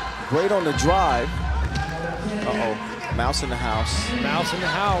 great on the drive. Uh-oh, mouse in the house. Mouse in the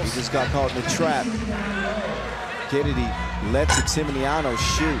house. He just got caught in the trap. Kennedy lets Ximiniano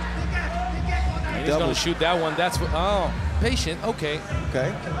shoot. He's gonna shoot that one. That's what, oh, patient, okay.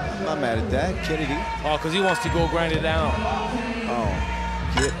 Okay, I'm not mad at that. Kennedy. Oh, because he wants to go grind it down. Oh,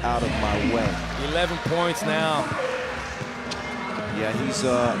 get out of my way. 11 points now. Yeah, he's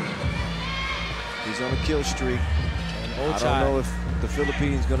on a kill streak. And I don't know if the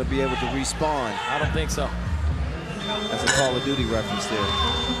Philippines going to be able to respawn. I don't think so. That's a Call of Duty reference there.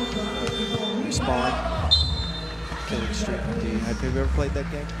 Respawn. Killing streak. Have you ever played that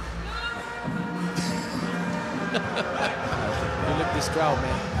game? You look distraught,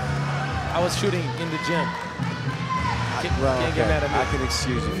 man. I was shooting in the gym. Can't get mad at me. I can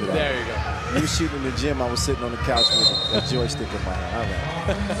excuse you for that. There you go. You shooting in the gym, I was sitting on the couch with a joystick in my hand. All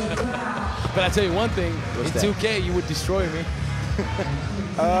right. But I tell you one thing, What's in that? 2K, you would destroy me.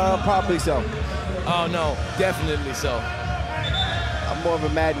 Probably so. Oh, no, definitely so. I'm more of a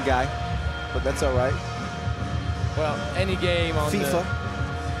Madden guy, but that's all right. Well, any game on FIFA.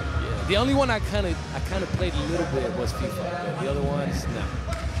 The only one I kind of played a little bit was FIFA. The other ones, no.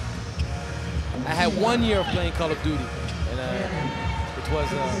 I had 1 year of playing Call of Duty, and it was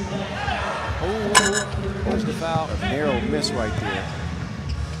where's the foul? A narrow miss right there.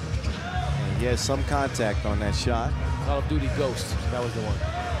 And he has some contact on that shot. Call of Duty Ghost, that was the one.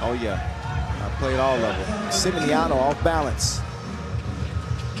 Oh yeah, I played all of them. Ximiniano off balance.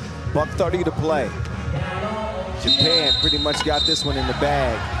 $1:30 to play. Japan pretty much got this one in the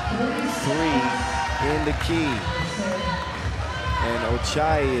bag. 3 in the key. And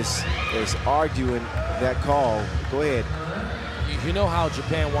Ochai is arguing that call. Go ahead. You know how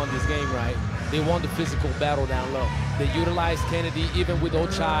Japan won this game, right? They won the physical battle down low. They utilized Kennedy even with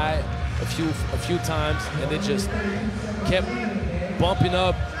Ochai a few times, and they just kept bumping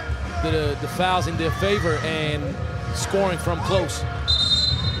up the fouls in their favor and scoring from close.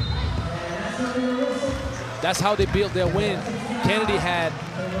 That's how they built their win. Kennedy had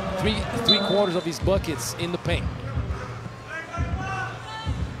three quarters of his buckets in the paint.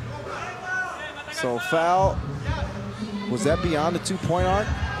 So foul, was that beyond the 2-point arc?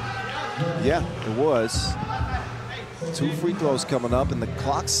 Yeah, it was. 2 free throws coming up and the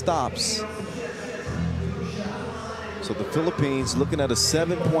clock stops. So the Philippines looking at a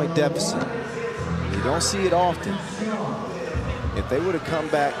 7-point deficit. You don't see it often. If they were to come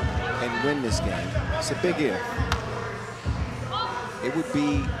back and win this game, it's a big if. It would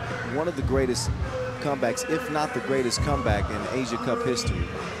be one of the greatest comebacks, if not the greatest comeback in Asia Cup history.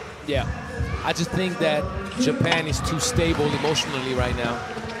 Yeah, I just think that Japan is too stable emotionally right now.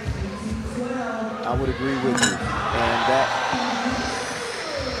 I would agree with you. And that,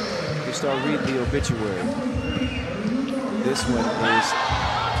 you start reading the obituary. This one is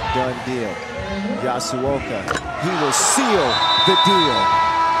done deal. Yasuoka, he will seal the deal.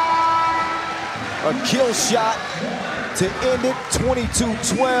 A kill shot to end it,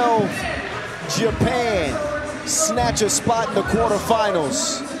 22-12. Japan snatch a spot in the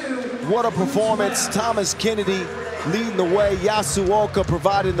quarterfinals. What a performance. Thomas Kennedy leading the way. Yasuoka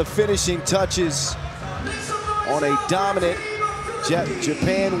providing the finishing touches on a dominant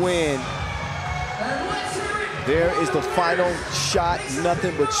Japan win. There is the final shot,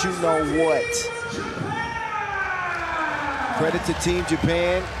 nothing but you know what. Credit to Team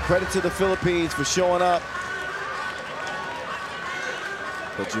Japan, credit to the Philippines for showing up.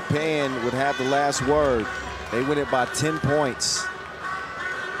 But Japan would have the last word. They win it by 10 points.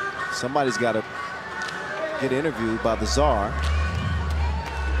 Somebody's got to get interviewed by the Czar.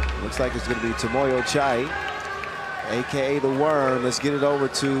 Looks like it's going to be Tomoyo Ochai, AKA the Worm. Let's get it over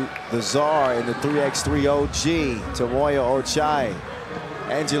to the Czar in the 3x3 OG, Tomoyo Ochai.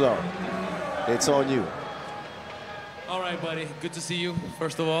 Angelo, it's on you. All right, buddy, good to see you,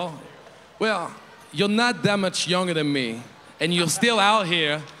 first of all. Well, you're not that much younger than me, and you're still out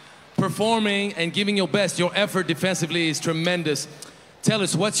here performing and giving your best. Your effort defensively is tremendous. Tell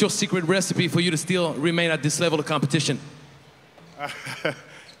us, what's your secret recipe for you to still remain at this level of competition?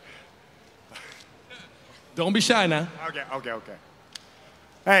 Don't be shy now. Okay.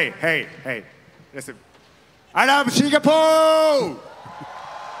 Hey. Listen. I love Singapore!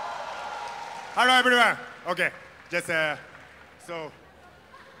 Hello, everyone. Okay, just so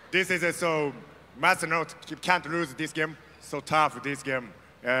this is so master note. You can't lose this game. So tough this game.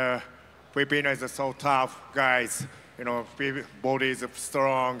 Filipinos are so tough guys. You know, body is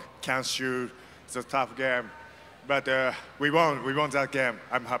strong, can shoot. It's a tough game, but we won that game.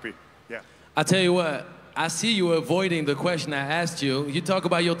 I'm happy. Yeah. I tell you what. I see you avoiding the question I asked you. You talk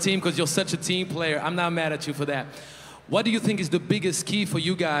about your team because you're such a team player. I'm not mad at you for that. What do you think is the biggest key for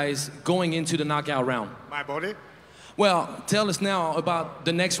you guys going into the knockout round? My body? Well, tell us now about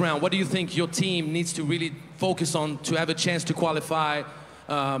the next round. What do you think your team needs to really focus on to have a chance to qualify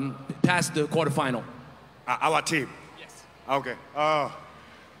past the quarterfinal? Our team? Yes. Okay.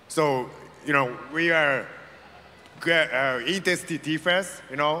 So, you know, we are intensity defense,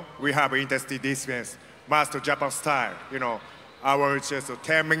 you know. We have intensity defense. Master Japan style, you know. Our just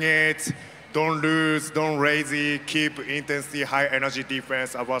 10 minutes, don't lose, don't lazy, keep intensity, high energy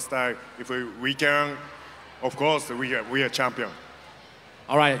defense, our style. If we can, of course, we are champion.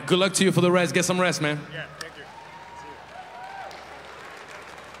 All right, good luck to you for the rest. Get some rest, man. Yeah, thank you.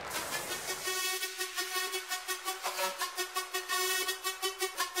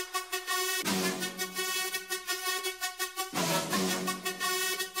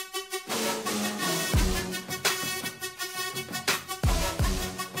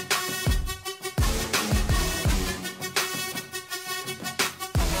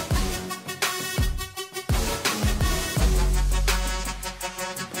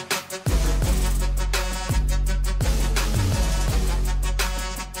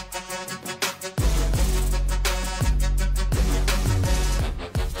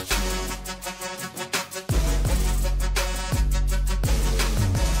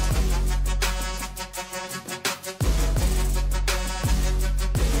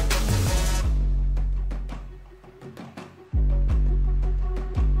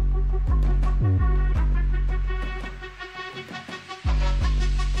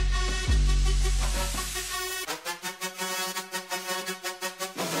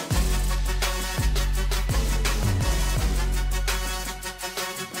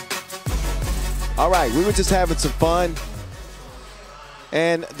 All right, we were just having some fun.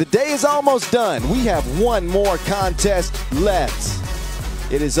 And the day is almost done. We have one more contest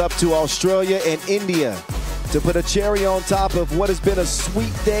left. It is up to Australia and India to put a cherry on top of what has been a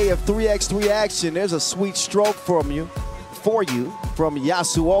sweet day of 3x3 action. There's a sweet stroke for you from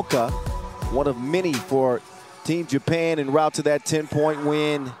Yasuoka, one of many for Team Japan en route to that 10-point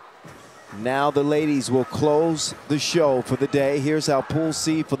win. Now the ladies will close the show for the day. Here's how Pool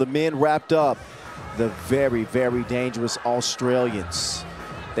C for the men wrapped up. The very, very dangerous Australians.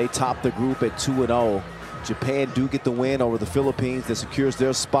 They top the group at 2-0. Japan do get the win over the Philippines that secures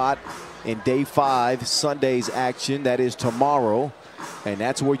their spot in day 5, Sunday's action. That is tomorrow, and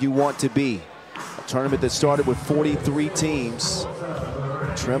that's where you want to be. A tournament that started with 43 teams,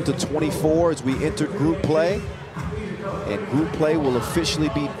 trimmed to 24 as we enter group play. And group play will officially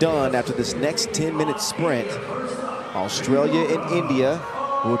be done after this next 10-minute sprint. Australia and India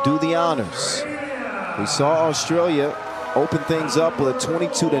will do the honors. We saw Australia open things up with a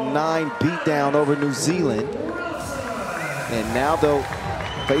 22-9 beatdown over New Zealand. And now they'll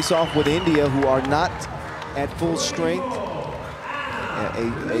face off with India, who are not at full strength.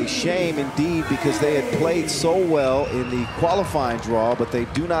 A shame indeed, because they had played so well in the qualifying draw, but they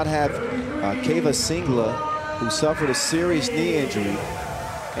do not have Keva Singla, who suffered a serious knee injury.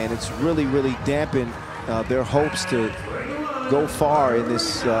 And it's really, really dampened their hopes to go far in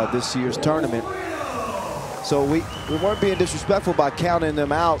this year's tournament. So we weren't being disrespectful by counting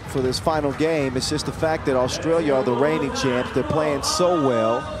them out for this final game. It's just the fact that Australia are the reigning champs. They're playing so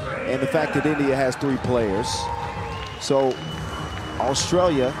well, and the fact that India has 3 players. So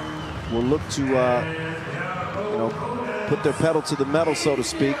Australia will look to put their pedal to the metal, so to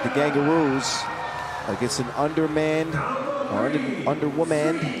speak. The Kangaroos against an undermanned or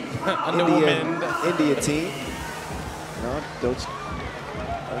underwomaned India team. Those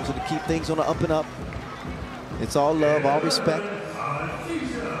are to keep things on the up and up. It's all love, all respect.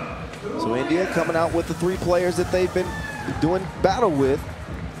 So India coming out with the 3 players that they've been doing battle with.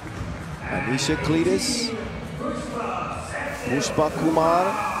 Anisha Cletus, Pushpa Kumar,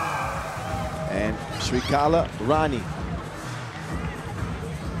 and Srikala Rani.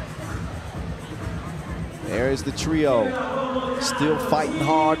 There is the trio, still fighting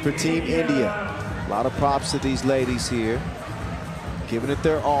hard for Team India. A lot of props to these ladies here, giving it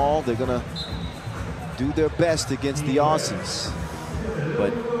their all. They're gonna do their best against the Aussies.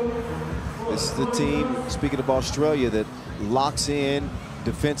 But this is the team, speaking of Australia, that locks in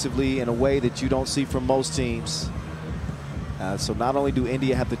defensively in a way that you don't see from most teams. So not only do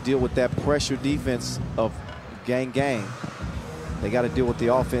India have to deal with that pressure defense of gang, they got to deal with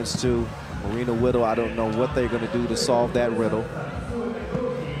the offense too. Marina Whittle, I don't know what they're going to do to solve that riddle.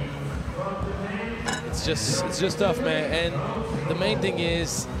 It's just tough, man. And the main thing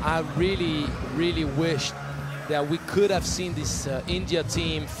is, I really, really wish that we could have seen this India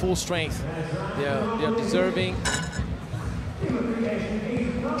team full strength. They're deserving.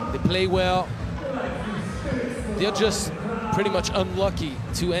 They play well. They're just pretty much unlucky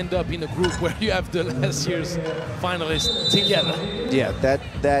to end up in a group where you have the last year's finalists together. Yeah,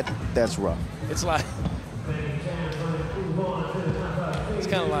 that's rough. It's like, it's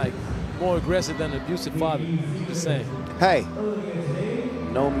kind of like more aggressive than an abusive father. Just saying. Hey,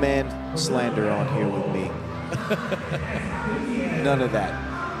 no man slander on here with me. None of that.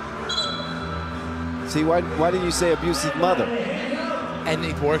 See, why did you say abusive mother? And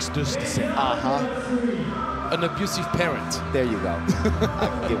it works just the same. An abusive parent. There you go. I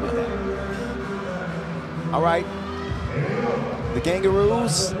can get with that. All right. The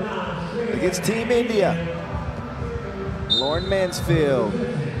Kangaroos against Team India. Lauren Mansfield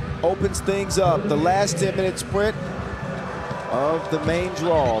opens things up. The last 10-minute sprint of the main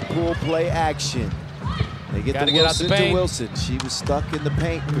draw. Pool play action. They get the Wilson to Wilson. She was stuck in the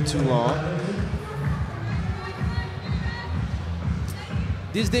paint for too long.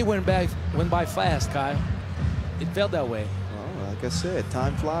 This day went by fast, Kyle. It felt that way. Well, like I said,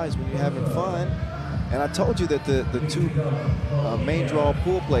 time flies when you're having fun. And I told you that the two main draw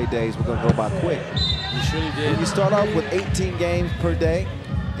pool play days were going to go by quick. You surely did. When you start off with 18 games per day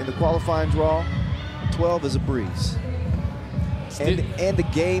in the qualifying draw, 12 is a breeze. And the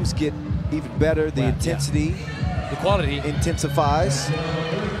games get even better. The intensity, the quality intensifies.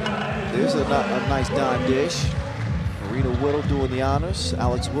 There's a nice dime dish. Marina Whittle doing the honors.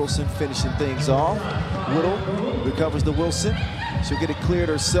 Alex Wilson finishing things off. Whittle recovers the Wilson. She'll get it cleared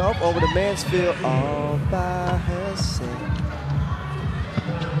herself. Over to Mansfield all by herself.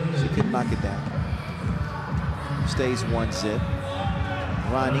 She couldn't knock it down. Stays 1-zip.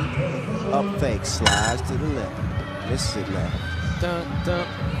 Ronnie up fake, slides to the left. Misses it left. Dun, dun.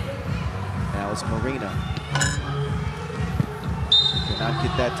 Now it's Marina. Cannot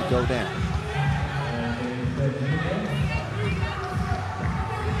get that to go down.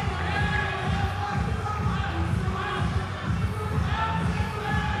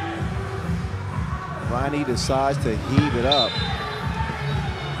 Ronnie decides to heave it up.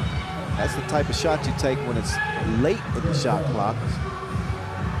 That's the type of shot you take when it's late in the shot clock.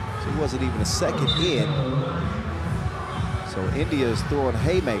 She wasn't even a second in. So India is throwing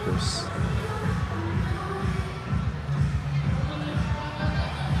haymakers.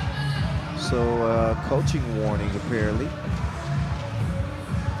 So coaching warning apparently.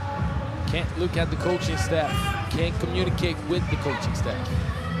 Can't look at the coaching staff. Can't communicate with the coaching staff.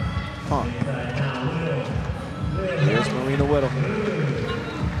 Huh. There's Marina Whittle.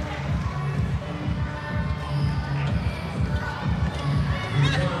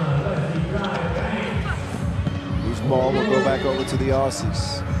 Loose ball will go back over to the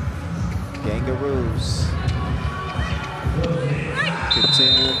Aussies. Kangaroos.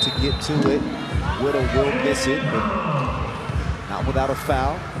 Continuing to get to it. Whittle will miss it, but not without a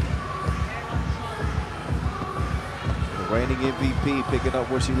foul. The reigning MVP picking up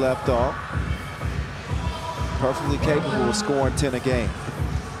where she left off. Perfectly capable of scoring 10 a game.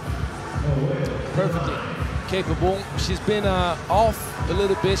 Perfectly capable. She's been off a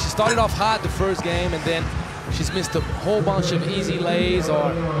little bit. She started off hot the first game, and then she's missed a whole bunch of easy lays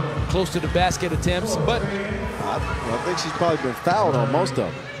or close to the basket attempts. But I think she's probably been fouled on most of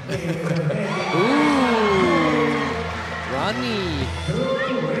them. Ooh, Ronnie.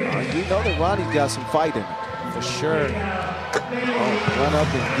 You know that Ronnie's got some fight in it. For sure. Oh, run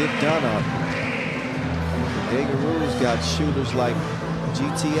up and get done up. The Kangaroos got shooters like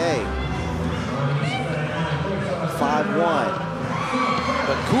GTA. 5'1".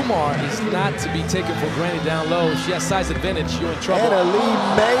 But Kumar is not to be taken for granted down low. She has size advantage. You're in trouble. And Ali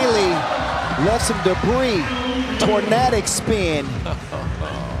Bailey left some debris. Tornadic spin.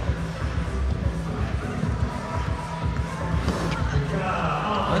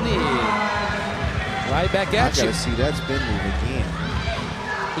 Honey. Right back at you. I gotta see that spin move again.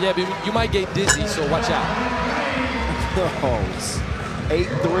 Yeah, but you might get dizzy, so watch out. Oh,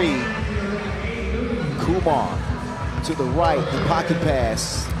 8-3. Kumar to the right, the pocket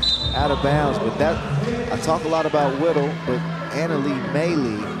pass out of bounds. But that, I talk a lot about Whittle, but Annalie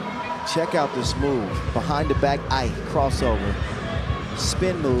Mailey, check out this move. Behind the back eye, crossover.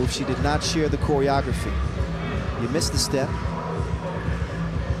 spin move. She did not share the choreography. You missed the step.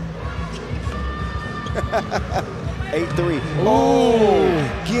 8-3.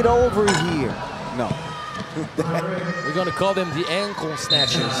 Oh, get over here. No. We're going to call them the ankle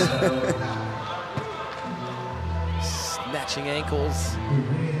snatchers. Snatching ankles.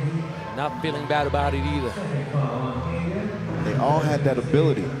 Not feeling bad about it either. They all had that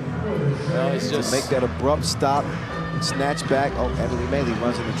ability It's just to make that abrupt stop, snatch back. Oh, Emily Maley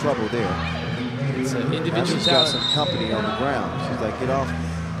runs into trouble there. It's an Now individual she's got talent. some company on the ground. She's like, get off.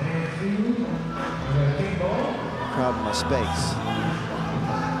 Crowd in my space.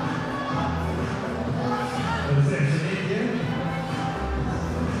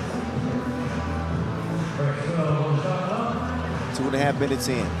 Two and a half minutes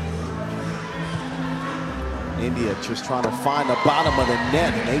in. India just trying to find the bottom of the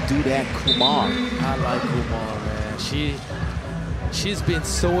net, and they do that. Kumar. I like Kumar, man. She's been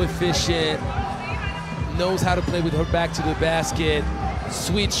so efficient, knows how to play with her back to the basket,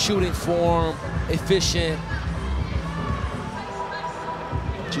 sweet shooting form, efficient.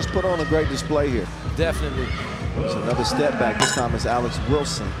 She's put on a great display here. Definitely. It's another step back. This time it's Alex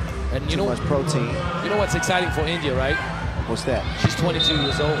Wilson. And Too much protein. You know what's exciting for India, right? What's that? She's 22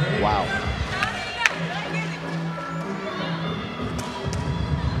 years old. Wow.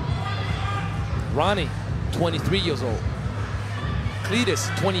 Ronnie, 23 years old. Cletus,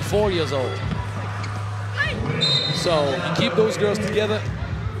 24 years old. So you keep those girls together,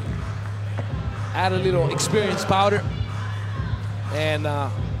 add a little experience powder, and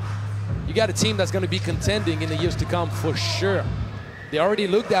you got a team that's going to be contending in the years to come for sure. They already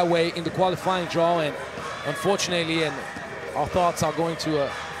looked that way in the qualifying draw, and unfortunately, and our thoughts are going to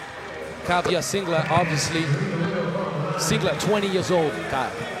Kavya Singla, obviously. Singla, 20 years old,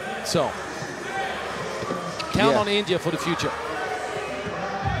 Kyle. So count on India for the future.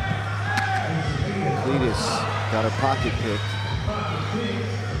 Cletus got her pocket picked.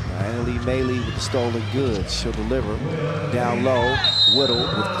 Annalie Maley with the stolen goods. She'll deliver. Down low, Whittle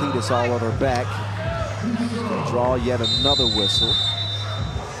with Cletus all on her back. She'll draw yet another whistle.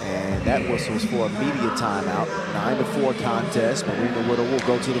 And that whistle is for a media timeout. 9-4 contest. Marina Whittle will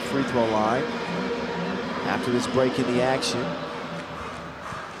go to the free throw line after this break in the action.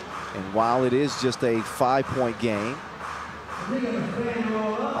 And while it is just a 5-point game,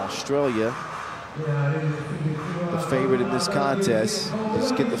 Australia, the favorite in this contest,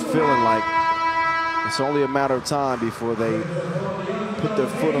 just get the feeling like it's only a matter of time before they put their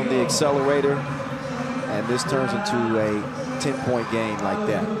foot on the accelerator and this turns into a 10-point game like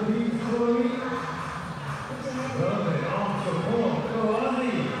that.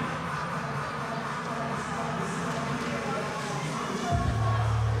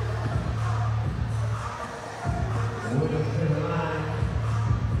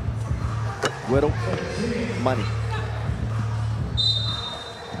 Whittle, money.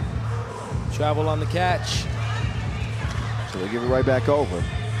 Travel on the catch. So they give it right back over.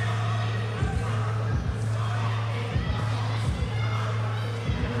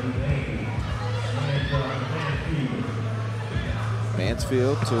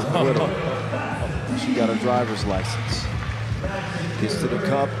 Mansfield to Whittle. She got her driver's license. Gets to the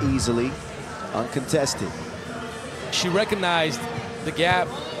cup easily, uncontested. She recognized the gap.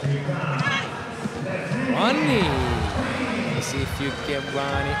 Ronnie. Let's see if you can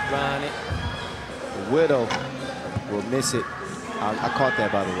run it. Whittle will miss it. I caught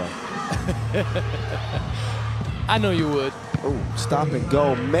that, by the way. I know you would. Oh, stop and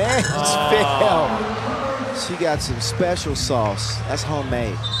go. Man, failed. She got some special sauce. That's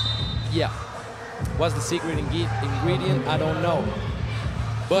homemade. Yeah. What's the secret ingredient? I don't know.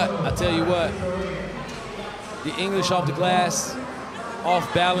 But I tell you what, the English off the glass,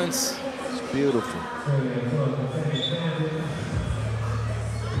 off balance. It's beautiful.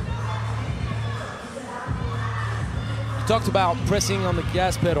 You talked about pressing on the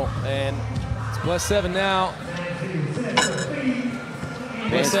gas pedal, and it's +7 now.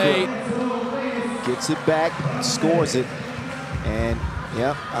 +8. Gets it back, scores it, and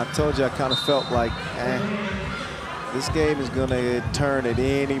yeah, I told you I kind of felt like this game is going to turn at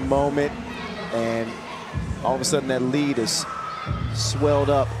any moment, and all of a sudden that lead is swelled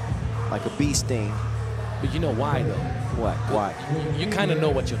up like a bee sting. But you know why, though? What? Why? You kind of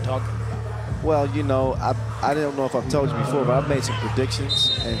know what you're talking about. Well, you know, I don't know if I've told you before, but I've made some predictions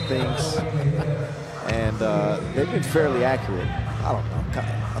and things, and they've been fairly accurate. I don't know.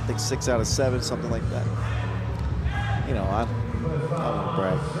 I think 6 out of 7, something like that. You know, I don't want to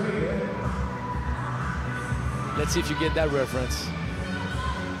brag. Let's see if you get that reference.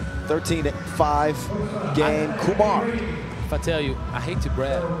 13-5 game. Kumar. if I tell you, I hate to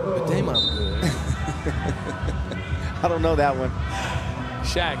brag, but damn, I'm good. I don't know that one.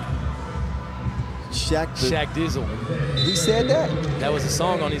 Shaq Dizzle. He said that? That was a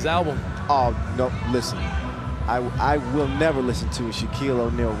song on his album. Oh, no, listen. I will never listen to a Shaquille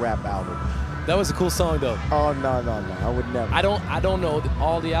O'Neal rap album. That was a cool song, though. Oh, no, I would never. I don't know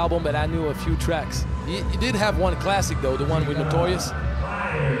all the album, but I knew a few tracks. He did have one classic, though, the one with Notorious.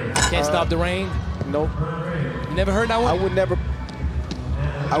 Can't Stop the Rain. Nope. You never heard that one?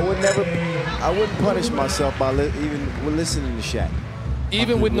 I wouldn't punish myself by even listening to Shaq.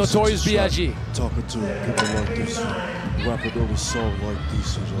 Even with Notorious B.I.G. Talking to people like this, rapping over song like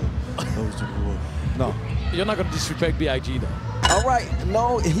this. No. You're not going to disrespect B.I.G. though. All right.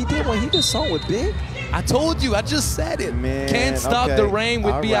 No, he did when he did a song with Big. I told you. I just said it. Man, Can't Stop the Rain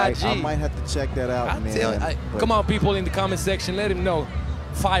with B.I.G. I might have to check that out, man. Come on, people in the comment section. Let him know.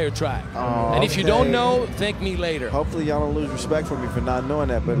 Fire track. Oh, and if you don't know, thank me later. Hopefully y'all don't lose respect for me for not knowing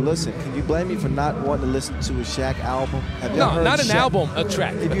that. But listen, can you blame me for not wanting to listen to a Shaq album? No, not an album, a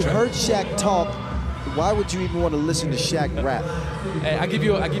track. If you heard Shaq talk, why would you even want to listen to Shaq rap? Hey, I give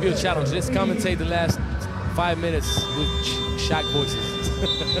you a challenge. Let's commentate the last 5 minutes with Shaq voices.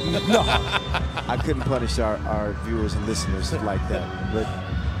 No, I couldn't punish our viewers and listeners like that. But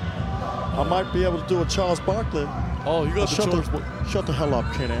I might be able to do a Charles Barkley. Oh, you got the shut the hell up,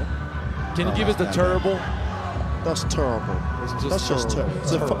 Kenan. Can you give us the terrible? That's terrible. That's just terrible.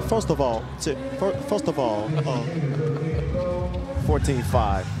 So first of all,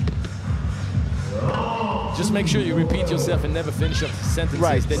 14-5. Just make sure you repeat yourself and never finish up sentences.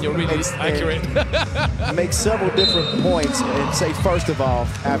 Right. Then you're really accurate. Make several different points and say first of all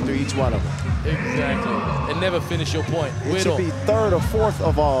after each one of them. Exactly. And never finish your point. It should be third or fourth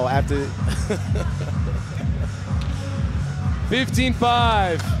of all after.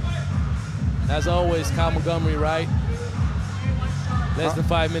 15-5. As always, Kyle Montgomery, right? Less than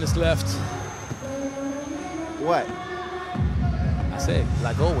 5 minutes left. What? I said,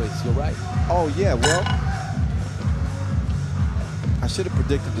 like always, you're right. Oh, yeah, well, I should have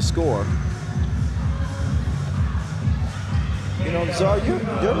predicted the score. You know, Czar, your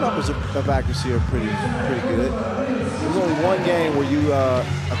numbers of accuracy are pretty good. There was only one game where you, I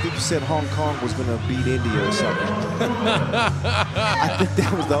think you said Hong Kong was going to beat India or something. I think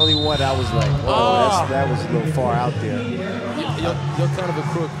that was the only one I was like, whoa, that was a little far out there. You're kind of a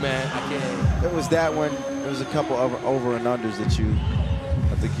crook, man. I can't. There was that one. There was a couple of over and unders that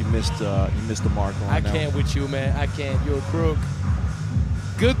I think you missed the mark on. I can't with you, man. I can't. You're a crook.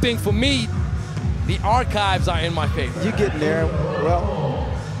 Good thing for me, the archives are in my favor. You're getting there. Well.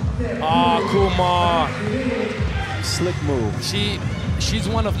 Oh, Kumar. Slick move. She's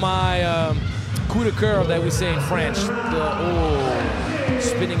one of my coup de coeur that we say in French.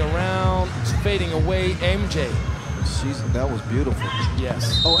 Spinning around, fading away, MJ. That was beautiful.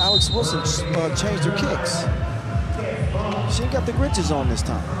 Yes. Oh, Alex Wilson changed her kicks. She ain't got the Grinches on this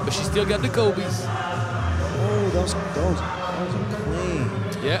time. But she still got the Kobe's. Oh, those are clean.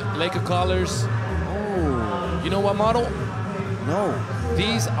 Yeah, Laker colors. Oh. You know what model? No.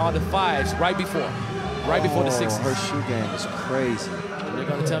 These are the 5s right before the 6s. Her shoe game is crazy. You're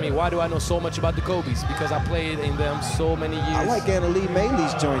gonna tell me, why do I know so much about the Kobe's? Because I played in them so many years. I like Anna Lee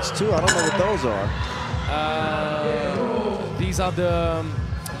Maley's joints too. I don't know what those are. These are the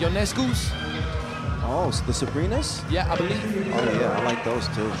Ionescu's. Oh, so the Sabrinas? Yeah, I believe. Oh yeah, I like those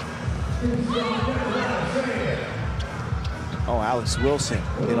too. Oh, Alex Wilson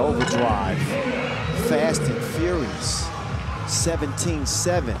in overdrive. Fast and furious.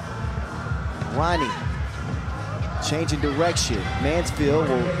 17-7. Ronnie changing direction. Mansfield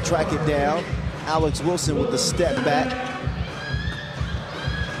will track it down. Alex Wilson with the step back.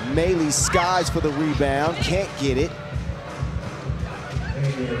 Maley skies for the rebound. Can't get it.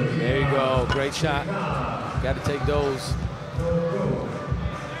 There you go. Great shot. Got to take those.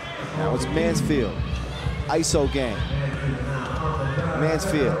 Now it's Mansfield. ISO game.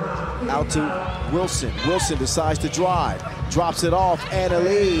 Mansfield out to Wilson. Wilson decides to drive. Drops it off. Anna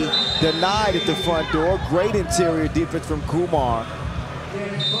Lee denied at the front door. Great interior defense from Kumar.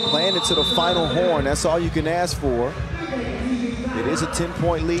 Playing into the final horn. That's all you can ask for. It is a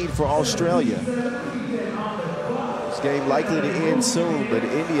 10-point lead for Australia. This game likely to end soon, but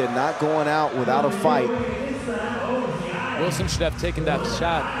India not going out without a fight. Wilson should have taken that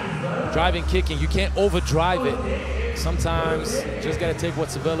shot. Driving, kicking, you can't overdrive it. Sometimes you just got to take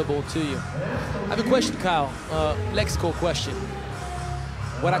what's available to you. I have a question, Kyle, lexical question.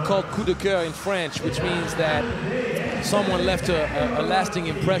 What I call coup de coeur in French, which means that someone left a lasting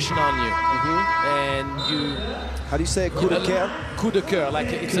impression on you. And you How do you say it? Coup de cœur? Coup de cœur, like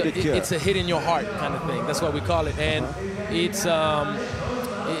it's a hit in your heart kind of thing. That's what we call it, and it's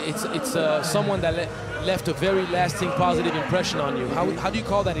someone that left a very lasting positive impression on you. How do you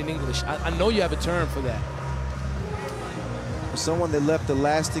call that in English? I know you have a term for that. Someone that left a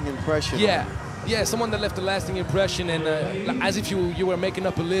lasting impression. Yeah. Yeah, someone that left a lasting impression, and as if you were making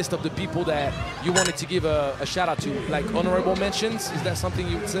up a list of the people that you wanted to give a shout out to, like honorable mentions. Is that something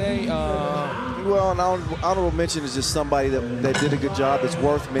you would say? Well, an honorable mention is just somebody that did a good job that's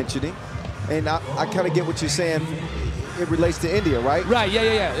worth mentioning. And I kind of get what you're saying. It relates to India, right? Right,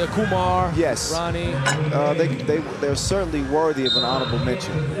 yeah. Kumar, yes. Ronnie. They're certainly worthy of an honorable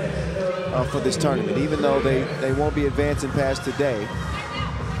mention for this tournament, even though they won't be advancing past today.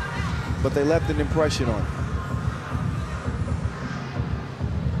 But they left an impression on him.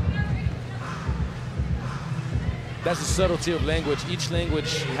 That's the subtlety of language. Each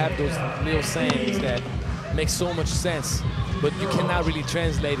language have those little sayings that make so much sense, but you cannot really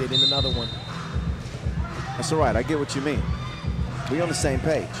translate it in another one. That's all right, I get what you mean. We're on the same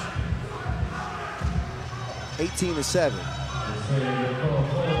page. 18-7.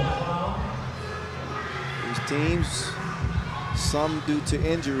 These teams, some due to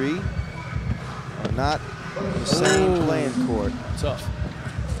injury, are not on the same playing court. Tough.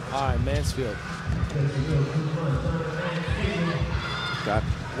 All right, Mansfield.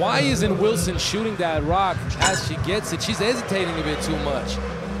 Why isn't Wilson shooting that rock as she gets it? She's hesitating a bit too much.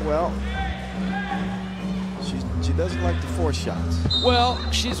 Well, she doesn't like to force shots. Well,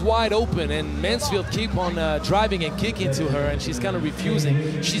 she's wide open, and Mansfield keep on driving and kicking to her, and she's kind of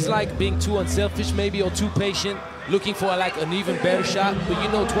refusing. She's like being too unselfish maybe, or too patient, looking for like an even better shot. But you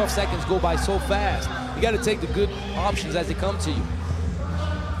know 12 seconds go by so fast. You got to take the good options as they come to you.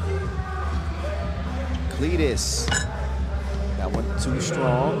 Cletus. That one too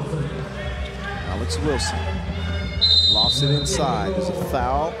strong. Alex Wilson lofts it inside. There's a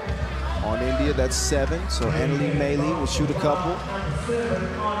foul on India. That's 7. So Annalie Mailey will shoot a couple.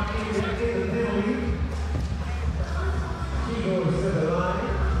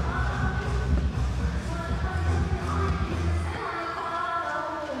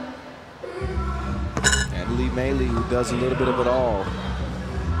 Annalie Mailey, who does a little bit of it all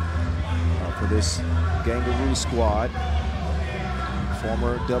for this Gangaroo squad.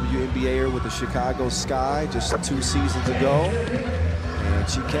 Former WNBAer with the Chicago Sky just 2 seasons ago. And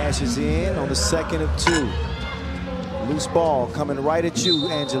she cashes in on the second of 2. Loose ball coming right at you,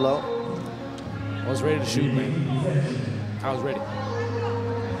 Angelo. I was ready to shoot, man. I was ready.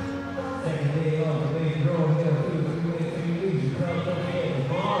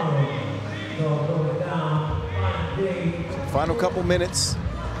 Final couple minutes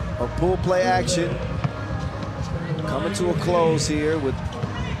of pool play action. Coming to a close here with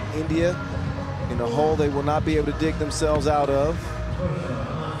India in a hole they will not be able to dig themselves out of.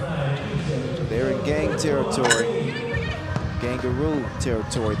 They're in gang territory. Gangaroo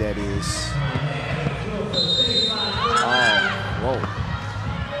territory, that is. Oh, whoa.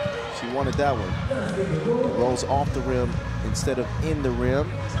 She wanted that one. It rolls off the rim instead of in the rim,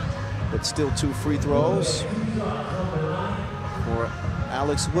 but still 2 free throws for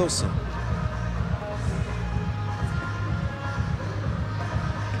Alex Wilson.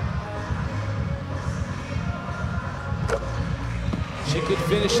 She could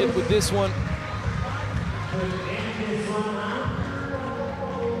finish it with this one.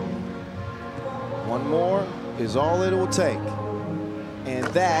 One more is all it will take. And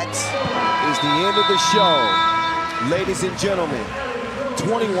that is the end of the show. Ladies and gentlemen,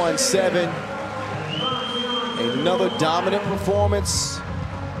 21-7. Another dominant performance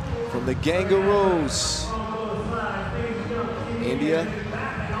from the Gangaroos. India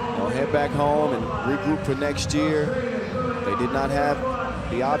will head back home and regroup for next year. They did not have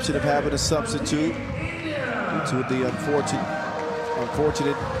the option of having a substitute due to the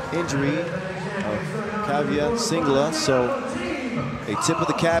unfortunate injury of Kavya Singla. So a tip of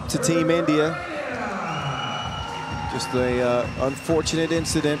the cap to Team India. Just a unfortunate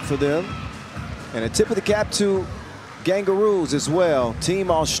incident for them. And a tip of the cap to Gangaroos as well. Team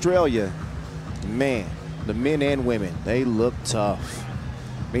Australia. Man, the men and women, they look tough.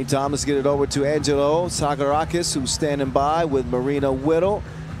 Meantime, let's get it over to Angelo Sakarakis, who's standing by with Marina Whittle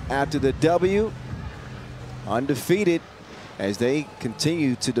after the W. Undefeated as they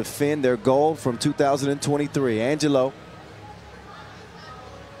continue to defend their gold from 2023. Angelo.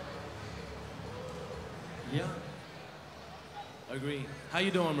 Yeah, agree. How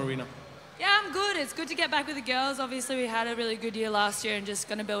you doing, Marina? Yeah, I'm good. It's good to get back with the girls. Obviously, we had a really good year last year and just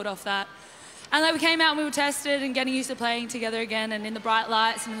going to build off that. And like we came out and we were tested and getting used to playing together again and in the bright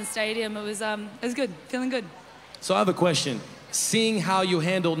lights and in the stadium. It was good, feeling good. So I have a question. Seeing how you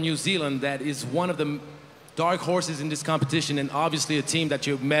handled New Zealand, that is one of the dark horses in this competition, and obviously a team that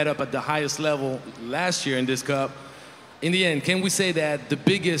you met up at the highest level last year in this cup. In the end, can we say that the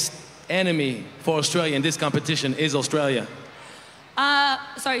biggest enemy for Australia in this competition is Australia?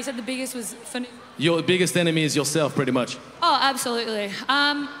 Sorry, you said the biggest was for... Your biggest enemy is yourself, pretty much. Oh, absolutely.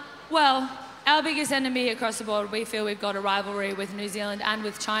 Well, our biggest enemy across the board, we feel we've got a rivalry with New Zealand and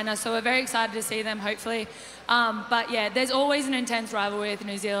with China, so we're very excited to see them, hopefully. But yeah, there's always an intense rivalry with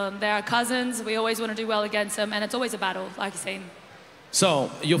New Zealand. They're our cousins, we always want to do well against them, and it's always a battle, like you've seen.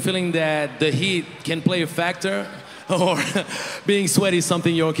 So, you're feeling that the heat can play a factor, or being sweaty is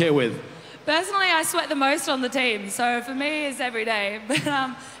something you're okay with? Personally, I sweat the most on the team, so for me, it's every day. But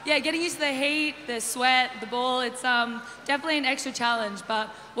yeah, getting used to the heat, the sweat, the ball, it's definitely an extra challenge, but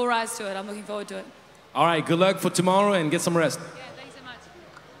we'll rise to it. I'm looking forward to it. All right, good luck for tomorrow and get some rest. Yeah, thanks so much.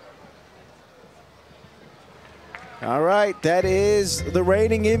 All right, that is the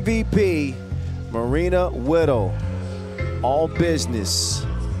reigning MVP, Marina Whittle. All business,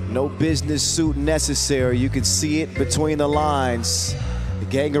 no business suit necessary. You can see it between the lines. The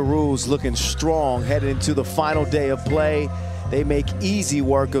Kangaroos looking strong headed into the final day of play. They make easy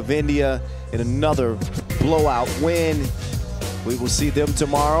work of India in another blowout win. We will see them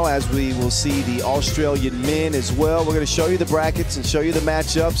tomorrow, as we will see the Australian men as well. We're going to show you the brackets and show you the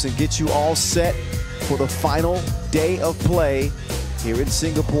matchups and get you all set for the final day of play here in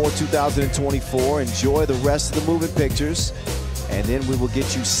Singapore 2024. Enjoy the rest of the moving pictures, and then we will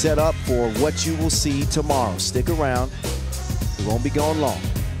get you set up for what you will see tomorrow. Stick around. We won't be gone long.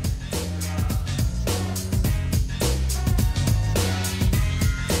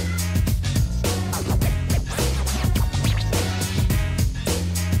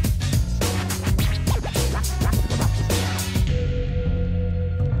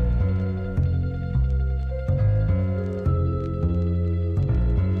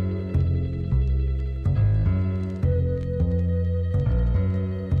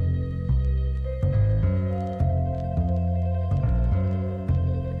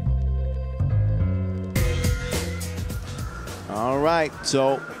 All right,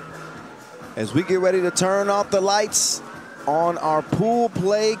 so as we get ready to turn off the lights on our pool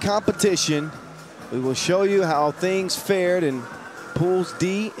play competition, we will show you how things fared in pools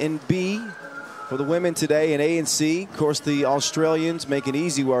D and B for the women today in A and C. Of course, the Australians making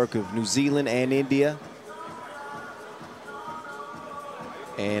easy work of New Zealand and India,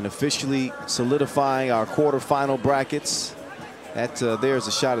 and officially solidifying our quarterfinal brackets. There's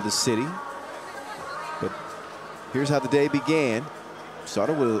a shot of the city. But here's how the day began.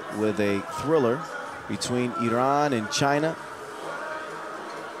 Started with a thriller between Iran and China.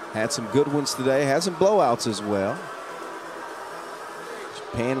 Had some good ones today. Had some blowouts as well.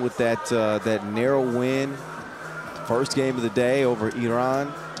 Japan with that narrow win. First game of the day over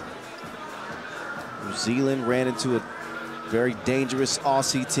Iran. New Zealand ran into a very dangerous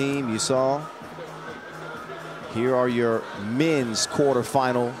Aussie team, you saw. Here are your men's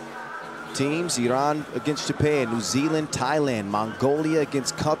quarterfinal teams. Iran against Japan, New Zealand, Thailand, Mongolia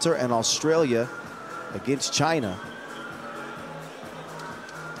against Qatar, and Australia against China.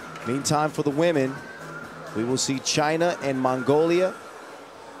 Meantime, for the women, we will see China and Mongolia.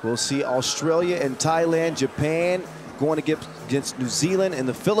 We'll see Australia and Thailand, Japan going against New Zealand, and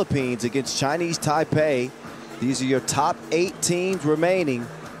the Philippines against Chinese Taipei. These are your top 8 teams remaining,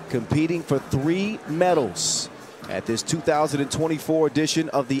 competing for 3 medals at this 2024 edition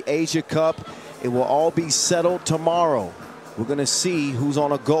of the Asia Cup. It will all be settled tomorrow. We're going to see who's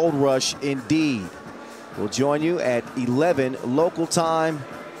on a gold rush indeed. We'll join you at 11 local time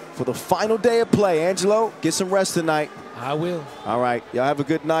for the final day of play. Angelo, get some rest tonight. I will. All right, y'all have a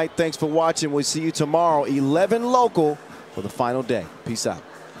good night. Thanks for watching. We'll see you tomorrow, 11 local, for the final day. Peace out.